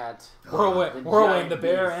slash at Whirlwind, the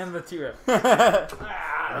bear, beast. and the T-Rex. That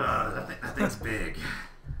thing's big.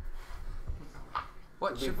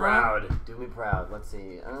 What? Do me proud. Do me proud. Let's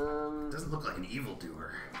see. Doesn't look like an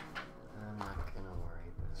evildoer. I'm not gonna worry.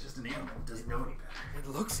 It's just an animal. Doesn't know any better. It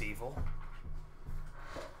looks evil.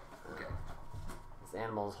 Okay. This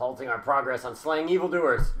animal is halting our progress on slaying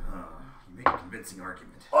evildoers. You make a convincing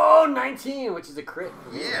argument. Oh, 19, which is a crit.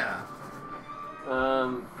 Yeah. That's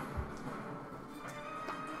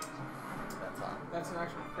all. That's an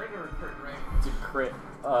actual crit or a crit, right? It's a crit.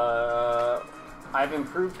 I've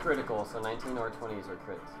improved critical, so 19 or 20s are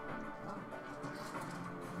crits.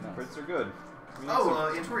 Crits are good.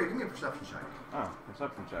 Oh, Antoria, give me a perception check. Oh,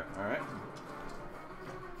 perception check. Alright.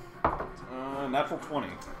 Natural 20.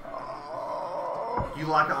 You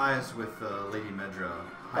lock eyes with Lady Medra,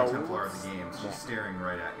 High Oh, Templar of the games. She's yeah. staring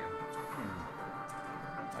right at you.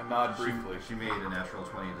 I nod briefly. She made a natural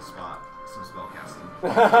 20 to spot some spell casting.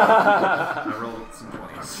 I rolled some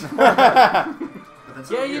 20s. But then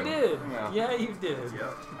so Yeah, did you did. Yeah. Yeah, you did.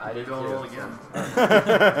 Yep. I did Don't too. roll again.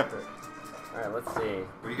 Alright, let's see.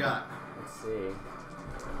 What do you got? Let's see.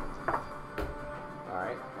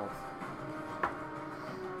 Alright.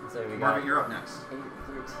 So we got Marvin, you're up next. 8,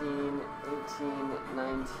 13, 18,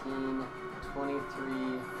 19,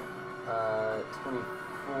 23,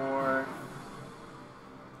 24.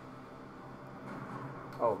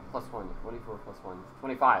 Oh, plus 1. 24 plus 1.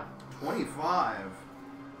 25. 25.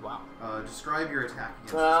 Wow. Describe your attack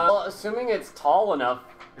against this. Well, assuming it's tall enough.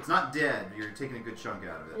 It's not dead. You're taking a good chunk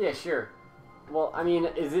out of it. Yeah, sure. Well, I mean,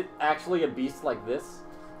 is it actually a beast like this?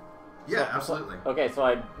 Yeah, absolutely. Okay, so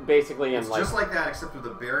I basically am It's like... just like that, except with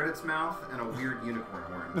a bear in its mouth and a weird unicorn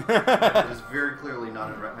horn. It is very clearly not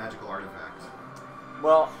a magical artifact.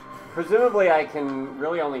 Well, presumably I can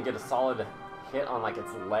really only get a solid hit on like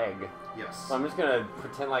its leg. Yes. So I'm just gonna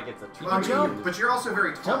pretend like it's a tree. Well, but you're also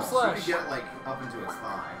very tall, Jump so you slash. can get like up into its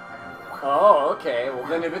thigh. That kind of thing. Oh, okay. Well,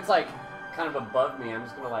 then if it's like kind of above me, I'm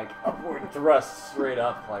just gonna like upward thrust straight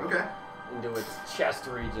up, like into its chest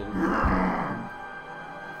region.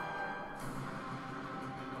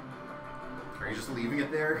 Are you just leaving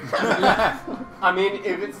it there? I mean,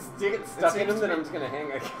 if it's stuck in him, then I'm just gonna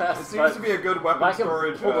hang. I guess. It seems to be a good weapon I can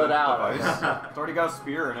storage pull it out, device. It's already got a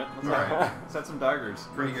spear in it. That's Alright. Set some daggers.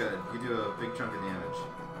 Pretty good. You do a big chunk of damage.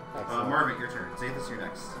 Excellent. Marvin, your turn. Zathus, you're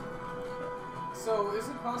next. So, is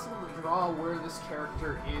it possible to draw where this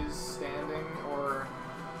character is standing, or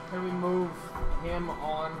can we move him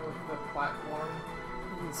on with the platform?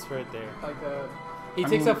 It's right there. Like a... He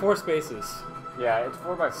takes up 4 spaces. Yeah, it's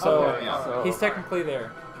 4x4. So, Okay, so he's technically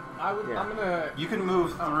there. I would. Yeah. I'm gonna. You can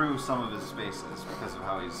move through some of his spaces because of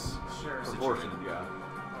how he's Sure. proportioned. Yeah.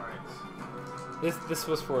 Alright. This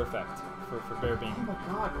was for effect. For Bear being Oh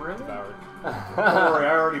my god, really? devoured. Don't worry,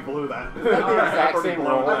 I already blew that. the exact same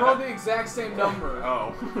roll. I rolled the exact same number.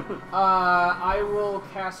 Oh. I will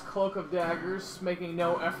cast Cloak of Daggers, making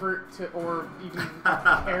no effort to, or even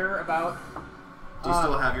care about. Do you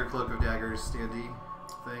still have your Cloak of Daggers standee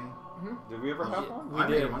thing? Did we ever have one? We I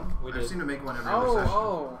did. made one. We I did. seem to make one every other session.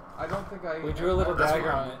 Oh, I don't think I... We drew a little That's dagger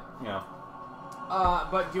fine. on it. Yeah.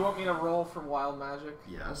 But do you want me to roll for Wild Magic?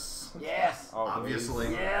 Yes. Yes. Oh, Obviously.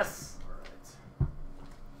 Yes.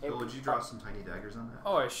 Bill, would you draw some tiny daggers on that?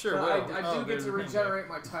 Oh, I sure So will. I do get to regenerate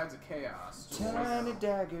my Tides of Chaos. Tiny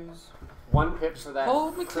daggers. 1 pip for that.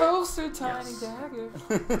 Hold me closer, tiny Yes. dagger.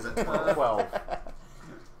 Is that 12? 12.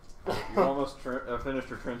 You almost finished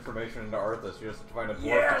your transformation into Arthas. You just have to find a dwarf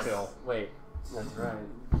Yes. to kill. Wait, that's right.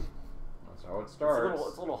 That's how it starts.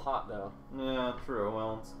 It's a little hot though. Yeah, true.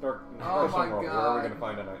 Well, it's dark. Oh my Where are we God. gonna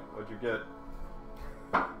find tonight? What'd you get?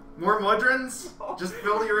 More Modrons? Just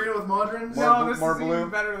fill the arena with Modrons? No, this more is blue? even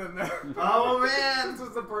better than that. Oh man! This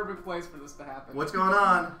is the perfect place for this to happen. What's going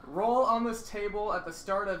on? Roll on this table at the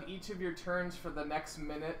start of each of your turns for the next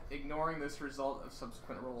minute, ignoring this result of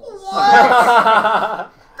subsequent rolls.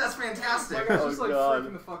 What? That's fantastic. Like, I was just Oh, like God.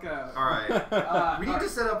 freaking the fuck out. Alright. We need to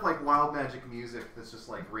set up like wild magic music that's just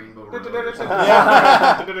like Rainbow Road. or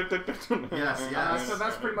something. Yes, yes. So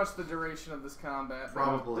that's pretty much the duration of this combat.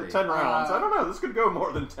 Probably. 10 rounds. I don't know. This could go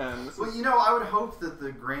more than 10. This Well, is, you know, I would hope that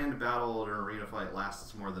the grand battle or arena fight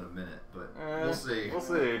lasts more than a minute, but we'll see. We'll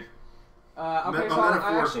see. Okay, so I metaphorical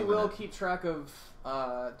actually will minute. keep track of.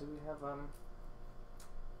 Do we have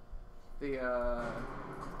the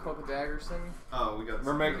Cloak of Daggers thing? Oh, we got.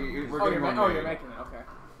 We're making. We're Oh, getting you're, one you're made. making it. Okay.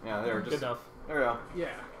 Yeah, there. Good Just enough. there we go. Yeah.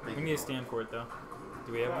 We need a stand for it though.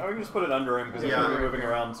 Do we have We one? can just put it under him because he's Yeah. going to be moving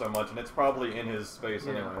around so much, and it's probably in his space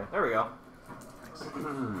Yeah. anyway. There we go.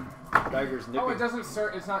 Dagger's nipping. Oh, it doesn't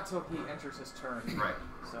start. It's not till he enters his turn. Right.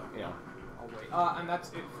 So Yeah. I'll wait. And that's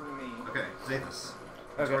it for me. Okay, Zathus.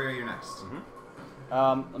 Okay. Victoria, you're next.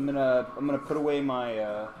 I'm gonna put away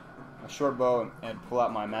my my short bow and pull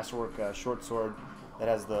out my masterwork short sword that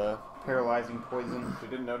has the paralyzing poison. If you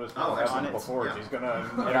didn't notice Oh, what happened excellent. before, Yeah. she's gonna.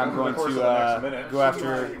 And I'm going over the course to of the next minute, go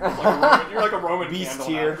after You're like a Roman beast candle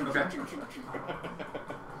here. now. Okay.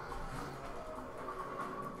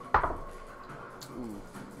 Ooh,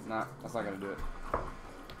 that's not gonna do it.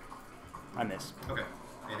 I miss. Okay.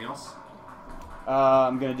 Anything else?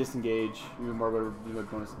 I'm gonna disengage. Even more do a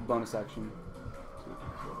bonus action.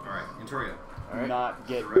 Alright, Intoria. Alright. Not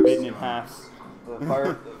get Rex bitten in on half.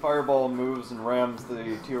 The fireball moves and rams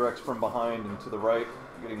the T-Rex from behind and to the right,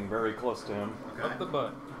 getting very close to him. Okay. Up the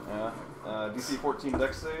butt. Yeah. DC 14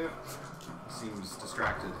 dex save. Seems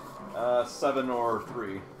distracted. 7 or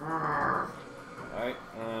 3. Alright,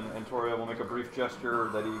 and Antoria will make a brief gesture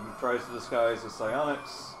that he tries to disguise as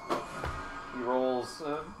psionics. He rolls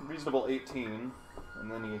a reasonable 18,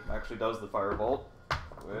 and then he actually does the firebolt,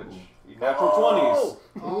 which he natural 20s.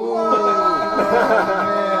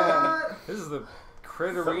 This is the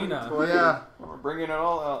crit arena. Yeah. We're bringing it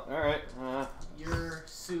all out. Alright. You're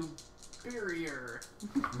superior.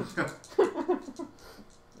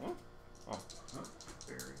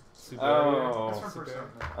 Oh. That's from first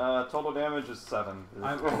turn. Total damage is 7.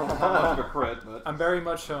 I'm- Not much of a crit, but... I'm very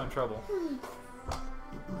much so in trouble.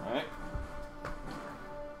 Alright.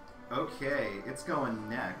 Okay, it's going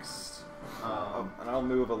next. And I'll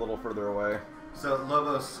move a little further away. So,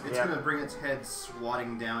 Lobos, it's Yeah. going to bring its head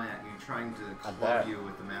swatting down at you, trying to bet. club you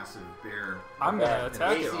with the massive bear. I'm gonna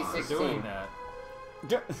attack AC it for 16. doing that.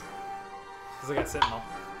 Because I got Sentinel.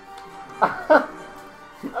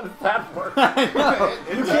 How does that work?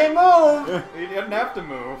 You can't move! He didn't have to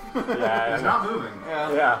move. Yeah, It's not moving.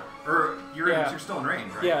 Yeah. yeah. Or you're Yeah. you're still in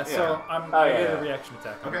range, right? Yeah, so Yeah. I yeah, get yeah. a reaction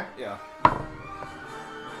attack. Okay. Yeah.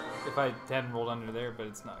 If I hadn't rolled under there, but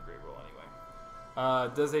it's not a great roll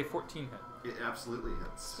anyway. Does a 14 hit? It absolutely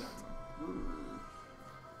hits.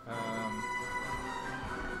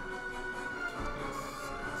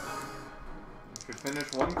 You should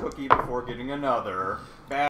finish one cookie before getting another. Bad.